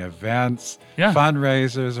have any events,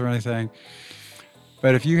 fundraisers, or anything.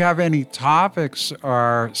 But if you have any topics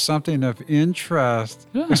or something of interest,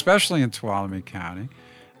 especially in Tuolumne County,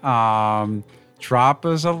 drop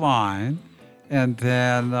us a line, and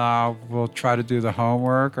then we'll try to do the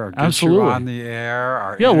homework or get you on the air.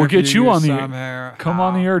 Or we'll get you on the air. Come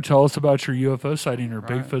on the air. Tell us about your UFO sighting or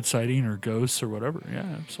Bigfoot sighting or ghosts or whatever. Yeah,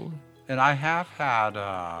 absolutely. And I have had,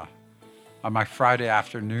 on my Friday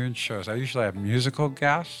afternoon shows, I usually have musical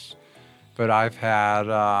guests, but I've had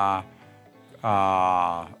the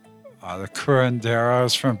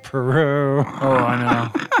curanderos from Peru. Oh, I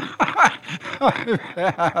know. I've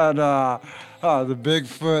had the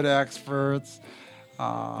Bigfoot experts.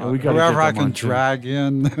 We whoever I can drag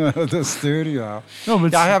in the studio. No,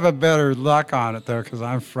 but I have a better luck on it, though, because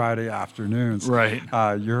I'm Friday afternoons. Right.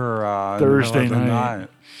 You're Thursday in the middle of the night.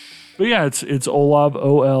 But yeah, it's Olav,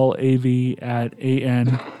 OLAV at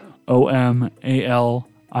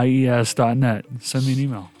ANOMALIES.net. Send me an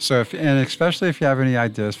email. So, and especially if you have any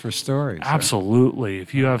ideas for stories. Absolutely.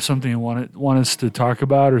 If you have something you want us to talk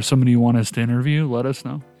about or somebody you want us to interview, let us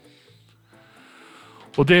know.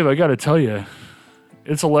 Well, Dave, I got to tell you,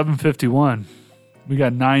 it's 11:51. We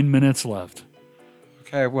got 9 minutes left.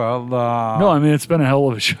 Okay, well. No, I mean, it's been a hell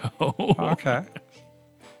of a show. Okay.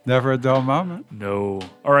 Never a dull moment. No.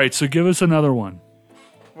 All right, so give us another one.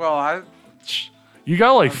 Well, you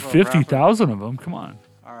got like 50,000 of them. Come on.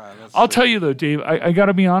 All right. I'll tell you, though, Dave, I got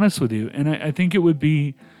to be honest with you, and I think it would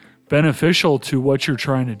be beneficial to what you're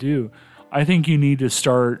trying to do. I think you need to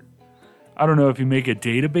start, I don't know if you make a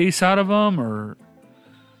database out of them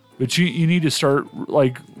but you need to start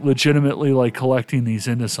like legitimately like collecting these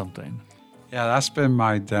into something. Yeah, that's been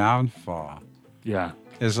my downfall. Yeah.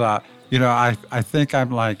 Is, I think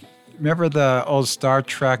I'm like, remember the old Star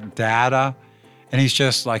Trek Data? And he's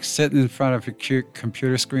just like sitting in front of a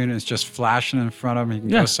computer screen and it's just flashing in front of him. He can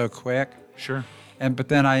go so quick. Sure. But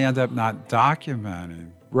then I end up not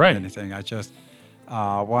documenting anything. I just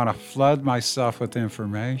want to flood myself with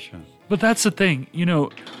information. But that's the thing.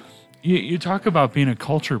 You talk about being a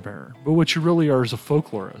culture bearer, but what you really are is a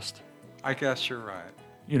folklorist. I guess you're right.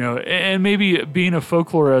 And maybe being a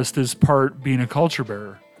folklorist is part being a culture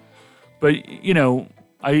bearer. But,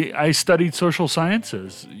 I studied social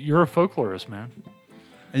sciences. You're a folklorist, man.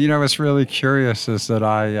 And what's really curious is that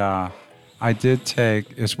I did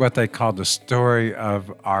take, it's what they call the story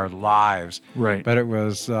of our lives. Right. But it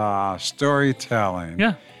was storytelling.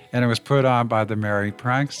 Yeah. And it was put on by the Merry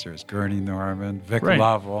Pranksters, Gurney Norman, Vic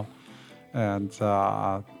Lovell. And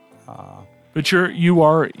but you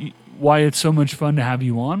are why it's so much fun to have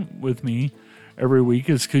you on with me every week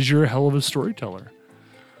is because you're a hell of a storyteller.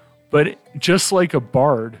 But just like a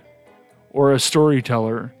bard or a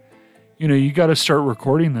storyteller, you got to start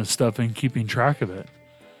recording this stuff and keeping track of it.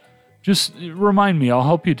 Just remind me. I'll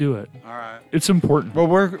help you do it. All right. It's important. Well,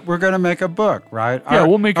 we're going to make a book, right? Yeah,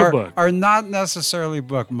 we'll make a book. Or not necessarily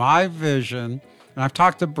book. My vision, and I've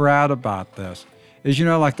talked to Brad about this, is,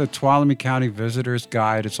 like the Tuolumne County Visitor's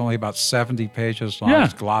Guide. It's only about 70 pages long. Yeah.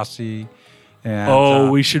 It's glossy.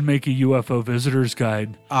 And, we should make a UFO Visitor's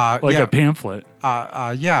Guide, a pamphlet.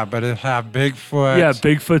 Yeah, but it'll have Bigfoot. Yeah,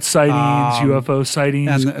 Bigfoot sightings, UFO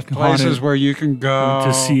sightings. And places where you can go.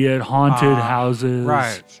 To see it, haunted houses.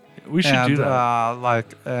 Right. We should do that.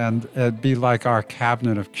 And it'd be like our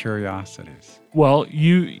cabinet of curiosities. Well,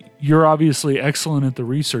 you're obviously excellent at the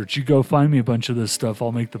research. You go find me a bunch of this stuff.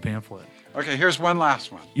 I'll make the pamphlet. Okay, here's one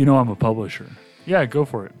last one. I'm a publisher. Yeah, go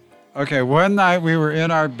for it. Okay, one night we were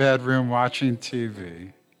in our bedroom watching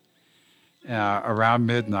TV around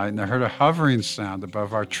midnight, and I heard a hovering sound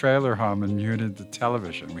above our trailer home and muted the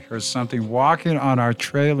television. We heard something walking on our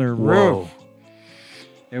trailer roof.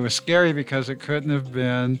 It was scary because it couldn't have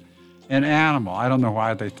been an animal. I don't know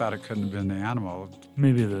why they thought it couldn't have been an animal.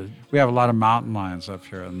 Maybe we have a lot of mountain lions up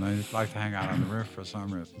here, and they like to hang out on the roof for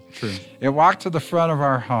some reason. True. It walked to the front of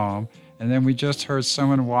our home, and then we just heard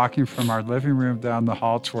someone walking from our living room down the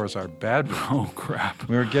hall towards our bedroom. Oh, crap.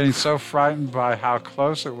 We were getting so frightened by how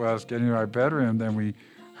close it was getting to our bedroom, then we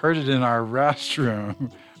heard it in our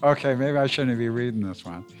restroom. Okay, maybe I shouldn't be reading this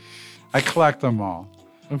one. I collect them all.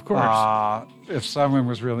 Of course. If someone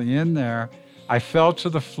was really in there, I fell to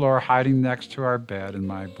the floor hiding next to our bed, and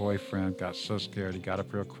my boyfriend got so scared he got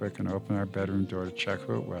up real quick and opened our bedroom door to check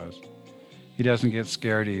who it was. He doesn't get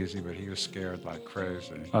scared easy, but he was scared like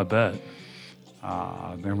crazy. I bet.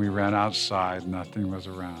 Then we ran outside. Nothing was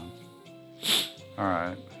around. All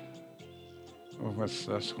right. Well, what's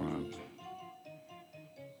this one?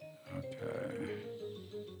 Okay.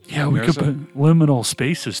 Yeah, we There's could put liminal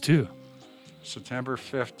spaces too. September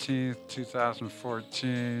 15th,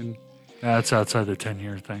 2014. That's outside the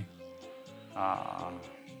 10-year thing.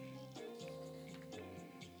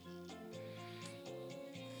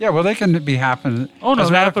 Yeah, well, they can be happening. Oh, no, As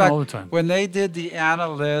a they matter of happen fact, all the time. When they did the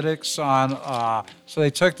analytics on, so they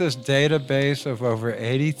took this database of over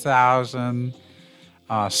 80,000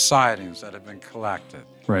 sightings that have been collected.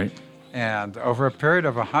 Right. And over a period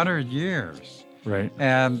of 100 years. Right.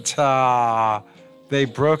 And they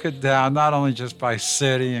broke it down not only just by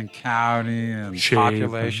city and county and Shape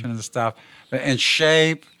population and stuff, and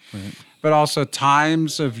shape, Right. but also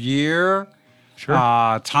times of year, Sure.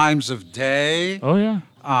 times of day. Oh, yeah.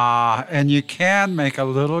 And you can make a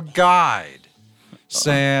little guide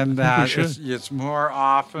saying that should. it's more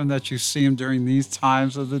often that you see them during these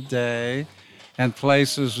times of the day and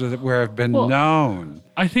places where have been known.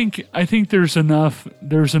 I think there's enough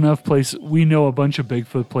places. We know a bunch of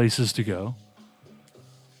Bigfoot places to go.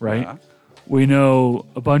 Right? Yeah. We know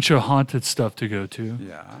a bunch of haunted stuff to go to.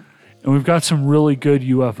 Yeah. And we've got some really good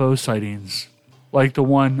UFO sightings, like the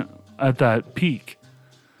one at that peak,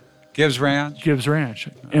 Gibbs Ranch.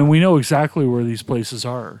 And we know exactly where these places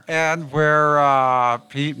are. And where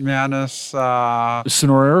Pete Menace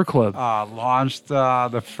Sonora Air Club. launched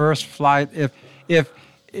the first flight. If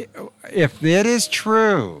it is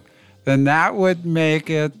true, then that would make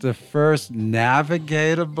it the first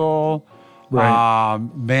navigatable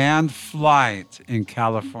manned flight in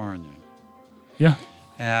California. Yeah.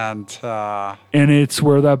 And it's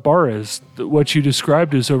where that bar is. What you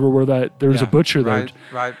described is over where there's a butcher there.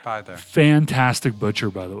 Right by there. Fantastic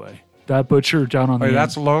butcher, by the way. That butcher down on the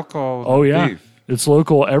That's local Oh, yeah. beef. It's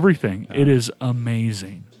local everything. It is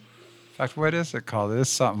amazing. In fact, what is it called? It's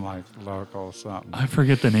something like local something. I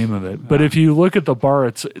forget the name of it. But if you look at the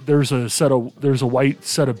bar, there's a white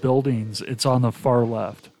set of buildings. It's on the far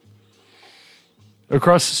left.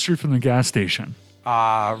 Across the street from the gas station.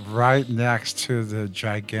 Right next to the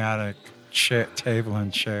gigantic table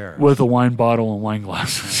and chair. With a wine bottle and wine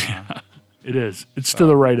glasses. Yeah, it is. It's to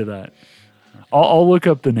the right of that. I'll look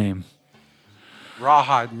up the name.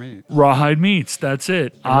 Rawhide Meat. Rawhide Meats. That's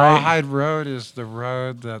it. Rawhide Road is the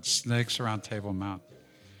road that snakes around Table Mountain.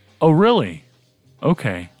 Oh, really?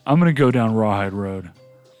 Okay. I'm going to go down Rawhide Road.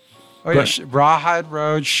 Oh, yeah. Rawhide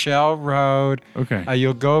Road, Shell Road. Okay.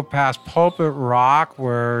 You'll go past Pulpit Rock,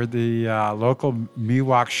 where the local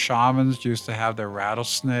Miwok shamans used to have their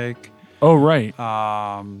rattlesnake Oh, right.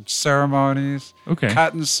 ceremonies. Okay.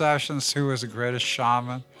 Cutting sessions, who was the greatest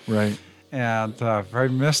shaman. Right. And very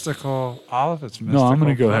mystical, all of it's mystical. No, I'm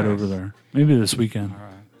going to go head place. over there. Maybe this weekend. All right.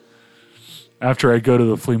 After I go to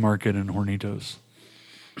the flea market in Hornitos.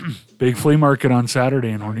 Big flea market on Saturday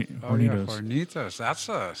in Oh, yeah, Hornitos. Hornitos. That's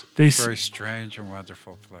a They very strange and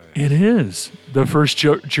wonderful place. It is. The first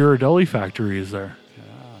Ghirardelli factory is there.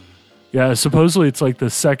 Yeah, supposedly it's like the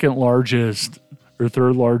second largest or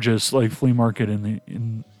third largest like flea market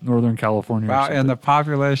in Northern California. Wow, and the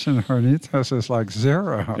population of Hornitos is like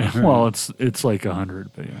 0. Well, it's like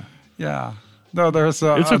 100, but yeah. Yeah. No, there's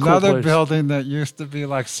It's a cool another place. building that used to be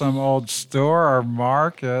like some old store or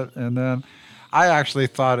market, and then I actually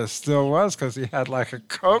thought it still was because he had like a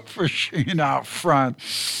Coke machine out front.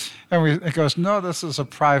 And it goes, no, this is a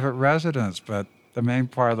private residence, but the main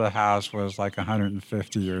part of the house was like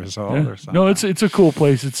 150 years old Yeah. or something. No, it's a cool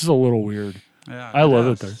place. It's just a little weird. Yeah, I love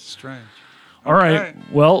it is. there. Strange. All right.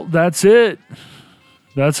 Well, that's it.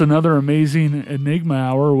 That's another amazing Enigma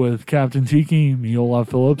hour with Captain Tiki, Miola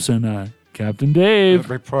Phillips, and Captain Dave.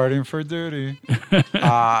 Reporting for duty.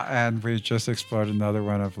 And we just explored another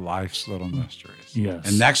one of life's little mysteries. Yes.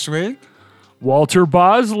 And next week? Walter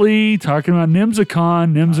Bosley talking about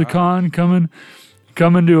NIMSACon. NIMSACon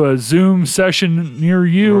coming to a Zoom session near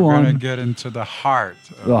you. We're going on to get into the heart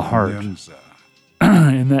of The heart. NIMSA.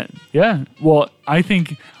 and that, yeah. Well, I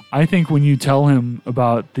think when you tell him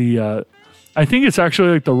about the, I think it's actually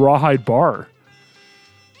like the Rawhide Bar.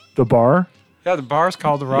 The bar. Yeah, the bar's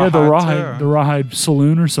called the Rawhide. Yeah, the too. Rawhide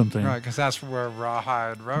Saloon or something. Right, because that's where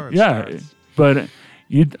Rawhide Road Yeah, starts. but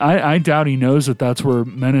I doubt he knows that that's where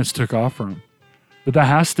Menace took off from. But that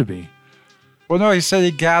has to be. Well, no, he said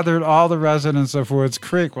he gathered all the residents of Woods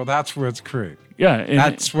Creek. Well, that's Woods Creek. Yeah, and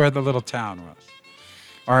That's where the little town was.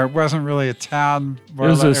 Or it wasn't really a town. it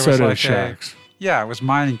was a set of like shacks. Yeah, it was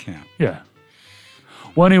mining camp. Yeah.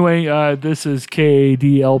 Well, anyway, this is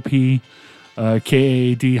KADLP, KAD-LP.org,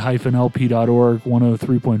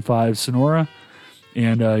 103.5 Sonora.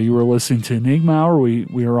 And you were listening to Enigma Hour.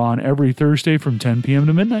 We are on every Thursday from 10 p.m.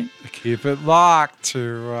 to midnight. Keep it locked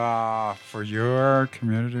for your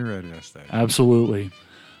community radio station. Absolutely.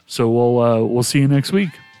 So we'll see you next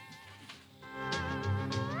week.